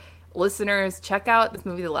say, listeners, check out this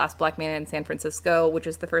movie, The Last Black Man in San Francisco, which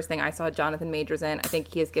is the first thing I saw Jonathan Majors in. I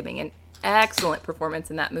think he is giving an excellent performance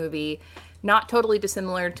in that movie. Not totally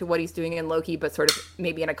dissimilar to what he's doing in Loki, but sort of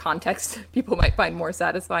maybe in a context people might find more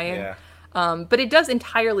satisfying. Yeah. But it does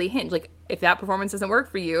entirely hinge. Like, if that performance doesn't work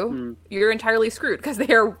for you, you're entirely screwed, because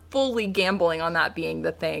they are fully gambling on that being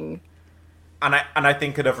the thing. And I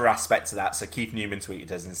think another aspect to that, so Keith Newman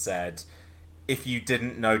tweeted us and said, if you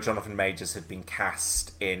didn't know Jonathan Majors had been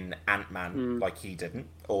cast in Ant-Man like he didn't,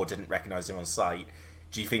 or didn't recognise him on sight,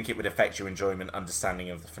 do you think it would affect your enjoyment,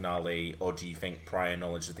 understanding of the finale, or do you think prior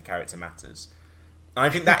knowledge of the character matters? And I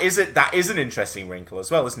think that is an interesting wrinkle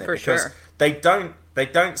as well, isn't it? Because they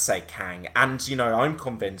don't say Kang, and I'm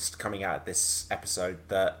convinced coming out of this episode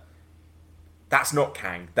that that's not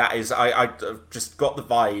Kang. That is, I just got the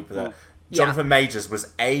vibe that Jonathan Majors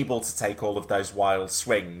was able to take all of those wild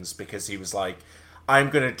swings because he was like, I'm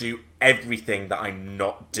going to do everything that I'm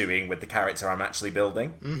not doing with the character I'm actually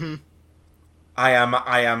building. I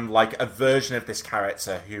am like a version of this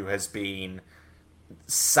character who has been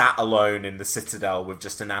sat alone in the Citadel with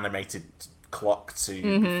just an animated clock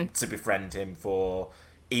to befriend him for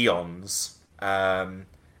eons, and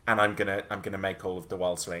I'm gonna make all of the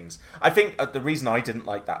wild swings. I think the reason I didn't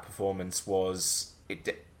like that performance was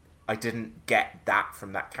I didn't get that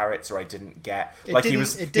from that character. I didn't get it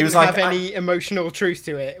didn't have any emotional truth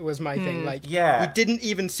to it. Was my thing. Like, he didn't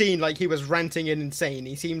even seem like he was ranting and insane.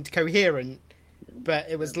 He seemed coherent, but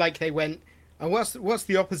it was like they went, and what's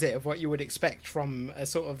the opposite of what you would expect from a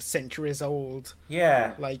sort of centuries old?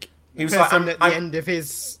 Yeah, like he was person at the end of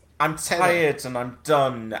his. I'm tired and I'm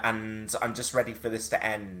done and I'm just ready for this to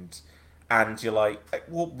end. And you're like,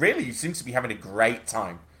 well, really, you seem to be having a great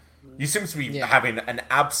time. You seem to be having an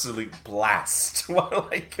absolute blast.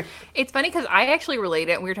 Like, it's funny because I actually relate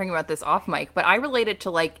it, and we were talking about this off mic, but I relate it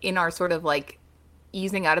to, like, in our sort of, like,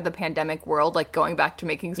 easing out of the pandemic world, like going back to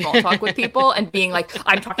making small talk with people and being like,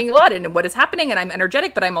 I'm talking a lot and what is happening and I'm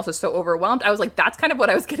energetic, but I'm also so overwhelmed. I was like, that's kind of what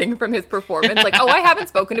I was getting from his performance. Like, oh, I haven't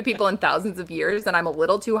spoken to people in thousands of years and I'm a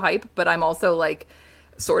little too hype, but I'm also like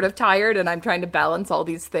sort of tired and I'm trying to balance all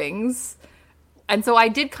these things. And so I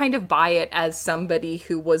did kind of buy it as somebody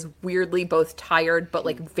who was weirdly both tired, but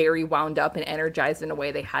like very wound up and energized in a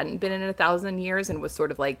way they hadn't been in 1,000 years and was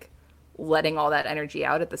sort of like letting all that energy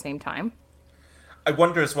out at the same time. I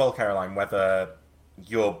wonder as well, Caroline, whether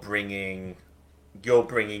you're bringing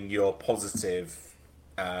your positive,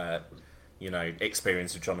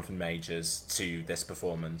 experience with Jonathan Majors to this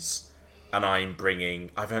performance, and I'm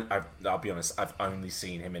bringing. I'll be honest. I've only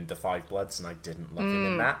seen him in The Five Bloods, and I didn't love him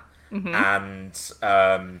in that. Mm-hmm.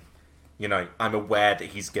 And I'm aware that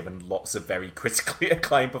he's given lots of very critically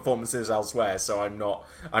acclaimed performances elsewhere. So I'm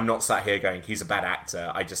not sat here going, he's a bad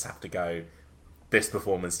actor. I just have to go, this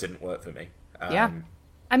performance didn't work for me. Yeah.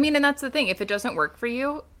 I mean, and that's the thing. If it doesn't work for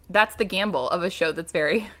you, that's the gamble of a show that's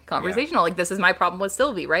very conversational. Yeah. Like, this is my problem with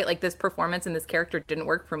Sylvie, right? Like, this performance and this character didn't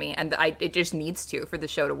work for me. And it just needs to for the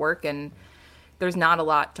show to work. And there's not a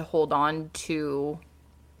lot to hold on to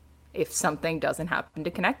if something doesn't happen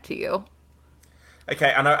to connect to you.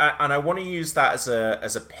 Okay, and I want to use that as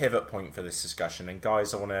a pivot point for this discussion. And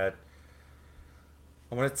guys, I want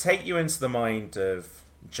to take you into the mind of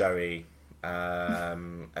Joey. This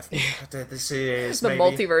is the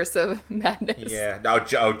multiverse of madness. Yeah,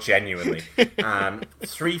 genuinely.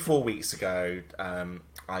 3-4 weeks ago,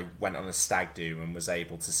 I went on a stag do and was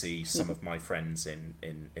able to see some of my friends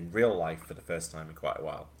in real life for the first time in quite a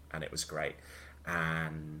while, and it was great.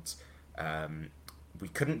 And we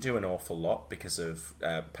couldn't do an awful lot because of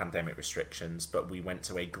pandemic restrictions, but we went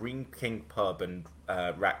to a Green King pub and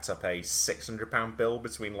racked up a £600 bill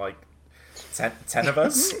between like 10 of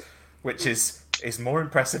us. Which is more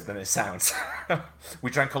impressive than it sounds. We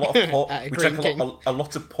drank a lot of port. We drank a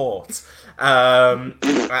lot of port. And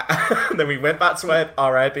then we went back to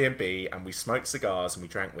our Airbnb and we smoked cigars and we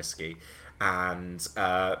drank whiskey. And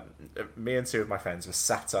me and two of my friends were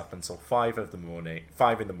sat up until 5 in the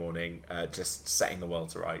morning, just setting the world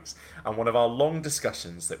to rights. And one of our long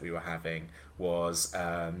discussions that we were having was.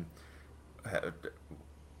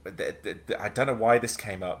 I don't know why this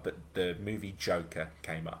came up, but the movie Joker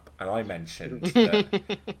came up, and I mentioned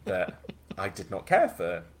that I did not care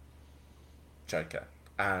for Joker,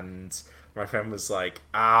 and my friend was like,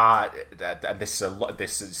 and this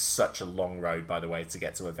is such a long road, by the way, to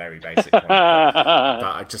get to a very basic point, but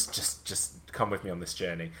I just come with me on this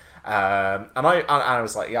journey, and I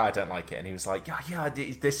was like, yeah, I don't like it, and he was like, yeah,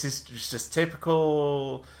 this is just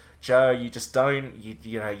typical. Joe, you just don't,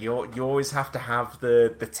 you always have to have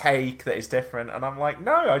the take that is different. And I'm like,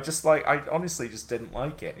 no, I honestly just didn't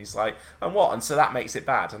like it. And he's like, and what? And so that makes it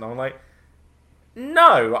bad. And I'm like,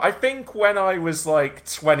 no, I think when I was like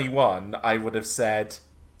 21, I would have said,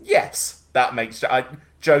 yes, that makes,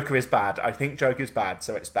 Joker is bad. I think Joker is bad,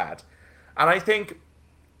 so it's bad. And I think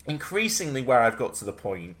increasingly where I've got to the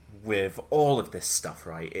point with all of this stuff,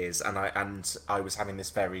 right, is, and I was having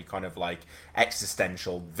this very kind of like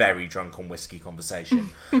existential, very drunk on whiskey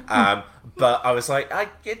conversation, but I was like, I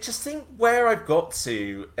just think where I've got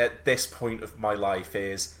to at this point of my life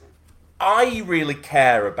is I really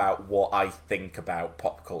care about what I think about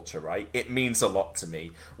pop culture, right? It means a lot to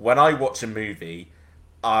me. When I watch a movie,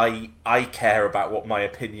 I care about what my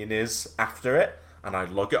opinion is after it, and I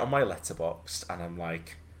log it on my Letterboxd, and I'm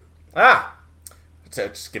like, to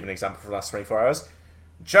just give an example for the last 24 hours,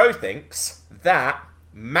 Joe thinks that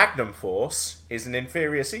Magnum Force is an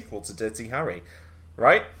inferior sequel to Dirty Harry,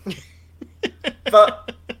 right?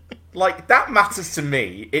 But like that matters to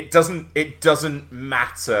me. It doesn't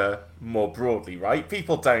matter more broadly, right?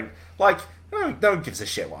 People don't like. No one gives a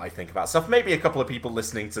shit what I think about stuff. Maybe a couple of people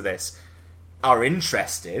listening to this are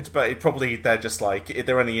interested, but they're just like,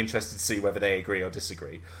 they're only interested to see whether they agree or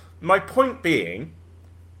disagree. My point being,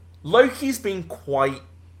 Loki's been quite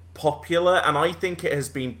popular, and I think it has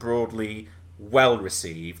been broadly well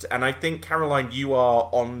received. And I think, Caroline, you are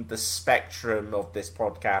on the spectrum of this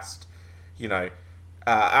podcast. You know,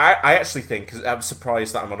 I actually think, because I'm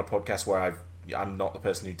surprised that I'm on a podcast where I'm not the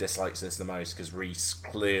person who dislikes this the most, because Reese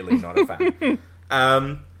clearly not a fan.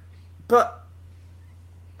 But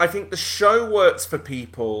I think the show works for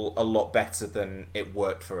people a lot better than it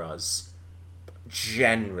worked for us,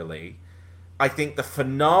 generally. I think the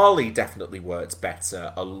finale definitely works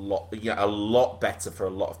better, a lot better for a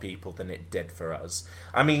lot of people than it did for us.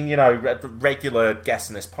 I mean, you know, regular guest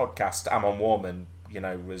in this podcast, Amon Warman, you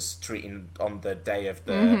know, was tweeting on the day of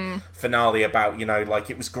the finale about, you know,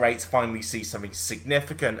 like, it was great to finally see something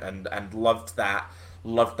significant, and loved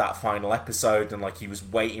that final episode, and like, he was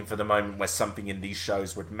waiting for the moment where something in these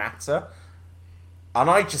shows would matter. And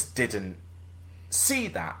I just didn't see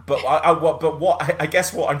that. But I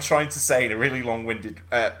guess what I'm trying to say in a really long-winded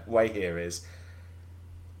way here is,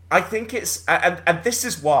 I think it's, and this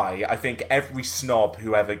is why I think every snob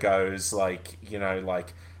who ever goes, like, you know,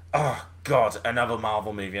 like, oh god, another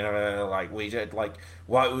Marvel movie, you know, like, we did, like,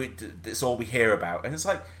 it's all we hear about. And it's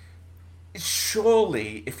like,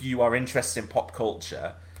 surely if you are interested in pop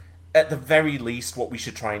culture, at the very least, what we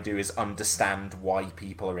should try and do is understand why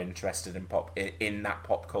people are interested in that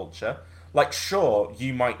pop culture. Like, sure,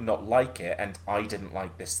 you might not like it, and I didn't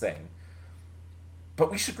like this thing, but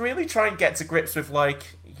we should really try and get to grips with,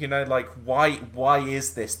 like, you know, like, why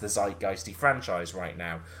is this the zeitgeisty franchise right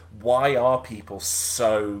now? Why are people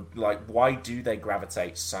so, like, why do they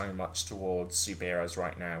gravitate so much towards superheroes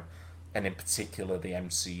right now, and in particular the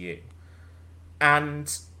MCU?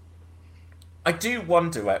 And I do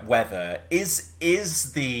wonder whether is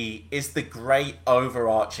the great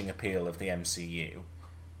overarching appeal of the MCU,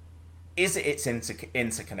 is it its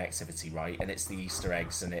interconnectivity, right? And it's the Easter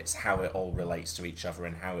eggs, and it's how it all relates to each other,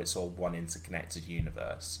 and how it's all one interconnected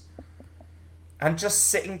universe. And just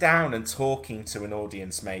sitting down and talking to an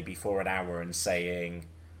audience maybe for an hour and saying,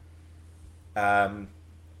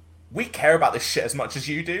 we care about this shit as much as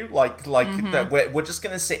you do. That we're just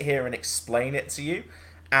going to sit here and explain it to you.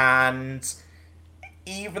 And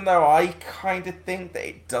even though I kind of think that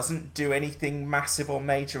it doesn't do anything massive or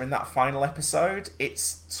major in that final episode,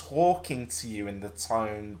 it's talking to you in the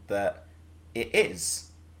tone that it is.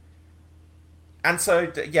 And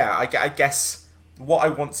so, yeah, I guess what I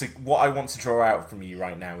want to draw out from you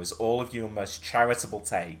right now is all of your most charitable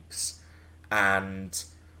takes, and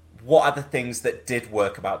what are the things that did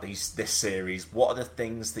work about this series? What are the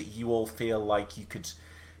things that you all feel like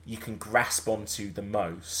you can grasp onto the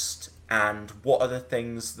most? And what are the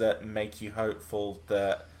things that make you hopeful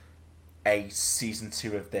that a season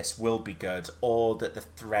 2 of this will be good, or that the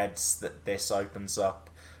threads that this opens up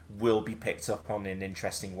will be picked up on in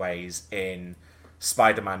interesting ways in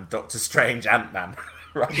Spider-Man, Doctor Strange, Ant-Man,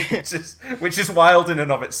 right? which is wild in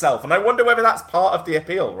and of itself. And I wonder whether that's part of the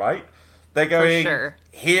appeal, right? They're going, sure.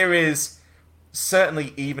 Here is,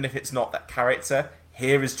 certainly even if it's not that character,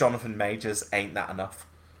 here is Jonathan Majors, ain't that enough?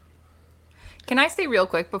 Can I say real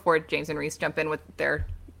quick before James and Reese jump in with their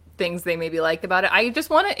things they maybe liked about it? I just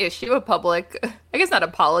want to issue a public, I guess not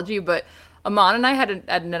apology, but Amon and I had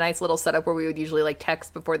a nice little setup where we would usually like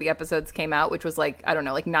text before the episodes came out, which was like, I don't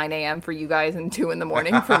know, like 9 a.m. for you guys and 2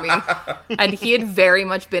 a.m. for me. And he had very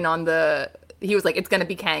much been on he was like, it's going to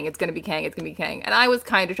be Kang, it's going to be Kang, it's going to be Kang. And I was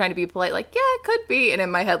kind of trying to be polite, like, yeah, it could be. And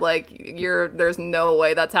in my head, like, there's no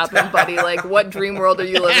way that's happening, buddy. Like, what dream world are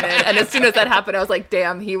you living in? And as soon as that happened, I was like,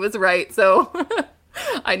 damn, he was right. So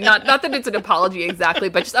not that it's an apology exactly,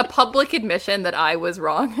 but just a public admission that I was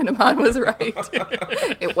wrong and Amon was right.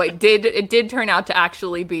 It did turn out to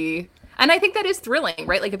actually be. And I think that is thrilling,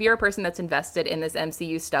 right? Like, if you're a person that's invested in this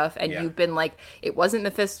MCU stuff and you've been like, it wasn't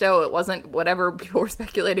Mephisto, it wasn't whatever people were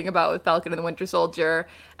speculating about with Falcon and the Winter Soldier,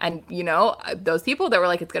 and, you know, those people that were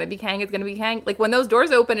like, it's going to be Kang, it's going to be Kang. Like, when those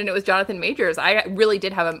doors opened and it was Jonathan Majors, I really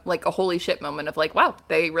did have a holy shit moment of like, wow,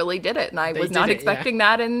 they really did it. And I was not expecting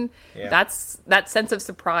that. And that sense of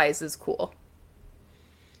surprise is cool.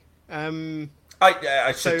 I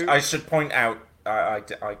should point out, I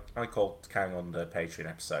called Kang on the Patreon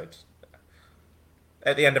episode.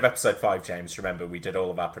 At the end of episode 5, James, remember, we did all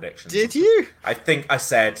of our predictions. Did you? I think I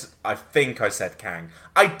said Kang.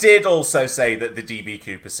 I did also say that the DB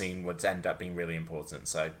Cooper scene would end up being really important,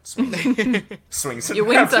 so swing some. You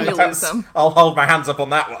win some, you lose some. I'll hold my hands up on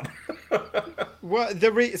that one.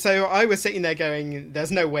 So I was sitting there going,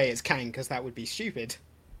 there's no way it's Kang, because that would be stupid.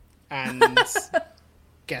 And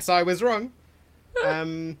guess I was wrong.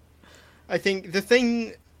 I think the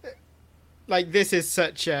thing, like, this is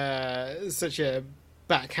such a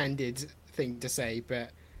backhanded thing to say, but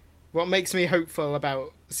what makes me hopeful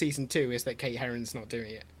about season 2 is that Kate Herron's not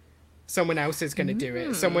doing it. someone else is going to do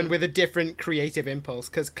it. Someone with a different creative impulse,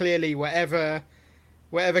 because clearly whatever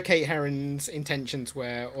Kate Herron's intentions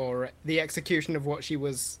were, or the execution of what she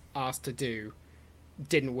was asked to do,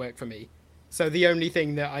 didn't work for me. So the only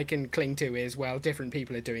thing that I can cling to is, well, different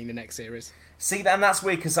people are doing the next series. See, and that's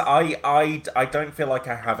weird, because I don't feel like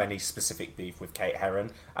I have any specific beef with Kate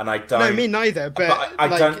Herron, and I don't... No, me neither, but I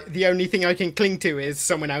don't... the only thing I can cling to is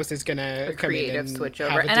someone else is going to come in and switch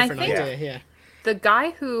over. have a And I different think idea, the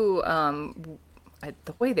guy who...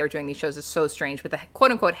 the way they're doing these shows is so strange, with the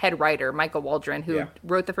quote-unquote head writer, Michael Waldron, who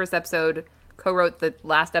wrote the first episode, co-wrote the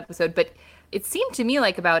last episode, but it seemed to me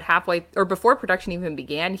like about halfway, or before production even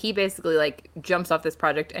began, he basically like jumps off this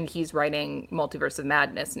project and he's writing Multiverse of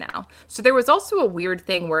Madness now. So there was also a weird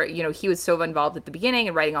thing where, you know, he was so involved at the beginning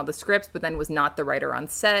and writing all the scripts, but then was not the writer on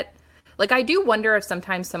set. Like, I do wonder if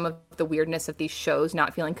sometimes some of the weirdness of these shows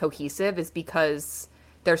not feeling cohesive is because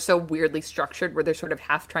they're so weirdly structured, where they're sort of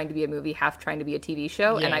half trying to be a movie, half trying to be a TV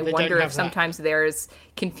show. Yeah, and I they wonder don't if have that. sometimes there's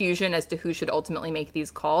confusion as to who should ultimately make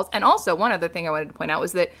these calls. And also, one other thing I wanted to point out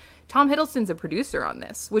was that Tom Hiddleston's a producer on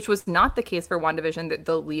this, which was not the case for WandaVision. That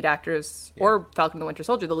the lead actors, or Falcon and the Winter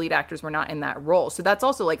Soldier, the lead actors were not in that role. So that's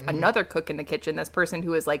also like another cook in the kitchen, this person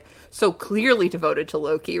who is like so clearly devoted to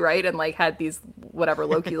Loki, right? And like had these whatever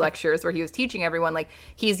Loki lectures where he was teaching everyone. Like,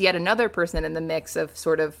 he's yet another person in the mix of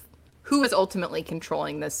sort of who is ultimately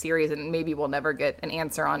controlling this series, and maybe we'll never get an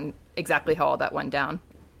answer on exactly how all that went down.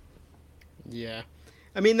 Yeah.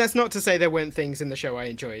 I mean, that's not to say there weren't things in the show I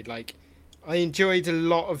enjoyed. Like, I enjoyed a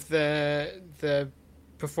lot of the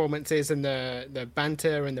performances and the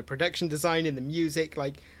banter and the production design and the music.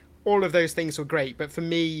 Like, all of those things were great. But for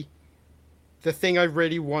me, the thing I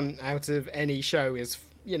really want out of any show is,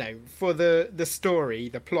 you know, for the story,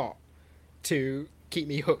 the plot, to keep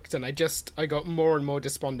me hooked. And I got more and more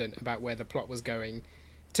despondent about where the plot was going,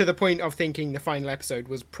 to the point of thinking the final episode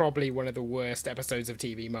was probably one of the worst episodes of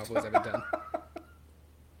TV Marvel's ever done.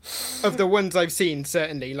 Of the ones I've seen,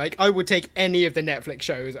 certainly. Like, I would take any of the Netflix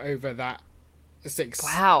shows over that six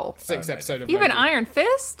episode of Even Loki. Iron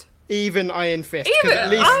Fist? Even Iron Fist. 'cause Even at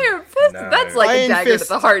least Iron Fist? No. That's like Iron a dagger Fist-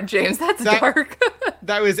 to the heart, James. That's dark.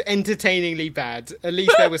 that was entertainingly bad. At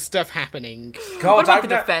least there was stuff happening. God, What about I've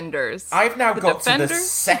the now- Defenders? I've now The got to the Defenders?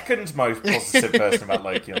 second most positive person about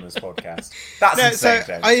Loki on this podcast. That's No, insane, so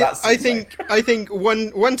James. That's I insane. think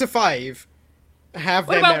 1 to 5 have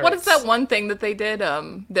What their about what is merits. that one thing that they did?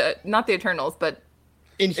 Not the Eternals, but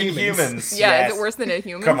Inhumans. yeah, yes. is it worse than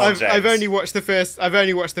Inhumans? Come on, I've James. only watched the first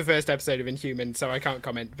episode of Inhuman, so I can't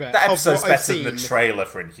comment. But That of episode's what I've better than the seen, trailer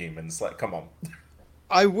for Inhumans. Like, come on.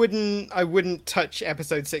 I wouldn't touch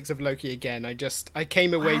episode 6 of Loki again. I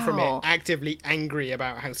came away from it Wow. actively angry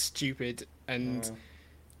about how stupid and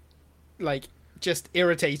like just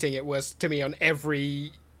irritating it was to me on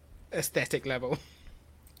every aesthetic level.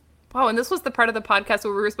 Wow, and this was the part of the podcast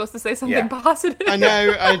where we were supposed to say something Yeah. positive. I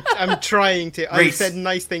know, I'm trying to. I Reese. said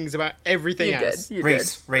nice things about everything You else. did. You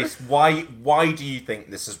Reese, why do you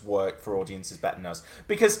think this has worked for audiences better than us?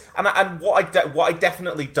 Because and what I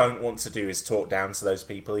definitely don't want to do is talk down to those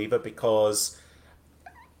people either, because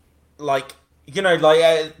like, you know,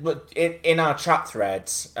 like in our chat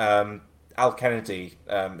threads, Al Kennedy,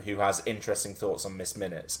 who has interesting thoughts on Miss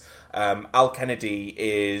Minutes, Al Kennedy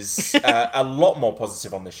is a lot more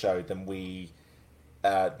positive on the show than we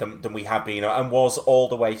have been, and was all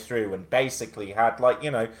the way through, and basically had, like, you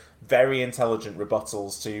know, very intelligent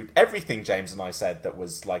rebuttals to everything James and I said that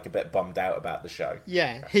was like a bit bummed out about the show.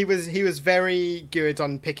 Yeah, he was very good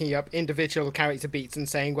on picking up individual character beats and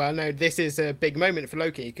saying, well, no, this is a big moment for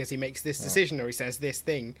Loki because he makes this decision or he says this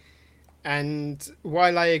thing. And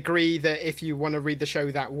while I agree that if you want to read the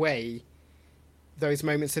show that way, those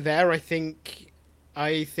moments are there, I think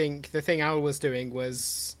the thing Al was doing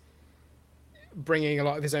was bringing a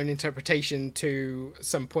lot of his own interpretation to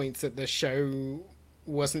some points that the show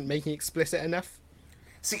wasn't making explicit enough.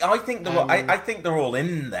 See, I think I think they're all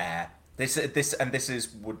in there. This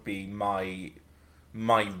would be my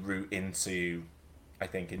route into, I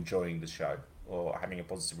think, enjoying the show or having a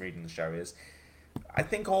positive read on the show is, I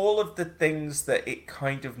think all of the things that it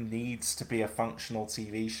kind of needs to be a functional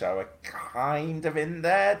TV show are kind of in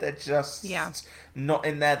there. They're just not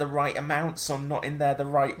in there the right amounts, or not in there the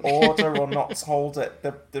right order, or not told at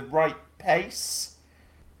the right pace.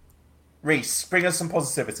 Reese, bring us some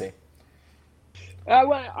positivity.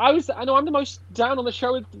 Well, I know I'm the most down on the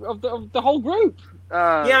show of the whole group.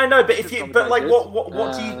 Yeah, I know, but Good.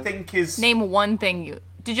 what do you think is? Name one thing you...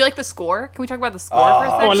 Did you like the score? Can we talk about the score for a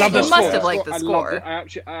second? I love the You score. must have liked the score. I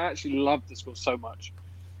actually loved the score so much.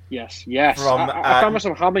 Yes. From, I found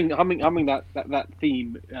myself humming that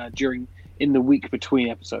theme during in the week between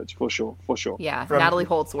episodes, for sure. Yeah, From Natalie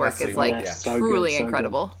Holt's work is Leslie like Wong, yeah. So truly good, so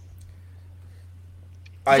incredible.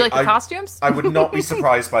 Did you like the costumes? I would not be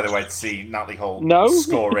surprised, by the way, to see Natalie Holt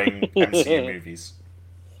scoring MCU movies.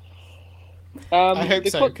 I hope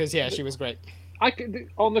so, because she was great.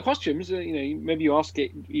 On the costumes, maybe you asked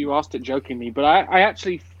it jokingly, but I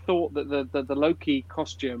actually thought that the Loki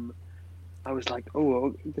costume, I was like,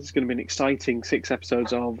 oh, this is going to be an exciting 6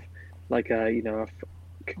 episodes of, like,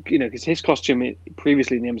 because his costume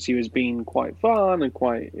previously in the MCU has been quite fun and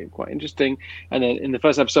quite interesting, and then in the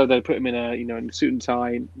first episode they put him in a in a suit and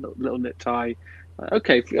tie, little knit tie.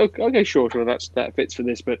 Okay, sure, that fits for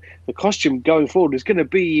this, but the costume going forward is going to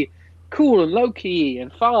be cool and low-key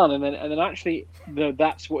and fun, and then actually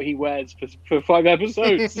that's what he wears for 5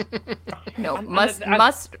 episodes. No,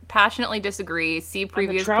 must passionately disagree. See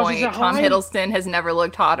previous point. Tom Hiddleston has never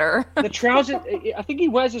looked hotter. The trousers, I think he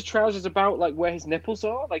wears his trousers about like where his nipples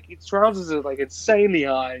are. Like his trousers are like insanely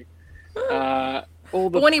high. But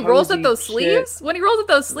when he rolls up those sleeves,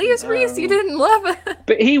 Reese, you didn't love it.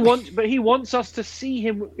 But he wants us to see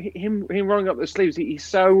him rolling up those sleeves.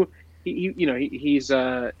 He's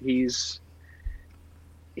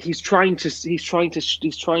trying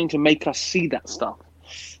to make us see that stuff.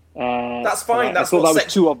 That's fine. I thought that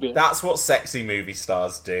was too obvious. That's what sexy movie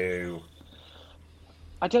stars do.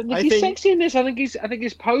 I don't think he's sexy in this. I think he's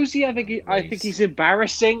posy. I think he's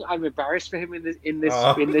embarrassing. I'm embarrassed for him in this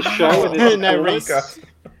show. No, Reese.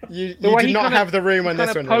 You did not have the room on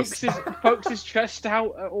this one. Pokes his chest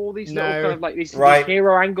out at all these little kind of like these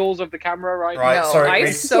hero angles of the camera, right? No, sorry,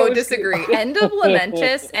 I so disagree. End of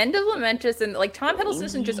Lamentus, and like Tom Hiddleston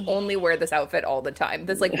doesn't just only wear this outfit all the time.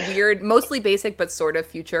 This like weird, mostly basic but sort of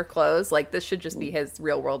future clothes. Like this should just be his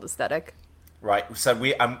real world aesthetic. Right, so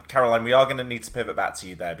Caroline, we are going to need to pivot back to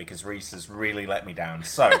you there because Reese has really let me down.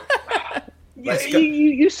 So,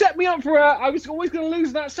 you set me up for I was always going to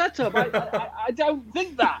lose that setup. I don't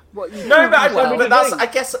think that. I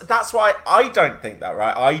guess that's why I don't think that.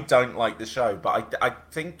 Right, I don't like the show, but I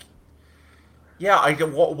think,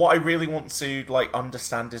 what I really want to like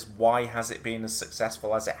understand is why has it been as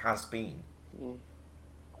successful as it has been.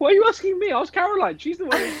 Why are you asking me? Ask Caroline. She's the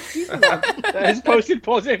one that has posted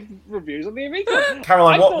positive reviews on the AV Club.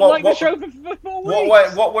 Caroline, what the show for 4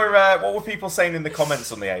 weeks. What were people saying in the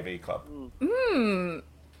comments on the AV Club?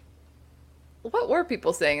 What were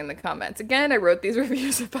people saying in the comments? Again, I wrote these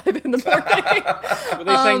reviews at 5 in the morning. Were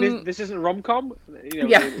they saying this isn't rom-com?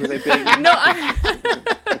 Yeah. Were they being... No,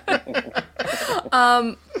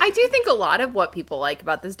 I do think a lot of what people like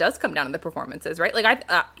about this does come down to the performances, right? Like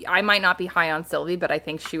I might not be high on Sylvie, but I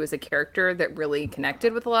think she was a character that really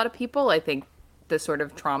connected with a lot of people. I think the sort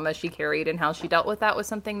of trauma she carried and how she dealt with that was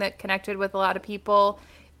something that connected with a lot of people.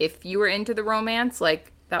 If you were into the romance,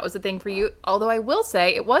 like that was a thing for you. Although I will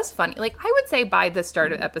say it was funny. Like I would say by the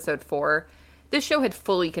start of episode 4, this show had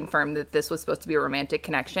fully confirmed that this was supposed to be a romantic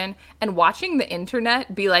connection, and watching the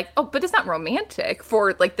internet be like, oh, but it's not romantic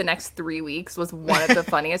for like the next 3 weeks was one of the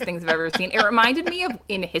funniest things I've ever seen. It reminded me of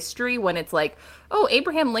in history when it's like, oh,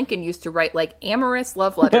 Abraham Lincoln used to write like amorous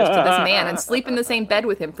love letters to this man and sleep in the same bed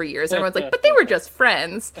with him for years. And everyone's like, but they were just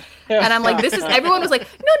friends. And I'm like, everyone was like,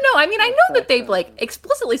 no, I mean, I know that they've like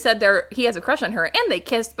explicitly said he has a crush on her and they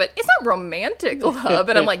kissed, but it's not romantic love.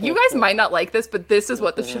 And I'm like, you guys might not like this, but this is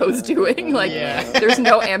what the show's doing. Like, there's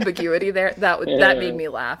no ambiguity there. That made me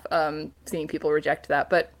laugh, seeing people reject that.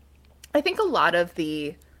 But I think a lot of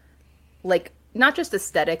the, like, not just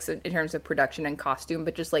aesthetics in terms of production and costume,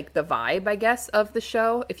 but just like the vibe, I guess, of the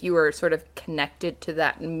show, if you were sort of connected to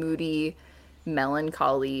that moody,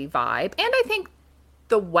 melancholy vibe. And I think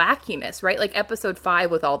the wackiness, right? Like episode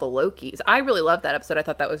 5 with all the Lokis. I really loved that episode. I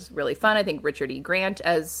thought that was really fun. I think Richard E. Grant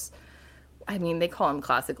they call him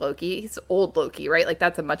classic Loki. He's old Loki, right? Like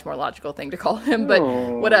that's a much more logical thing to call him, but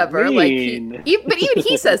whatever. Mean. Like, but even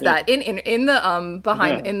he says that in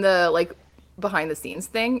the behind the scenes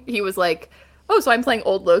thing. He was like, oh, so I'm playing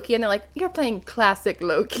old Loki, and they're like, you're playing classic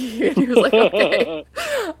Loki, and he was like, okay.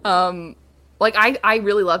 Like I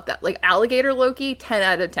really loved that. Like alligator Loki, 10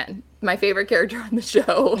 out of 10. My favorite character on the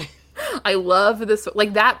show. I love this,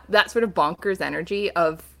 like that sort of bonkers energy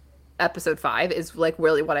of episode 5 is like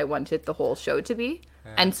really what I wanted the whole show to be.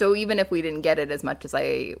 Yeah. And so even if we didn't get it as much as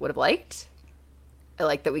I would have liked, I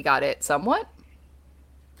like that we got it somewhat.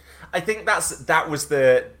 I think that was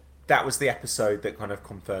the episode that kind of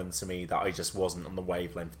confirmed to me that I just wasn't on the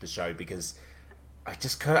wavelength of the show, because I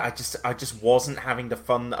just wasn't having the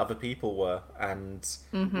fun that other people were, and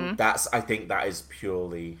I think that is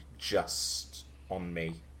purely just on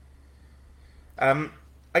me.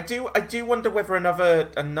 I do wonder whether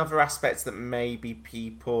another aspect that maybe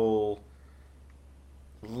people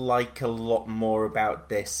like a lot more about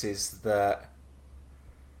this is that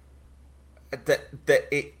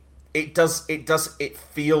it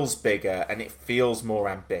feels bigger and it feels more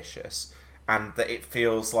ambitious, and that it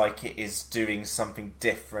feels like it is doing something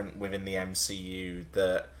different within the MCU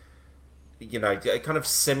that, you know, kind of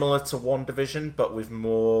similar to WandaVision, but with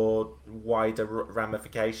more wider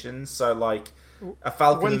ramifications. So, like, a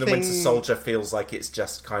Falcon and the Winter Soldier feels like it's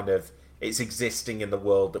just kind of, it's existing in the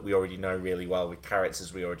world that we already know really well, with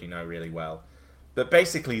characters we already know really well. But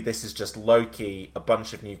basically, this is just Loki, a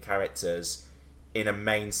bunch of new characters in a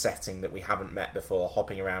main setting that we haven't met before,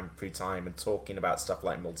 hopping around through time and talking about stuff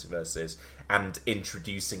like multiverses, and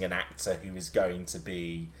introducing an actor who is going to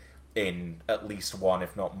be in at least one,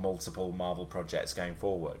 if not multiple, Marvel projects going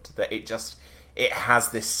forward. That it has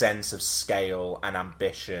this sense of scale and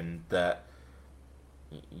ambition that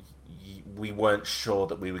we weren't sure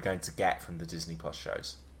that we were going to get from the Disney Plus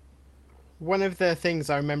shows. One of the things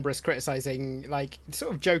I remember us criticizing, like,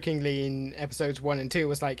 sort of jokingly in episodes 1 and 2,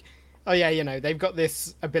 was like, oh yeah, you know, they've got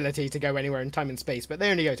this ability to go anywhere in time and space, but they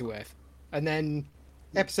only go to Earth. And then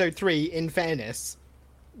episode 3, in fairness,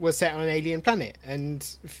 was set on an alien planet, and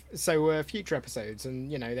so were future episodes,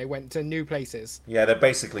 and, you know, they went to new places. Yeah, they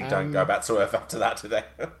basically don't go back to Earth after that, do they?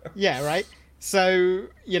 Yeah, right? So,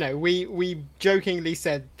 you know, we jokingly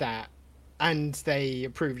said that, and they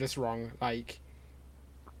proved us wrong, like,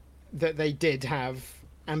 that they did have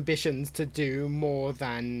ambitions to do more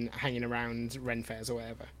than hanging around Ren fairs or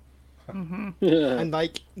whatever. Mm-hmm. Yeah. And,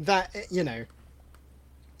 like, that, you know,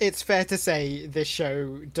 it's fair to say this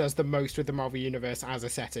show does the most with the Marvel Universe as a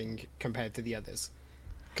setting compared to the others.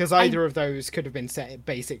 Because either of those could have been set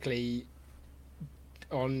basically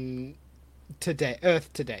on Earth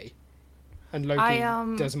today. And Loki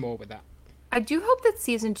does more with that. I do hope that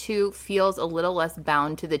season 2 feels a little less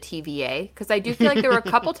bound to the TVA, because I do feel like there were a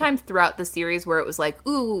couple times throughout the series where it was like,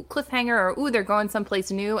 ooh, cliffhanger, or ooh, they're going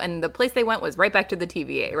someplace new, and the place they went was right back to the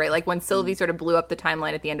TVA, right? Like when Sylvie sort of blew up the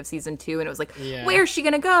timeline at the end of season 2, and it was like, where's she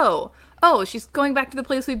gonna go? Oh, she's going back to the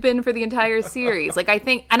place we've been for the entire series. Like, I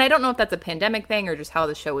think, and I don't know if that's a pandemic thing or just how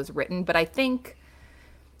the show was written, but I think,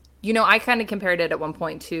 you know, I kind of compared it at one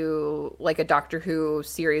point to like a Doctor Who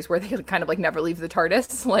series where they kind of like never leave the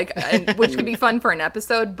TARDIS, like, which could be fun for an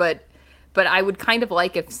episode, but I would kind of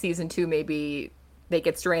like if season 2 maybe they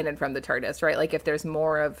get stranded from the TARDIS, right? Like if there's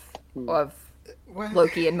more of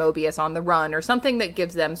Loki and Mobius on the run or something that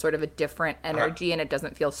gives them sort of a different energy and it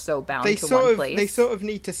doesn't feel so bound to one place. They sort of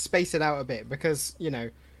need to space it out a bit because, you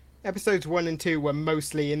know, episodes 1 and 2 were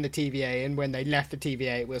mostly in the TVA, and when they left the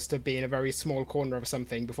TVA, it was to be in a very small corner of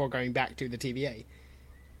something before going back to the TVA.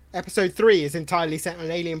 Episode 3 is entirely set on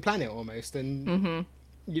an alien planet almost, and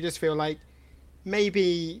you just feel like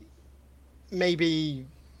maybe,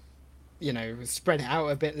 you know, spread it out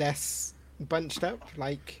a bit less bunched up.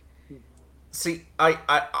 Like, see,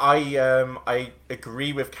 I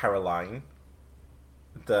agree with Caroline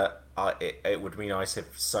that it would be nice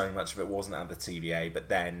if so much of it wasn't at the TVA, but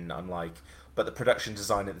then I'm like, but the production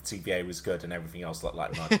design at the TVA was good and everything else looked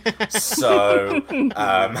like mud. So,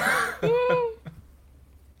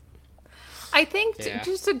 I think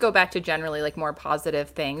just to go back to generally like more positive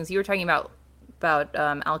things, you were talking about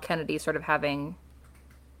Al Kennedy sort of having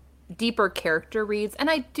deeper character reads, and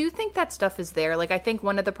I do think that stuff is there. Like, I think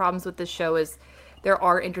one of the problems with this show is there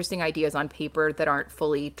are interesting ideas on paper that aren't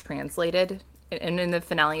fully translated. And in the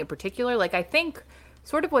finale in particular, like, I think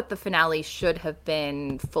sort of what the finale should have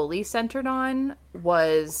been fully centered on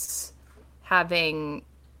was having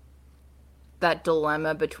that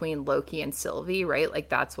dilemma between Loki and Sylvie, right? Like,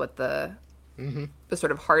 that's what the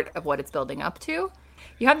sort of heart of what it's building up to.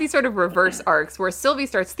 You have these sort of reverse arcs where Sylvie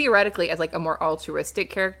starts theoretically as, like, a more altruistic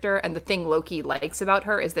character, and the thing Loki likes about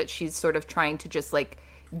her is that she's sort of trying to just, like,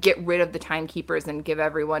 get rid of the timekeepers and give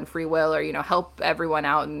everyone free will, or, you know, help everyone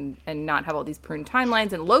out and not have all these pruned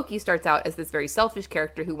timelines. And Loki starts out as this very selfish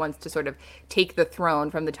character who wants to sort of take the throne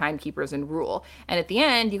from the timekeepers and rule. And at the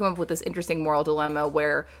end, you come up with this interesting moral dilemma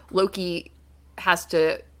where Loki has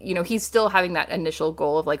to, you know, he's still having that initial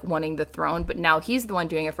goal of like wanting the throne, but now he's the one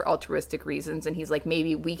doing it for altruistic reasons. And he's like,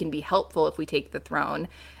 maybe we can be helpful if we take the throne.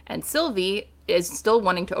 And Sylvie is still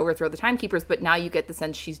wanting to overthrow the timekeepers, but now you get the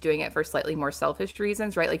sense she's doing it for slightly more selfish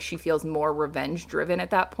reasons, right? Like, she feels more revenge driven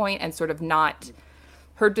at that point, and sort of not,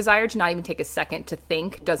 her desire to not even take a second to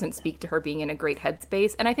think doesn't speak to her being in a great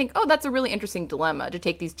headspace. And I think, oh, that's a really interesting dilemma, to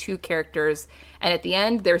take these two characters, and at the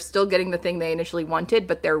end they're still getting the thing they initially wanted,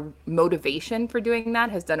 but their motivation for doing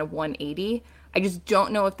that has done a 180. I just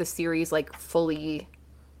don't know if the series like fully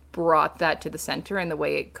brought that to the center in the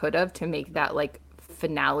way it could have to make that like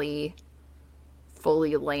finale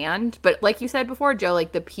fully land. But like you said before, Joe,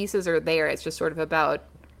 like, the pieces are there. It's just sort of about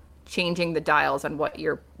changing the dials on what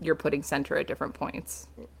you're putting center at different points.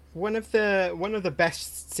 One of the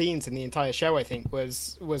best scenes in the entire show, I think,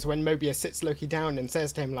 was when Mobius sits Loki down and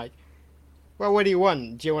says to him, like, well, what do you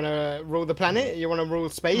want? Do you want to rule the planet? You want to rule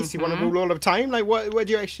space? You want to rule all of time? Like, what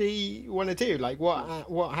do you actually want to do? Like,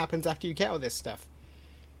 what happens after you get all this stuff?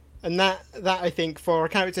 And that I think, for a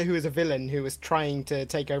character who is a villain who was trying to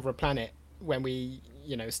take over a planet when we,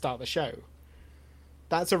 start the show,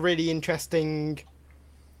 that's a really interesting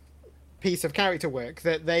piece of character work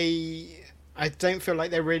that I don't feel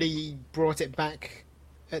like they really brought it back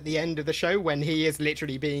at the end of the show when he is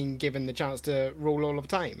literally being given the chance to rule all of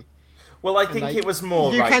time. Well, I think it was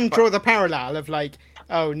more. You can draw the parallel of like,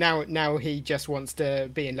 oh, now he just wants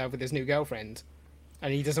to be in love with his new girlfriend,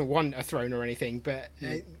 and he doesn't want a throne or anything. But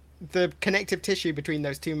the connective tissue between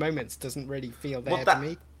those two moments doesn't really feel there to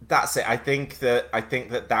me. That's it. I think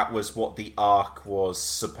that was what the arc was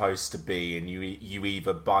supposed to be, and you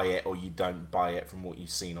either buy it or you don't buy it from what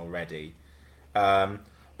you've seen already. But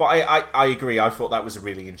I agree. I thought that was a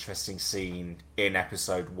really interesting scene in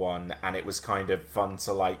episode 1, and it was kind of fun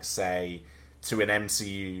to like say to an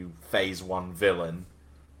MCU Phase 1 villain,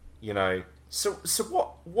 So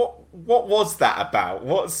what was that about?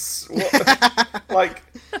 What like,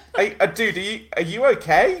 dude? Are you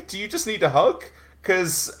okay? Do you just need a hug?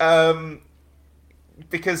 Because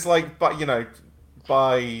like, but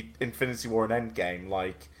by Infinity War and Endgame,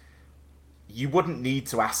 like, you wouldn't need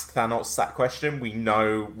to ask Thanos that question. We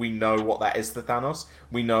know what that is for Thanos.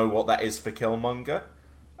 We know what that is for Killmonger.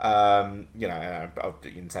 I'm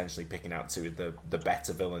intentionally picking out two of the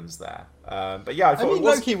better villains there. But yeah, I thought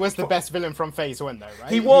Loki was the best villain from Phase 1, though,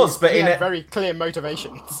 right? He was, but he had very clear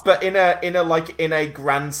motivations. But in a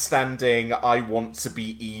grandstanding, I want to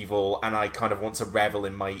be evil and I kind of want to revel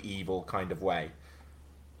in my evil kind of way.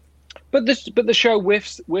 But the show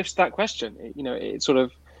whiffs that question. It sort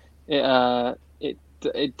of it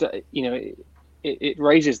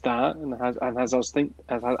raises that and has us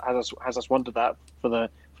wonder that for the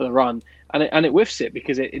run, and it whiffs it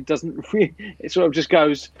because it doesn't really, it sort of just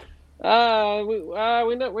goes, we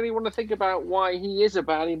don't really want to think about why he is a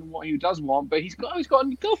baddie and what he does want, but he's got a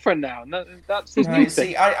girlfriend now, and that's his new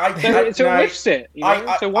thing. It whiffs it.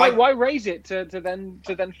 So why raise it to then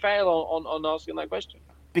fail on asking that question?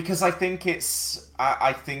 Because I think it's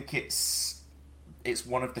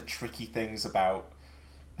one of the tricky things about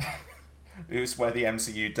it's where the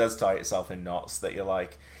MCU does tie itself in knots, that you're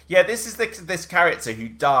like, yeah, this is this character who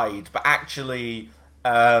died, but actually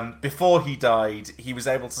before he died, he was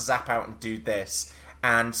able to zap out and do this,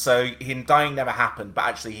 and so him dying never happened, but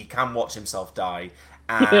actually he can watch himself die,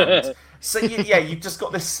 and so you've just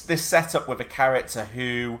got this setup with a character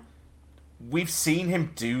who we've seen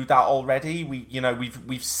him do that already.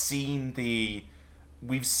 We've seen the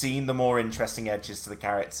more interesting edges to the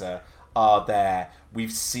character are there.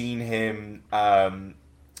 We've seen him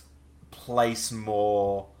place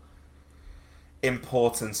more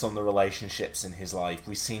importance on the relationships in his life.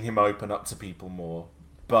 We've seen him open up to people more,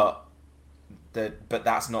 but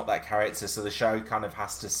that's not that character. So the show kind of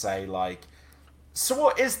has to say, like, so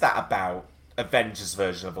what is that about Avengers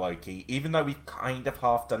version of Loki? Even though we've kind of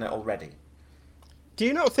half done it already. Do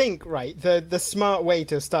you not think, right, the smart way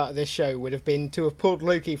to start this show would have been to have pulled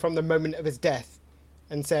Loki from the moment of his death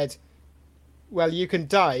and said, well, you can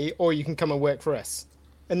die or you can come and work for us.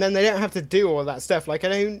 And then they don't have to do all that stuff. Like,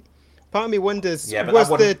 part of me wonders, was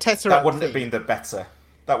the Tesseract that wouldn't have been the better.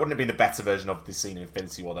 That wouldn't have been the better version of the scene in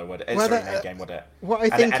Infinity War, though, would it? Endgame, would it? What I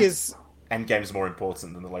think is Endgame's more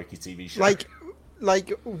important than the Loki TV show.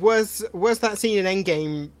 Like was that scene in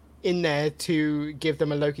Endgame in there to give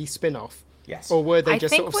them a Loki spin-off? Yes. Or were they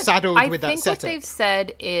just sort of saddled with that setup? I think what they've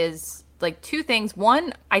said is, like, two things.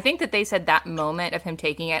 One, I think that they said that moment of him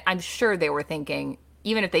taking it, I'm sure they were thinking,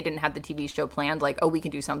 even if they didn't have the TV show planned, like, oh, we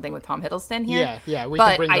can do something with Tom Hiddleston here. Yeah.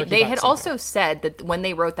 They had also said that when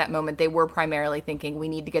they wrote that moment, they were primarily thinking, we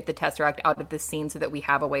need to get the Tesseract out of this scene so that we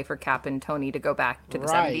have a way for Cap and Tony to go back to the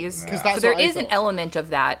 70s. Yeah. So there is an element of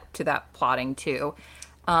that to that plotting too.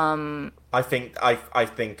 I think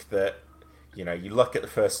that, you look at the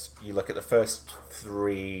first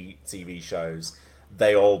 3 TV shows,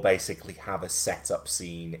 they all basically have a setup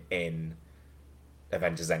scene in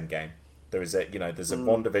Avengers Endgame. There's a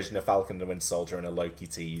WandaVision, a Falcon and the Winter Soldier, and a Loki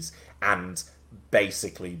tease, and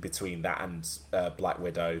basically between that and Black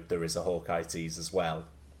Widow, there is a Hawkeye tease as well.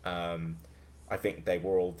 I think they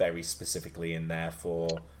were all very specifically in there for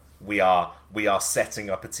we are setting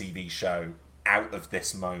up a TV show out of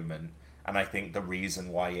this moment. And I think the reason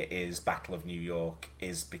why it is Battle of New York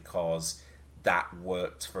is because that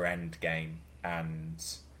worked for Endgame, and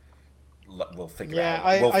we'll figure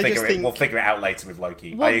Yeah, it out. I just think- We'll figure it out later with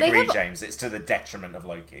Loki. Well, I they agree, have- James. It's to the detriment of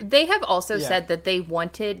Loki. They have also Yeah. said that they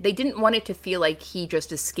didn't want it to feel like he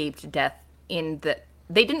just escaped death in the.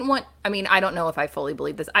 They didn't want. I mean, I don't know if I fully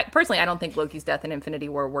believe this. Personally, I don't think Loki's death in Infinity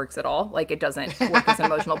War works at all. Like, it doesn't work as an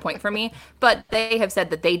emotional point for me. But they have said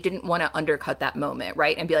that they didn't want to undercut that moment,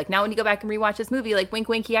 right? And be like, now when you go back and rewatch this movie, like, wink,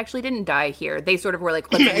 wink, he actually didn't die here. They sort of were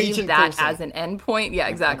like, let's leave Agent that Coulson. as an end point. Yeah,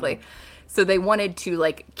 exactly. So they wanted to,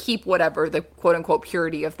 like, keep whatever the quote-unquote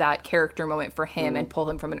purity of that character moment for him and pull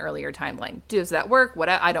him from an earlier timeline. Does that work? What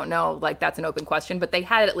I don't know. Like, that's an open question. But they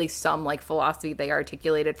had at least some, like, philosophy they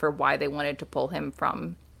articulated for why they wanted to pull him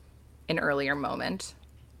from an earlier moment.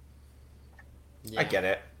 I get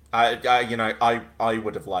it. I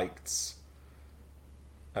would have liked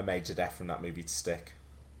a major death from that movie to stick.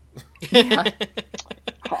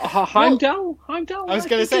 Heimdall? I was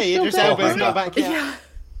going to say, Idris Elba's not back yet. Yeah.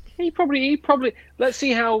 He probably. Let's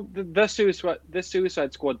see how the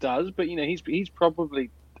Suicide Squad does. But he's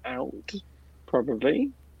probably out.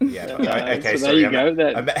 Probably. Yeah. Okay. So Sorry. there you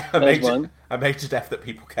go. There's one. A major death that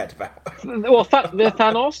people cared about. Well, the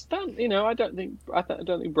Thanos. I don't think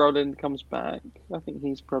Brolin comes back. I think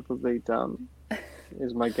he's probably done.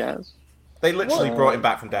 Is my guess. They literally brought him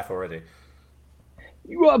back from death already.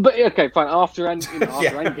 Well, but okay, fine. After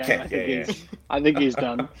Endgame, okay, I think he's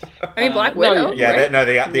done. I mean, Black Widow. Yeah.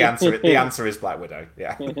 right? The answer is Black Widow.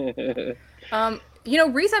 Yeah.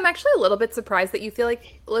 Reese, I'm actually a little bit surprised that you feel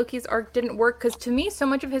like Loki's arc didn't work, because to me, so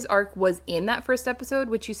much of his arc was in that first episode,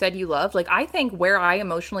 which you said you loved. Like, I think where I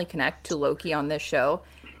emotionally connect to Loki on this show,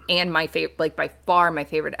 and my favorite, like by far my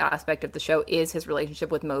favorite aspect of the show, is his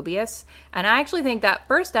relationship with Mobius. And I actually think that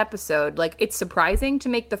first episode, like, it's surprising to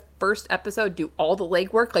make the first episode do all the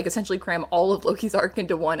legwork, like essentially cram all of Loki's arc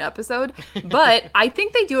into one episode. But I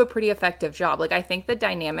think they do a pretty effective job. Like, I think the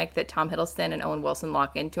dynamic that Tom Hiddleston and Owen Wilson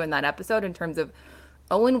lock into in that episode, in terms of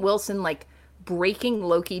Owen Wilson, like, breaking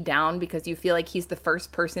Loki down because you feel like he's the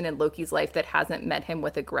first person in Loki's life that hasn't met him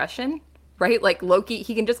with aggression. Right? Like, Loki,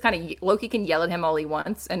 he can just Loki can yell at him all he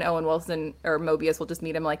wants, and Owen Wilson or Mobius will just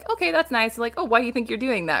meet him like, okay, that's nice. Like, oh, why do you think you're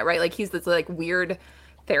doing that? Right? Like, he's this, like, weird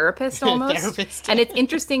therapist almost. And it's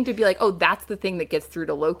interesting to be like, oh, that's the thing that gets through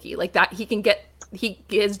to Loki. Like, that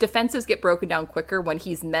his defenses get broken down quicker when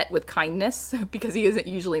he's met with kindness, because he isn't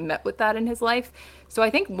usually met with that in his life. So I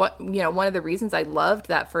think one of the reasons I loved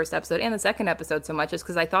that first episode and the second episode so much is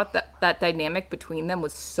because I thought that dynamic between them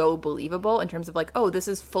was so believable, in terms of like, oh, this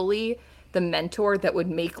is fully the mentor that would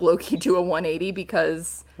make Loki do a 180,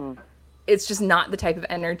 because it's just not the type of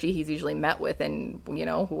energy he's usually met with in,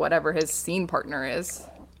 whatever his scene partner is.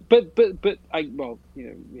 But I think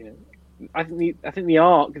the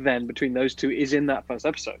arc then between those two is in that first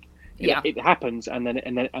episode. It happens and then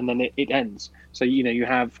it ends. So you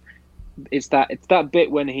have it's that bit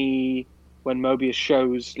when Mobius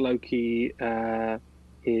shows Loki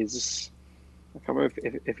his, I can't remember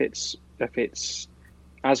if it's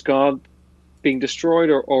Asgard being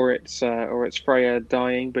destroyed or it's Freya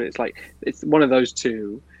dying, but it's one of those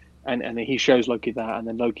two, and he shows Loki that, and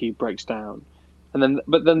then Loki breaks down, and then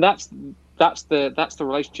that's the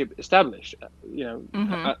relationship established,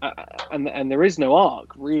 and there is no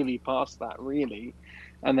arc really past that, really.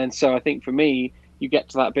 And then so I think for me, you get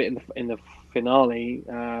to that bit in the finale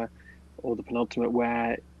or the penultimate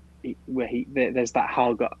where there's that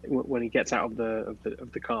hug when he gets out of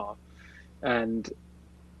the car, and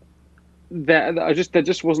there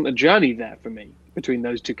just wasn't a journey there for me between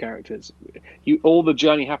those two characters. All the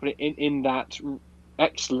journey happened in that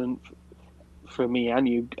excellent, for me and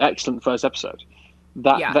you, excellent first episode.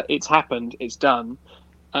 That it's happened, it's done,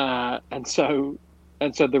 and so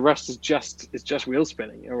the rest is just wheel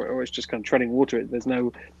spinning, or it's just kind of treading water.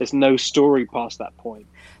 There's no story past that point.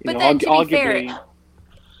 But then, to be fair,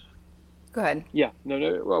 go ahead. Yeah,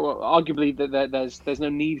 no. Well, arguably, there's no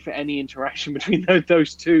need for any interaction between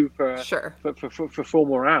those two for 4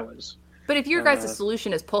 more hours. But if your guys'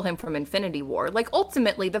 solution is pull him from Infinity War, like,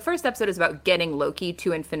 ultimately, the first episode is about getting Loki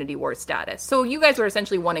to Infinity War status. So you guys are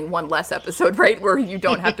essentially wanting one less episode, right, where you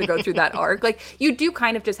don't have to go through that arc. Like, you do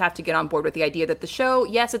kind of just have to get on board with the idea that the show,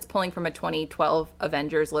 yes, it's pulling from a 2012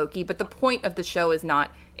 Avengers Loki, but the point of the show is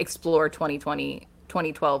not explore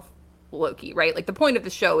 2012 Loki, right? Like, the point of the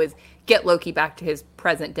show is get Loki back to his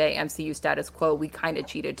present day MCU status quo. We kind of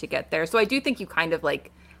cheated to get there. So I do think you kind of,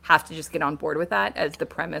 like, have to just get on board with that as the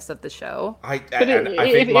premise of the show. I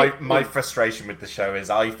think my frustration with the show is,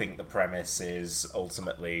 I think the premise is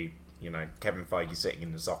ultimately, Kevin Feige sitting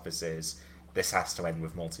in his office is, this has to end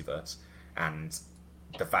with multiverse, and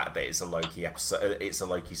the fact that it's a Loki episode, it's a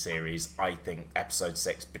Loki series. I think episode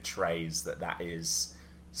 6 betrays that is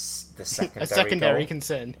the secondary a secondary goal.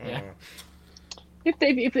 concern. Yeah.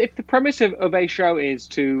 If the premise of a show is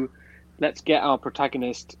to let's get our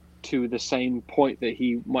protagonist to the same point that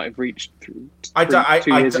he might have reached 2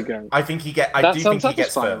 years ago, I think he get. I That do sounds think he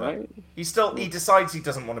gets satisfying, further. right? He decides he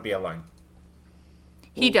doesn't want to be alone.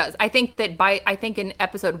 He does. I think that in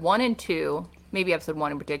episode 1 and 2, maybe episode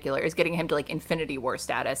 1 in particular, is getting him to like Infinity War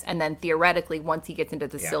status, and then theoretically, once he gets into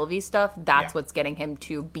the Sylvie stuff, that's what's getting him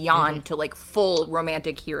to beyond to like full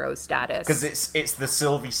romantic hero status. Because it's the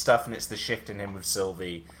Sylvie stuff, and it's the shift in him with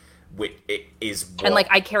Sylvie, which it is. And like,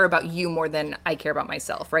 I care about you more than I care about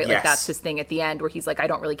myself, right? Like Yes. that's his thing at the end, where he's like, I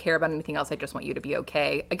don't really care about anything else. I just want you to be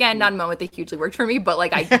okay. Again, not a moment that hugely worked for me, but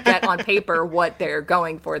like I get on paper what they're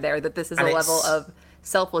going for there. That this is a level of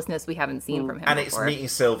selflessness we haven't seen from him and before. it's meeting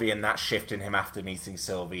Sylvie and that shift in him after meeting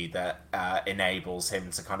Sylvie that enables him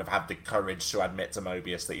to kind of have the courage to admit to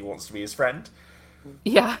Mobius that he wants to be his friend.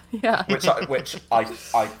 Yeah. Which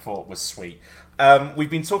I thought was sweet. We've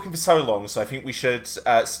been talking for so long, so I think we should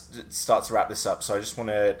start to wrap this up. So I just want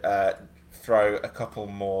to throw a couple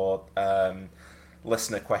more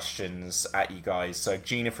listener questions at you guys. So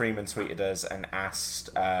Gina Freeman tweeted us and asked,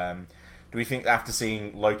 do we think after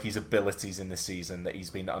seeing Loki's abilities in this season that he's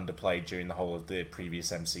been underplayed during the whole of the previous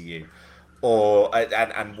MCU? Or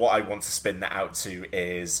and what I want to spin that out to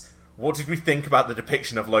is, what did we think about the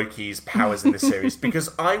depiction of Loki's powers in this series? Because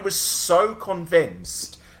I was so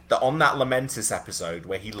convinced that on that Lamentis episode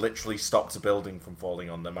where he literally stopped a building from falling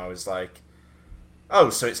on them, I was like, oh,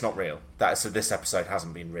 so it's not real. So this episode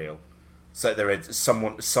hasn't been real. So there is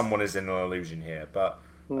someone is in an illusion here. But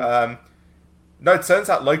no, it turns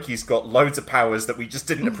out Loki's got loads of powers that we just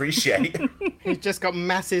didn't appreciate. He's just got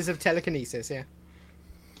masses of telekinesis, yeah.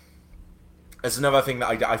 There's another thing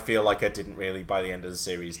that I feel like I didn't really, by the end of the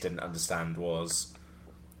series, didn't understand was,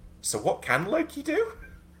 so what can Loki do?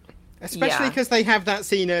 Especially because they have that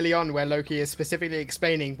scene early on where Loki is specifically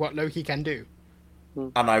explaining what Loki can do.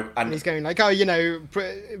 And he's going like, oh,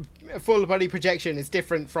 full body projection is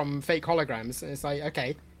different from fake holograms. And it's like,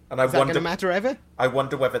 okay. And is that going to matter ever? I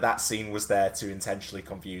wonder whether that scene was there to intentionally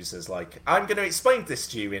confuse us. Like, I'm going to explain this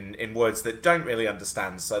to you in words that don't really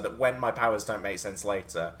understand, so that when my powers don't make sense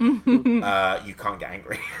later, you can't get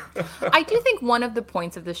angry. I do think one of the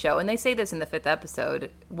points of the show, and they say this in the 5th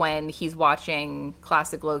episode, when he's watching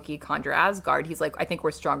classic Loki conjure Asgard, he's like, I think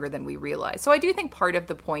we're stronger than we realize. So I do think part of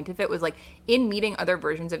the point of it was like, in meeting other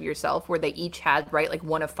versions of yourself where they each had, right, like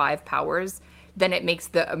one of 5 powers, then it makes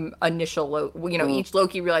the initial, each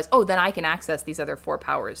Loki realize, oh, then I can access these other 4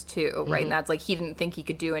 powers too, right? And that's like, he didn't think he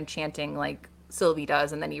could do enchanting like Sylvie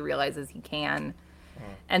does, and then he realizes he can.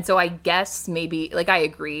 And so I guess maybe, like, I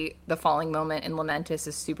agree, the falling moment in Lamentis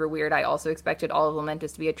is super weird. I also expected all of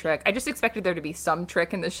Lamentis to be a trick. I just expected there to be some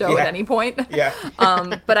trick in the show at any point. Yeah.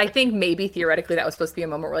 But I think maybe theoretically that was supposed to be a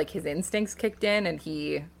moment where like his instincts kicked in and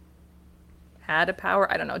he had a power.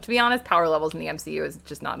 I don't know. To be honest, power levels in the MCU is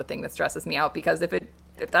just not a thing that stresses me out, because if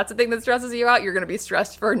that's a thing that stresses you out, you're going to be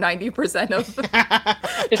stressed for 90% of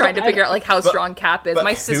trying to figure out like how strong Cap is.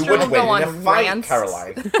 My sister will go on rants.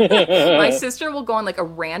 My sister will go on like a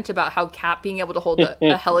rant about how Cap being able to hold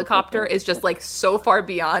a helicopter is just like so far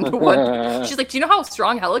beyond what she's like. Do you know how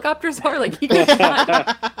strong helicopters are? Like he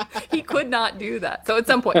could not do that. So at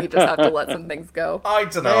some point you just have to let some things go. I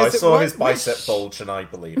don't know. I saw his bicep bulge and I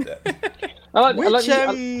believed it.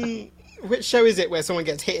 Which show is it where someone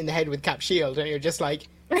gets hit in the head with Cap's shield and you're just like,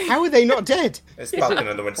 how are they not dead? It's Falcon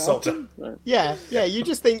and the Winter Soldier. Yeah, you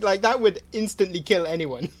just think like that would instantly kill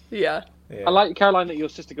anyone. Yeah. I like, Caroline, that your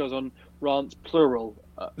sister goes on rants plural.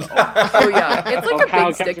 Oh yeah, it's like a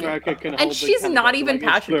big sticky. And she's not even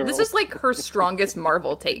passionate. This is like her strongest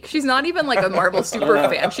Marvel take. She's not even like a Marvel super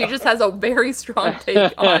fan. She just has a very strong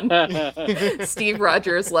take on Steve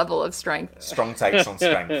Rogers' level of strength. Strong takes on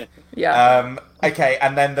strength. Yeah. Okay,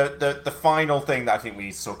 and then the final thing that I think we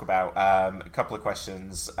need to talk about, a couple of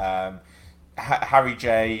questions. Harry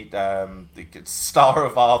J, the star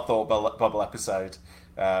of our Thought Bubble episode,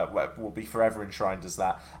 will be forever enshrined as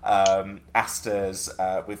that, asked us,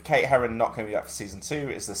 with Kate Herron not coming back for season 2,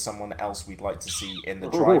 is there someone else we'd like to see in the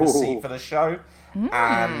driver's seat for the show?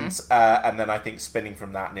 And then I think spinning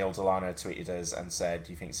from that, Neil Delano tweeted us and said,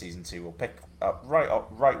 do you think season 2 will pick up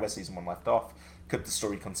right where season 1 left off? Could the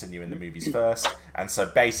story continue in the movies first? And so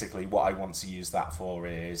basically what I want to use that for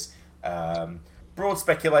is broad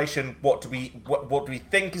speculation. What do we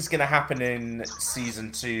think is going to happen in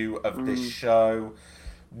season 2 of this show?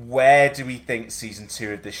 Where do we think season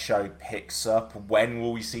 2 of this show picks up? When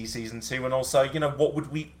will we see season 2? And also, what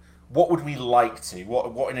would we like to?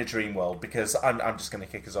 What in a dream world? Because I'm just going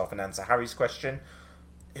to kick us off and answer Harry's question.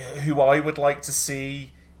 Who I would like to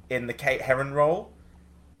see in the Kate Herron role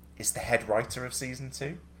is the head writer of season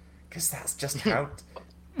 2, because that's just how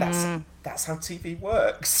that's how TV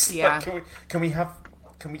works. Yeah. Like, can we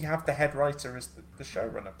have the head writer as the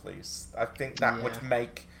showrunner, please? I think that would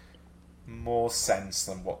make more sense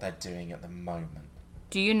than what they're doing at the moment.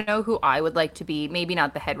 Do you know who I would like to be? Maybe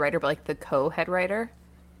not the head writer, but like the co-head writer.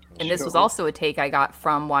 And this was also a take I got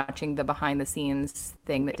from watching the behind-the-scenes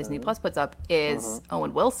thing that Disney Plus puts up, is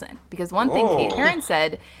Owen Wilson. Because one thing Kate Herron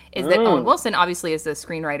said is that Owen Wilson obviously is the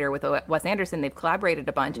screenwriter with Wes Anderson. They've collaborated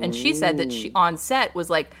a bunch. And she said that she, on set, was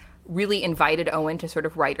like, really invited Owen to sort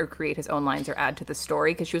of write or create his own lines or add to the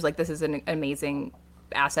story. Because she was like, this is an amazing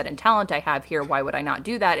asset and talent I have here. Why would I not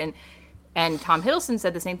do that? And Tom Hiddleston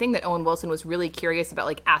said the same thing, that Owen Wilson was really curious about,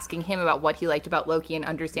 like, asking him about what he liked about Loki and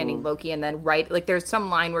understanding Loki, and then like, there's some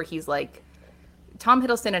line where he's like, Tom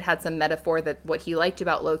Hiddleston had some metaphor that what he liked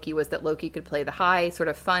about Loki was that Loki could play the high, sort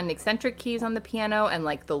of fun, eccentric keys on the piano, and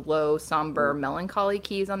like the low, somber, melancholy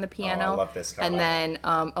keys on the piano. Oh, I love this guy. And then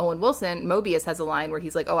Owen Wilson, Mobius, has a line where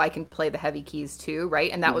he's like, oh, I can play the heavy keys too,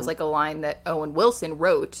 right? And that was like a line that Owen Wilson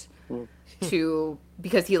wrote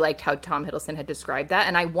because he liked how Tom Hiddleston had described that.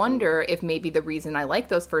 And I wonder if maybe the reason I like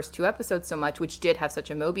those first 2 episodes so much, which did have such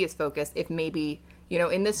a Mobius focus, if maybe, you know,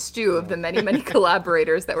 in this stew of the many, many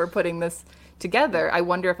collaborators that were putting this together, I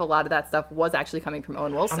wonder if a lot of that stuff was actually coming from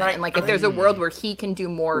Owen Wilson. And like, if there's a world where he can do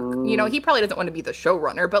more, you know, he probably doesn't want to be the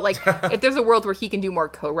showrunner, but like, if there's a world where he can do more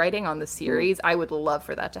co-writing on the series, I would love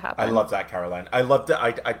for that to happen. I love that, Caroline. I love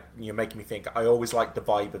that. You're making me think. I always like the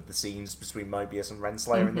vibe of the scenes between Mobius and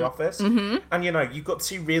Renslayer in The Office. And, you know, you've got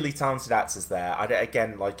 2 really talented actors there. I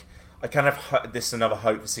kind of, this is another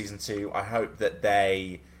hope for season 2. I hope that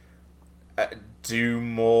they do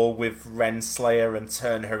more with Renslayer and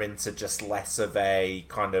turn her into just less of a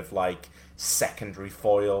kind of like secondary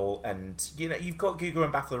foil. And, you know, you've got Gugu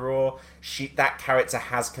and Mbatha-Raw. That character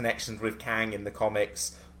has connections with Kang in the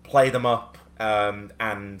comics. Play them up,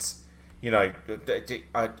 and, you know,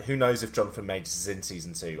 who knows if Jonathan Majors is in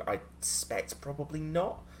season 2? I expect probably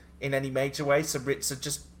not in any major way. So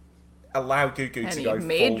just allow Gugu to go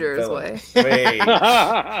Majors full way.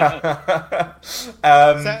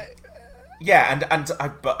 Yeah,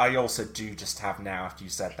 but I also do just have now, after you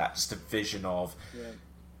said that, just a vision of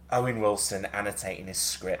Owen Wilson annotating his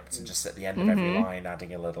script and just at the end of every line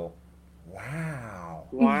adding a little wow.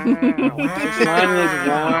 Wow.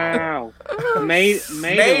 Made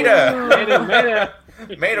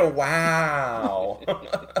a wow.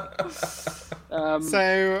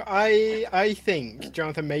 So I think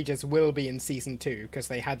Jonathan Majors will be in season 2 because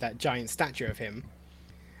they had that giant statue of him.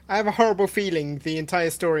 I have a horrible feeling the entire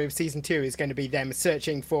story of season 2 is going to be them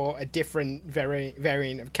searching for a different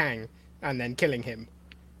variant of Kang and then killing him.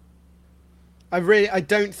 I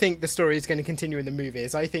don't think the story is going to continue in the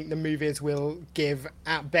movies. I think the movies will give,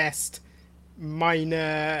 at best,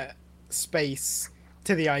 minor space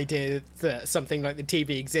to the idea that something like the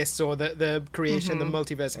TV exists or that the creation of the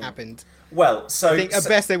multiverse happened. Well, so I think at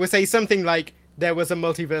best they would say something like there was a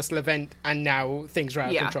multiversal event and now things are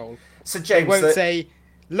out of control. So James, they won't say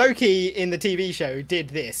Loki in the TV show did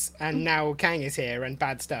this and now Kang is here and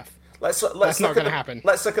bad stuff. That's not going to happen.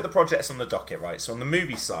 Let's look at the projects on the docket, right? So on the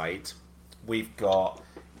movie side, we've got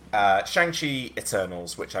Shang-Chi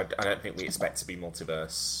Eternals, which I don't think we expect to be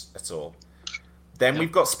multiverse at all. Then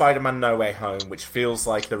we've got Spider-Man No Way Home, which feels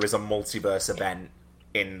like there is a multiverse event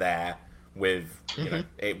in there with, you know,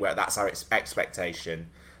 where that's our expectation.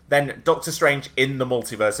 Then Doctor Strange in the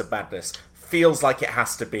Multiverse of Madness feels like it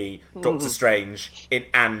has to be Doctor Strange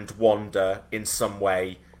and Wanda in some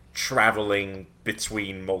way traveling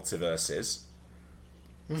between multiverses.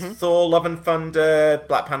 Thor, Love and Thunder,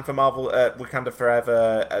 Black Panther, Marvel, Wakanda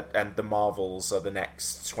Forever, and the Marvels are the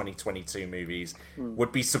next 2022 movies.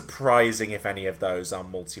 Would be surprising if any of those are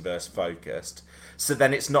multiverse focused. So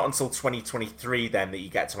then it's not until 2023 then that you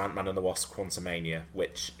get to Ant-Man and the Wasp: Quantumania,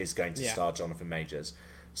 which is going to star Jonathan Majors.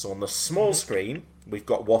 So on the small screen, we've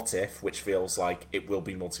got What If, which feels like it will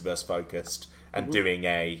be multiverse focused and doing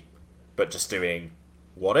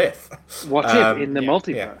What If. What If in the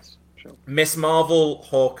multiverse. Yeah. Sure. Miss Marvel,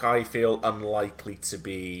 Hawkeye feel unlikely to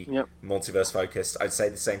be multiverse focused. I'd say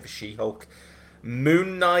the same for She-Hulk.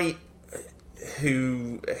 Moon Knight,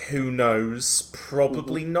 who knows?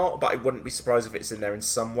 Probably not, but I wouldn't be surprised if it's in there in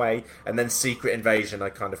some way. And then Secret Invasion, I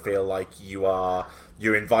kind of feel like you're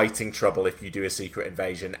inviting trouble if you do a Secret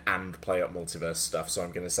Invasion and play up multiverse stuff. So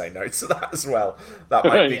I'm going to say no to that as well. That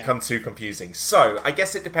might become too confusing. So I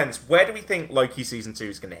guess it depends. Where do we think Loki season 2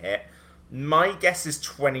 is going to hit? My guess is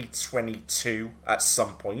 2022 at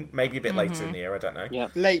some point, maybe a bit later in the year, I don't know. Yeah.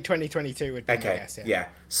 Late 2022 would be my guess, yeah.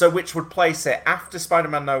 So which would place it after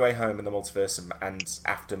Spider-Man No Way Home and the Multiverse and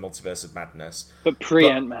after Multiverse of Madness. But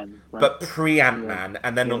pre-Ant-Man. Right? But pre-Ant-Man,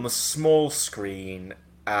 and then on the small screen,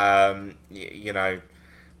 you know,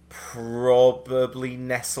 probably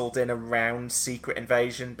nestled in around Secret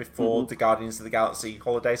Invasion before the Guardians of the Galaxy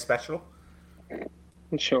holiday special.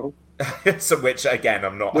 Sure. So which again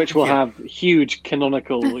I'm not. Which will have huge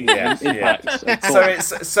canonical impacts.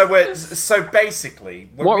 So basically,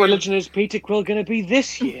 what religion is Peter Quill going to be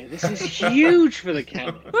this year? This is huge for the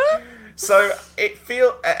canon. So it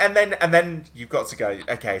and then you've got to go.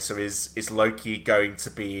 Okay, so is Loki going to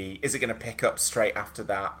be? Is it going to pick up straight after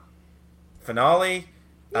that finale?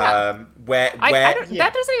 Yeah.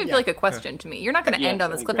 That doesn't even feel like a question to me. You're not going to end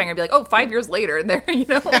on this cliffhanger and be like, "Oh, 5 years later," and there, you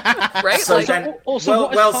know, right? So like, then, also,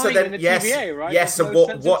 yes, TVA, right? yes. So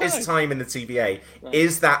what is time? time in the TVA? Right.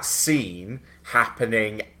 Is that scene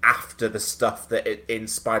happening after the stuff that in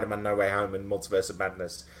Spider-Man No Way Home and Multiverse of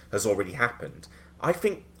Madness has already happened? I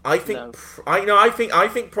think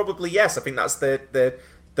probably yes. I think that's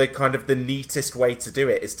the kind of the neatest way to do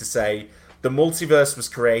it is to say the multiverse was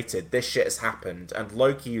created, this shit has happened, and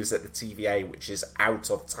Loki, who's at the TVA, which is out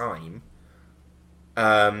of time,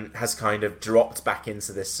 has kind of dropped back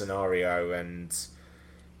into this scenario, and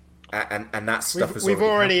that stuff has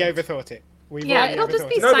already happened. overthought it. It'll just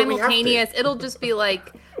be simultaneous. It'll just be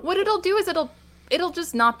like, what it'll do is it'll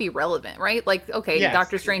just not be relevant, right? Like, okay, yes.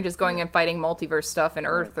 Doctor Strange is going and fighting multiverse stuff in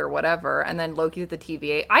Earth or whatever, and then Loki's at the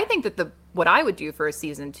TVA. I think that what I would do for a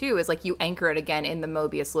season 2 is like you anchor it again in the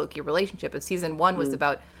Mobius-Loki relationship. If season 1 was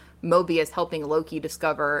about Mobius helping Loki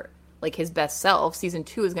discover like his best self, season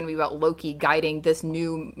 2 is going to be about Loki guiding this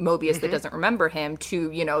new Mobius that doesn't remember him to,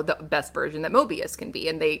 you know, the best version that Mobius can be.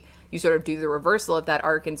 And you sort of do the reversal of that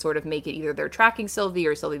arc and sort of make it either they're tracking Sylvie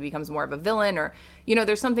or Sylvie becomes more of a villain, or, you know,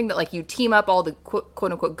 there's something that like you team up all the quote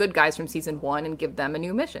unquote good guys from season 1 and give them a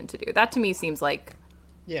new mission to do. That to me seems like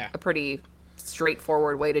a pretty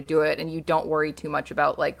straightforward way to do it, and you don't worry too much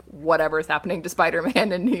about like whatever's happening to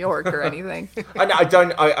Spider-Man in New York or anything.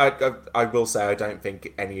 I will say I don't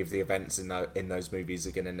think any of the events in those movies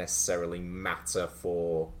are going to necessarily matter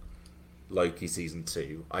for Loki season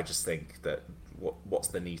 2. I just think that what's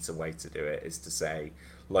the neater way to do it is to say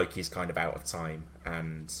Loki's kind of out of time,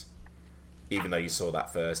 and even though you saw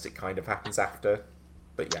that first, it kind of happens after.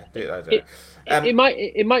 But yeah,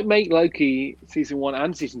 it might make Loki season 1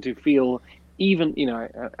 and season 2 feel even, you know,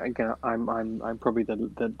 again, I'm probably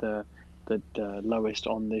the lowest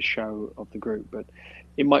on this show of the group, but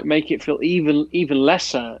it might make it feel even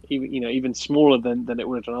lesser, even smaller than it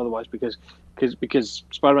would have done otherwise, because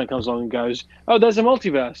Spider-Man comes along and goes, oh, there's a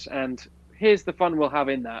multiverse, and here's the fun we'll have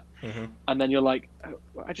in that, and then you're like, oh,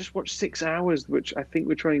 I just watched 6 hours, which I think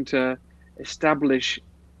we're trying to establish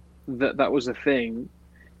that was a thing,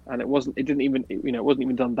 and it wasn't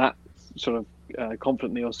even done that sort of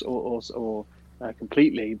confidently or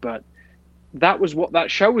completely, but that was what that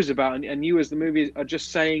show was about, and you as the movie are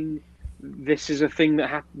just saying this is a thing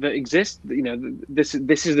that exists, you know, this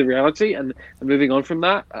is the reality, and moving on from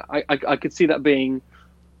that. I could see that being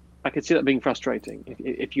frustrating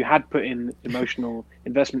if you had put in emotional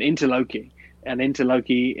investment into Loki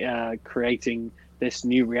creating this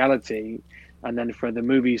new reality, and then for the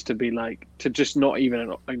movies to be like to just not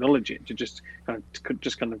even acknowledge it, to just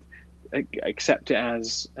kind of accept it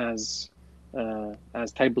as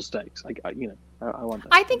table stakes. I wonder.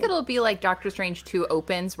 I think it'll be like Doctor Strange 2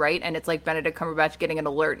 opens, right? And it's like Benedict Cumberbatch getting an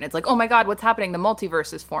alert, and it's like, oh my god, what's happening? The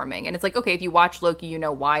multiverse is forming. And it's like, okay, if you watch Loki, you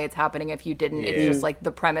know why it's happening. If you didn't, it's just like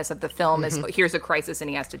the premise of the film is here's a crisis and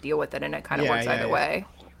he has to deal with it, and it kind of works either way.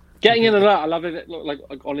 Getting in and out, I love it. Like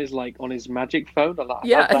on his magic phone.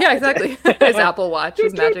 Yeah, exactly. His Apple Watch,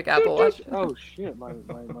 his magic Apple Watch. Oh shit, my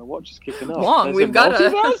watch is kicking off. Wong, we've got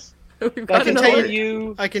I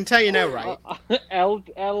can tell you now, right?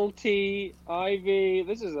 LT, IV.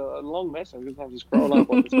 This is a long message. I'm going to have to scroll up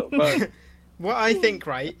on this phone. What I think,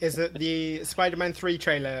 right, is that the Spider-Man 3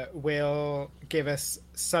 trailer will give us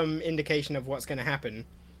some indication of what's going to happen,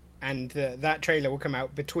 and that trailer will come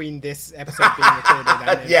out between this episode being recorded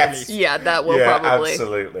and released. Yeah, that will probably.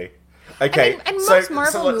 Absolutely. Okay. And most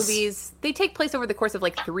Marvel movies, they take place over the course of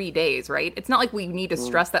like 3 days, right? It's not like we need to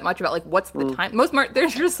stress that much about like what's the time. They're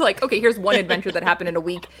just like, okay, here's one adventure that happened in a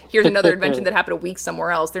week. Here's another adventure that happened a week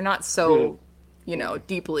somewhere else. They're not so,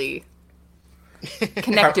 deeply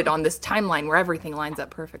connected on this timeline where everything lines up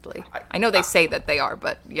perfectly. I know they say that they are,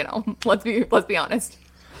 but let's be honest.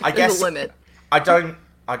 I guess there's a limit.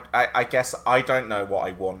 I I guess I don't know what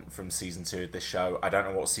I want from season 2 of this show. I don't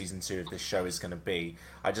know what season 2 of this show is going to be.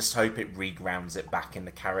 I just hope it regrounds it back in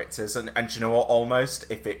the characters. And do you know what? Almost,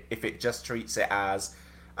 if it just treats it as,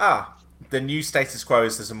 the new status quo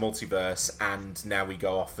is there's a multiverse, and now we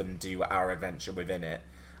go off and do our adventure within it,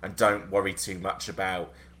 and don't worry too much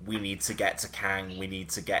about we need to get to Kang, we need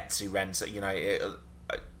to get to Renzo. You know,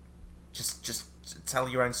 just tell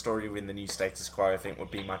your own story within the new status quo. I think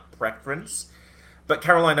would be my preference. But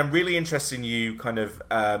Caroline, I'm really interested in you kind of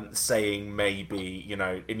saying maybe, you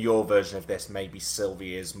know, in your version of this, maybe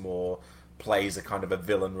Sylvie plays a kind of a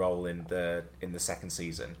villain role in the second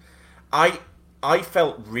season. I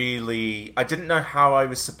felt really, I didn't know how I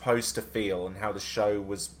was supposed to feel and how the show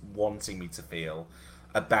was wanting me to feel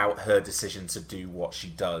about her decision to do what she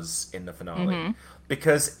does in the finale,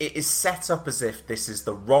 because it is set up as if this is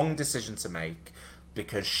the wrong decision to make,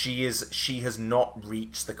 because she has not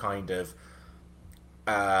reached the kind of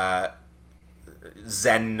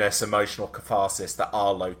zenness, emotional catharsis that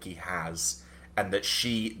our Loki has, and that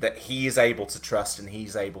he is able to trust and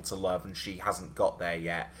he's able to love, and she hasn't got there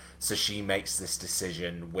yet. So she makes this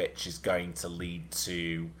decision which is going to lead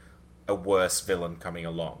to a worse villain coming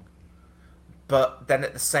along. But then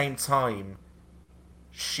at the same time,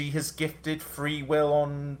 she has gifted free will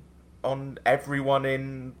on everyone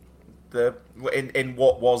in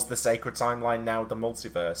what was the sacred timeline, now the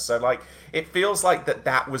multiverse. So like, it feels like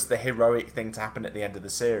that was the heroic thing to happen at the end of the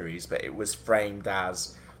series, but it was framed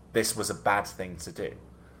as this was a bad thing to do.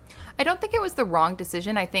 I don't think it was the wrong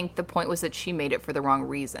decision. I think the point was that she made it for the wrong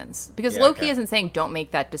reasons. Because Loki isn't saying don't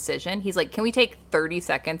make that decision. He's like, can we take 30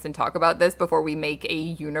 seconds and talk about this before we make a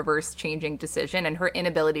universe-changing decision? And her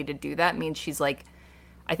inability to do that means she's like,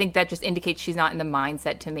 I think that just indicates she's not in the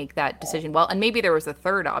mindset to make that decision well. And maybe there was a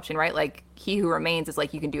third option, right? Like, He Who Remains is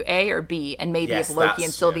like, you can do A or B. And maybe if Loki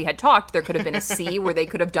and Sylvie had talked, there could have been a C where they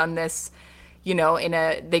could have done this, you know,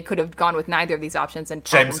 they could have gone with neither of these options and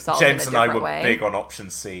taught themselves in a different way. James and I were big on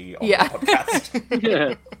option C on the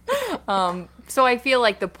podcast. So I feel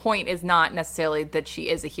like the point is not necessarily that she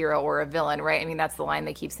is a hero or a villain, right? I mean, that's the line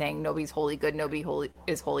they keep saying, nobody's wholly good, nobody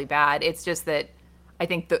is wholly bad. It's just that I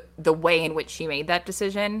think the way in which she made that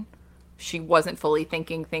decision, she wasn't fully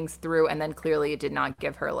thinking things through, and then clearly it did not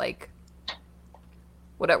give her, like,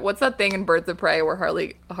 what's that thing in Birds of Prey where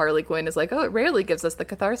Harley Quinn is like, oh, it rarely gives us the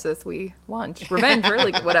catharsis we want. Revenge,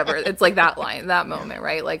 really, whatever. It's like that line, that moment,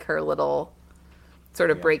 right? Like her little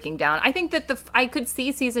sort of breaking down. I think that I could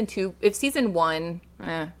see season 2, if season 1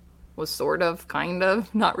 was sort of, kind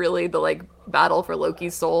of, not really the, like, battle for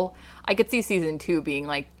Loki's soul, I could see season 2 being,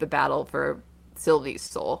 like, the battle for Sylvie's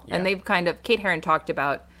soul. And they've kind of, Kate Herron talked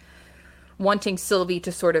about wanting Sylvie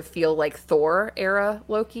to sort of feel like Thor era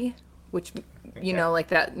Loki, which, you know, like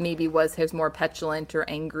that maybe was his more petulant or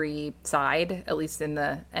angry side, at least in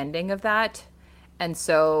the ending of that. And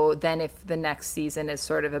so then if the next season is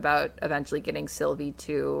sort of about eventually getting Sylvie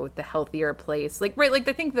to the healthier place, like, right, like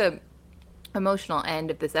I think the emotional end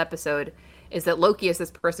of this episode is that Loki is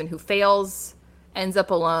this person who fails, ends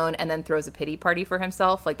up alone, and then throws a pity party for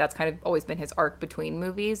himself. Like, that's kind of always been his arc between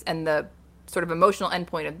movies. And the sort of emotional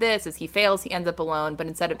endpoint of this is he fails, he ends up alone, but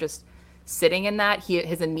instead of just sitting in that,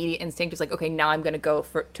 his immediate instinct is like, okay, now I'm going to go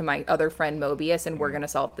to my other friend Mobius, and we're going to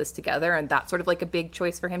solve this together. And that's sort of like a big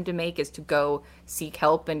choice for him to make, is to go seek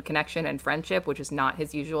help and connection and friendship, which is not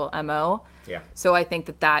his usual MO. Yeah. So I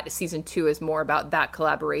think that season 2 is more about that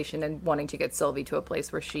collaboration and wanting to get Sylvie to a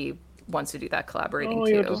place where she wants to do that collaborating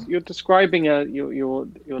too. You're describing you're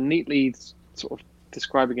neatly sort of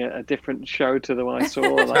describing a different show to the one I saw,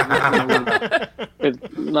 like,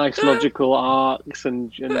 with nice logical arcs and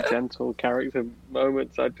gentle character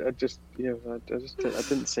moments. I didn't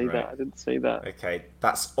see that. I didn't see that. Okay,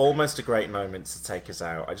 that's almost a great moment to take us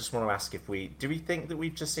out. I just want to ask, do we think that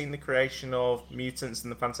we've just seen the creation of mutants in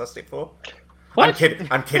the Fantastic Four? What? I'm kidding.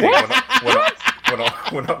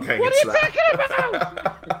 We're not going into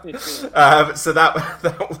that. So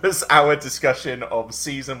that was our discussion of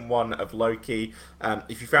season 1 of Loki.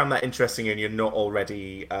 If you found that interesting and you're not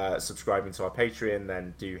already subscribing to our Patreon,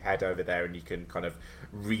 then do head over there and you can kind of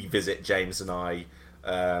revisit James and I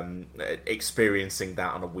experiencing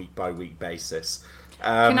that on a week-by-week basis.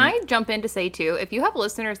 Can I jump in to say, too, if you have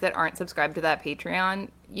listeners that aren't subscribed to that Patreon,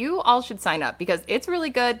 you all should sign up, because it's really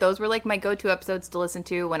good. Those were like my go-to episodes to listen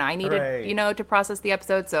to when I needed, to process the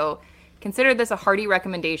episode. So consider this a hearty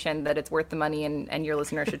recommendation that it's worth the money, and your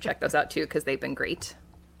listeners should check those out, too, because they've been great.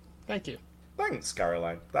 Thank you. Thanks,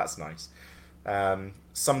 Caroline. That's nice.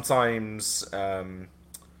 Sometimes, I'm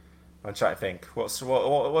trying to think, what's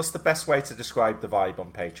the best way to describe the vibe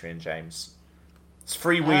on Patreon, James? It's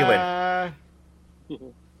freewheeling.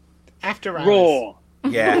 After hours. Raw.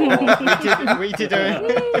 Yeah. we did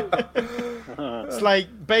a... It's like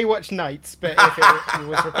Baywatch Nights, but if it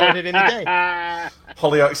was recorded in the day.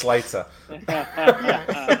 Hollyoaks later.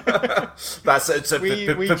 That's for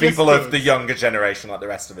people of the younger generation, like the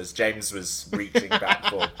rest of us. James was reaching back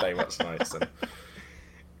for Baywatch Nights. And...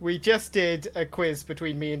 We just did a quiz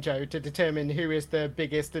between me and Joe to determine who is the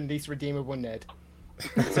biggest and least redeemable nerd.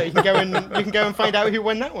 So you can go and find out who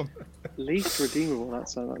won that one. Least redeemable.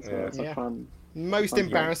 That's a fun. Most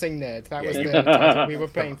embarrassing nerd. That was the title we were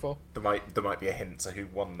playing for. There might be a hint to who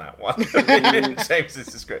won that one in James's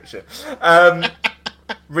description.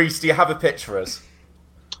 Reese, do you have a pitch for us?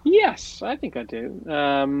 Yes, I think I do.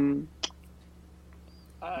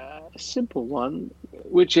 A simple one,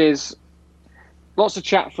 which is lots of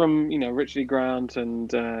chat from Richard E. Grant and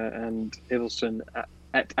Hiddleston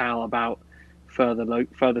et al. About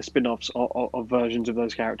further spin-offs of versions of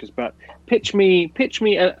those characters, but pitch me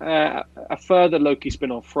a further Loki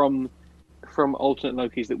spin-off from alternate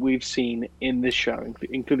Lokis that we've seen in this show,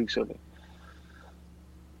 including Sylvie.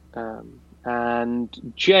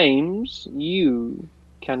 And James, you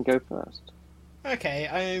can go first. Okay,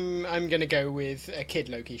 I'm gonna go with a kid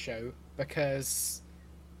Loki show because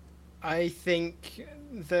I think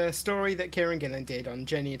the story that Kieran Gillen did on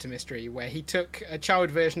Journey into Mystery, where he took a child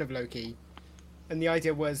version of Loki. And the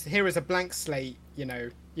idea was, here is a blank slate,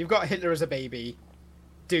 you've got Hitler as a baby.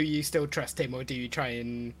 Do you still trust him, or do you try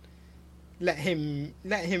and let him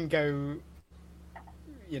go,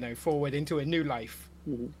 forward into a new life?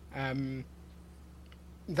 Mm-hmm.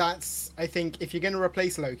 That's, I think, if you're going to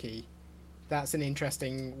replace Loki, that's an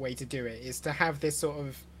interesting way to do it, is to have this sort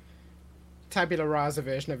of tabula rasa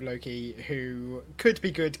version of Loki who could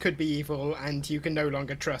be good, could be evil, and you can no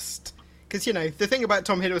longer trust... Because, the thing about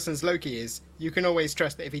Tom Hiddleston's Loki is you can always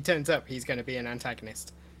trust that if he turns up, he's going to be an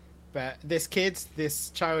antagonist. But this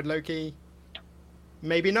child Loki,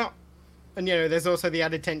 maybe not. And, there's also the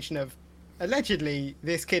added tension of, allegedly,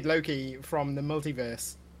 this kid Loki from the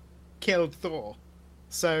multiverse killed Thor.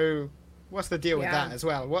 So, what's the deal with that as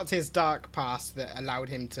well? What's his dark past that allowed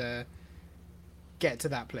him to get to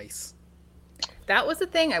that place? That was the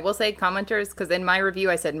thing. I will say, commenters, because in my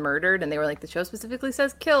review I said murdered, and they were like, the show specifically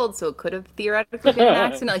says killed, so it could have theoretically been an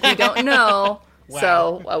accident. Like, you don't know. Wow.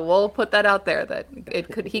 So we'll put that out there that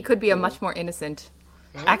he could be a much more innocent,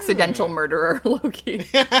 accidental murderer, Loki.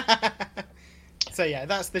 So yeah,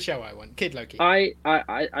 that's the show I want, Kid Loki. I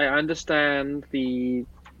understand the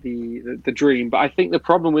dream, but I think the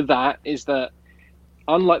problem with that is that,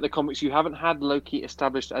 unlike the comics, you haven't had Loki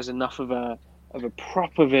established as enough of a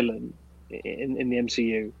proper villain in the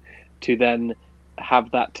MCU to then have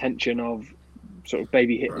that tension of sort of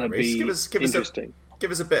baby Hitler be interesting.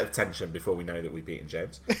 Give us a bit of tension before we know that we've beaten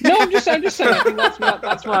James. No, I'm just saying. I think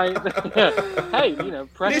that's my. Hey,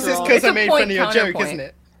 pressure. This is because I made fun of your joke, isn't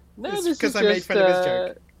it? No, this is because I made fun of his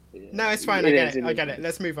joke. No, it's fine. I get it.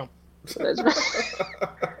 Let's move on.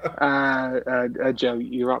 Joe,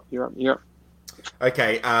 you're up.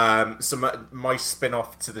 Okay. So my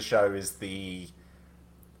spin-off to the show is the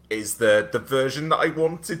version that I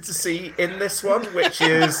wanted to see in this one, which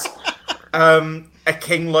is a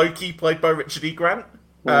King Loki played by Richard E. Grant.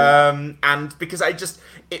 And because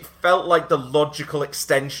it felt like the logical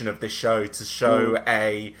extension of this show to show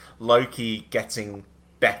a Loki getting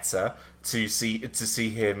better, to see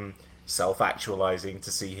him self-actualizing,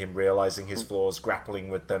 to see him realizing his flaws, grappling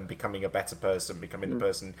with them, becoming a better person, becoming the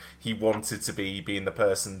person he wanted to be, being the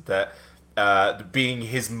person that being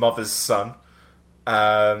his mother's son.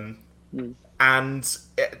 And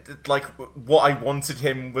what I wanted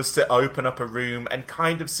him was to open up a room and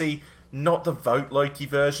kind of see not the Vote Loki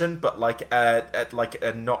version, but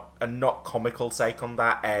a not comical take on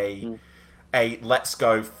that, a let's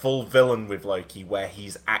go full villain with Loki, where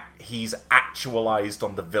he's actualized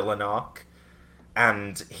on the villain arc,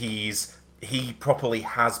 and he properly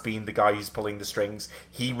has been the guy who's pulling the strings.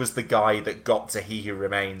 He was the guy that got to He Who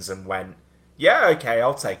Remains and went, yeah, okay,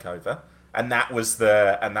 I'll take over. And that was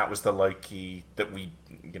the Loki that we,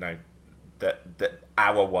 that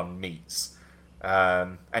our one meets.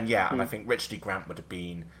 And I think Richard E. Grant would have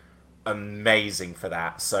been amazing for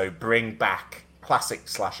that. So bring back classic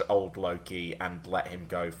 / old Loki and let him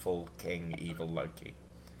go full King evil Loki.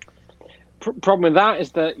 Problem with that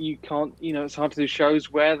is that you can't, it's hard to do shows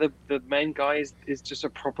where the main guy is just a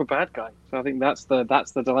proper bad guy. So I think that's the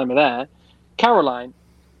dilemma there. Caroline,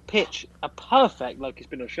 pitch a perfect Loki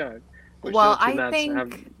spin-off show. Which well, I think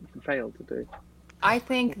have failed to do. I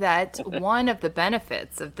think that one of the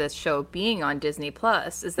benefits of this show being on Disney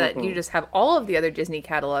Plus is that you just have all of the other Disney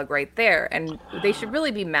catalog right there, and they should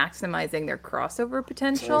really be maximizing their crossover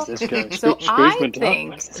potential. So I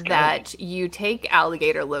think that you take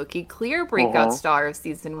Alligator Loki, clear breakout star of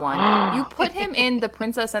season 1, you put him in the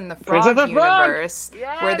Princess and the Frog universe,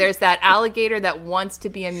 where there's that alligator that wants to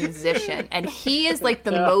be a musician, and he is like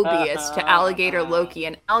the Mobius to Alligator Loki,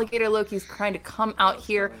 and Alligator Loki's trying to come out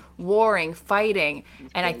here warring, fighting,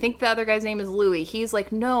 and I think the other guy's name is Louis. He's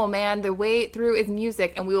like, no man, the way through is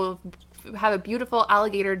music, and we will have a beautiful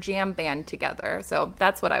alligator jam band together. So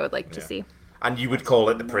that's what I would like to see. And you would call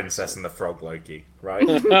it the Princess and the Frog Loki, right?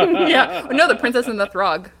 Yeah, no, the Princess and the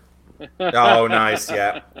Frog. Oh, nice,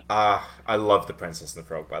 yeah. I love the Princess and the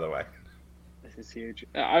Frog, by the way. This is huge.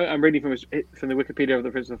 I'm reading from the Wikipedia of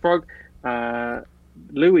the Princess and the Frog.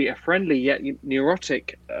 Louis, a friendly yet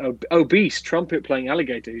neurotic, obese trumpet-playing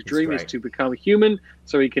alligator whose dream is to become a human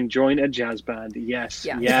so he can join a jazz band. Yes.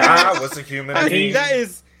 Was a human. I think that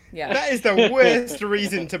is the worst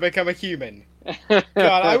reason to become a human. God,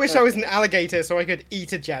 I wish I was an alligator so I could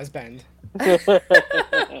eat a jazz band.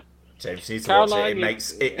 James needs to watch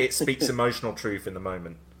it. It speaks emotional truth in the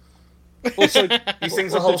moment. Also, he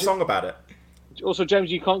sings a whole song about it. Also, James,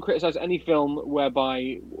 you can't criticize any film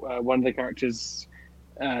whereby one of the characters,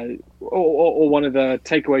 or one of the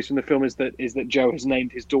takeaways from the film is that Joe has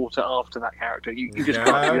named his daughter after that character. You just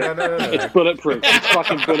can't. No. It's bulletproof. It's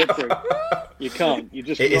fucking bulletproof. You can't. You're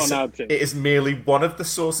just not allowed to. It is merely one of the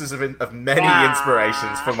sources of many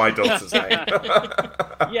inspirations for my daughter's name.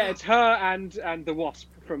 Yeah, it's her and the Wasp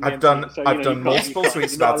from. I've done multiple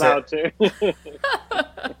tweets about it.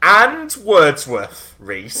 And Wordsworth,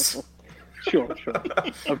 Reese. Sure.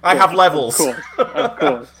 I have levels. Of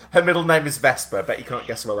course. Her middle name is Vesper. Bet you can't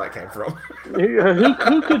guess where that came from.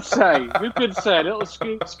 Who could say? A little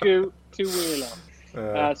scoot, two-wheeler.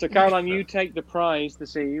 So Caroline, you take the prize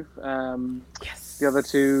this eve. Yes. The other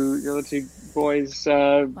two boys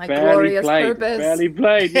My barely glorious played. purpose. Barely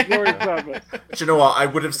played. Your glorious purpose. Do you know what? I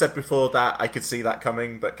would have said before that I could see that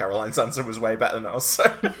coming, but Caroline's answer was way better than ours. So.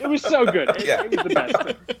 It was so good. It was the best.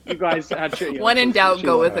 You guys had shit. When in doubt,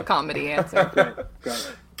 go with the comedy answer.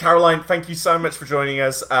 Great. Caroline, thank you so much for joining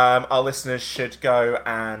us. Our listeners should go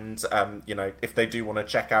and, if they do want to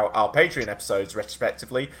check out our Patreon episodes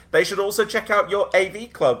retrospectively, they should also check out your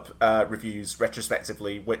AV Club reviews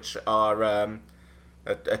retrospectively, which are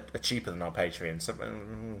cheaper than our Patreon. So,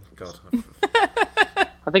 God.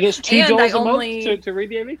 I think it's $2 a month to read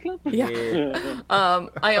the AV Club. Yeah.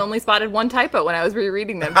 I only spotted one typo when I was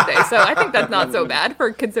rereading them today, so I think that's not so bad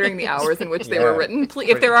for considering the hours in which they were written.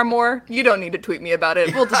 If there are more, you don't need to tweet me about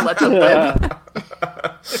it. We'll just let them live.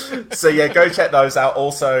 So yeah, go check those out.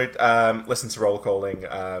 Also, listen to Roll Calling.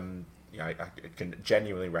 I can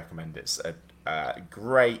genuinely recommend it. It's a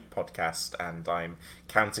great podcast, and I'm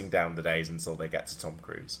counting down the days until they get to Tom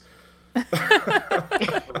Cruise.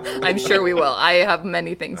 I'm sure we will. I have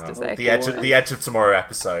many things to say. The Edge of Tomorrow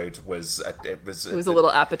episode was it was a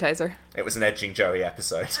little appetizer. It was an Edging Joey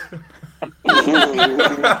episode.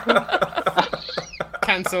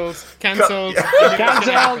 Cancelled. Cancelled.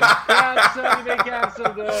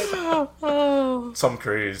 Tom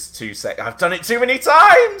Cruise, I've done it too many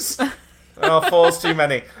times. Oh, 4's too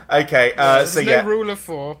many. Okay, there's no rule of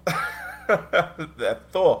 4.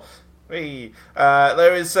 Thor. We're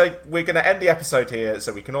going to end the episode here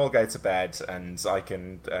so we can all go to bed and I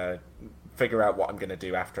can figure out what I'm going to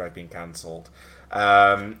do after I've been cancelled.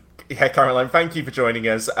 Caroline, thank you for joining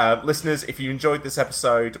us. Listeners, if you enjoyed this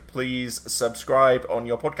episode, please subscribe on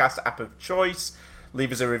your podcast app of choice.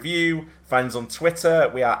 Leave us a review. Find us on Twitter.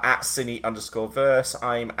 We are at Cine_verse.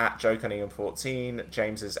 I'm at Joe Cunningham 14.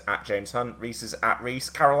 James is at James Hunt. Reese is at Reese.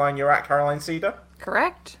 Caroline, you're at Caroline Cedar.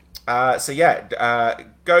 Correct. Go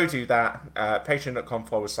do that.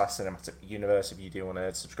 Patreon.com/Cinematic Universe if you do want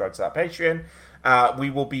to subscribe to that Patreon. We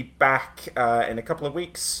will be back in a couple of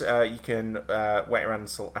weeks. You can wait around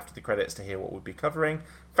until after the credits to hear what we'll be covering.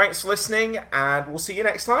 Thanks for listening, and we'll see you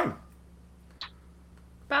next time.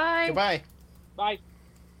 Bye. Goodbye. Bye.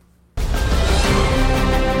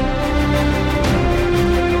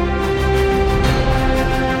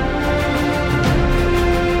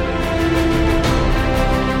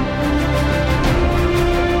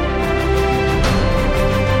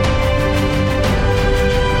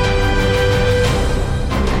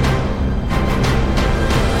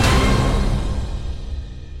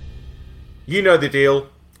 You know the deal.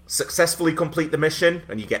 Successfully complete the mission,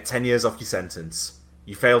 and you get 10 years off your sentence.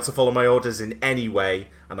 You fail to follow my orders in any way,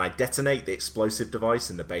 and I detonate the explosive device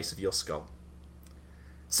in the base of your skull.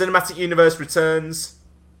 Cinematic Universe returns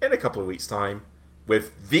in a couple of weeks' time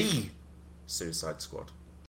with the Suicide Squad.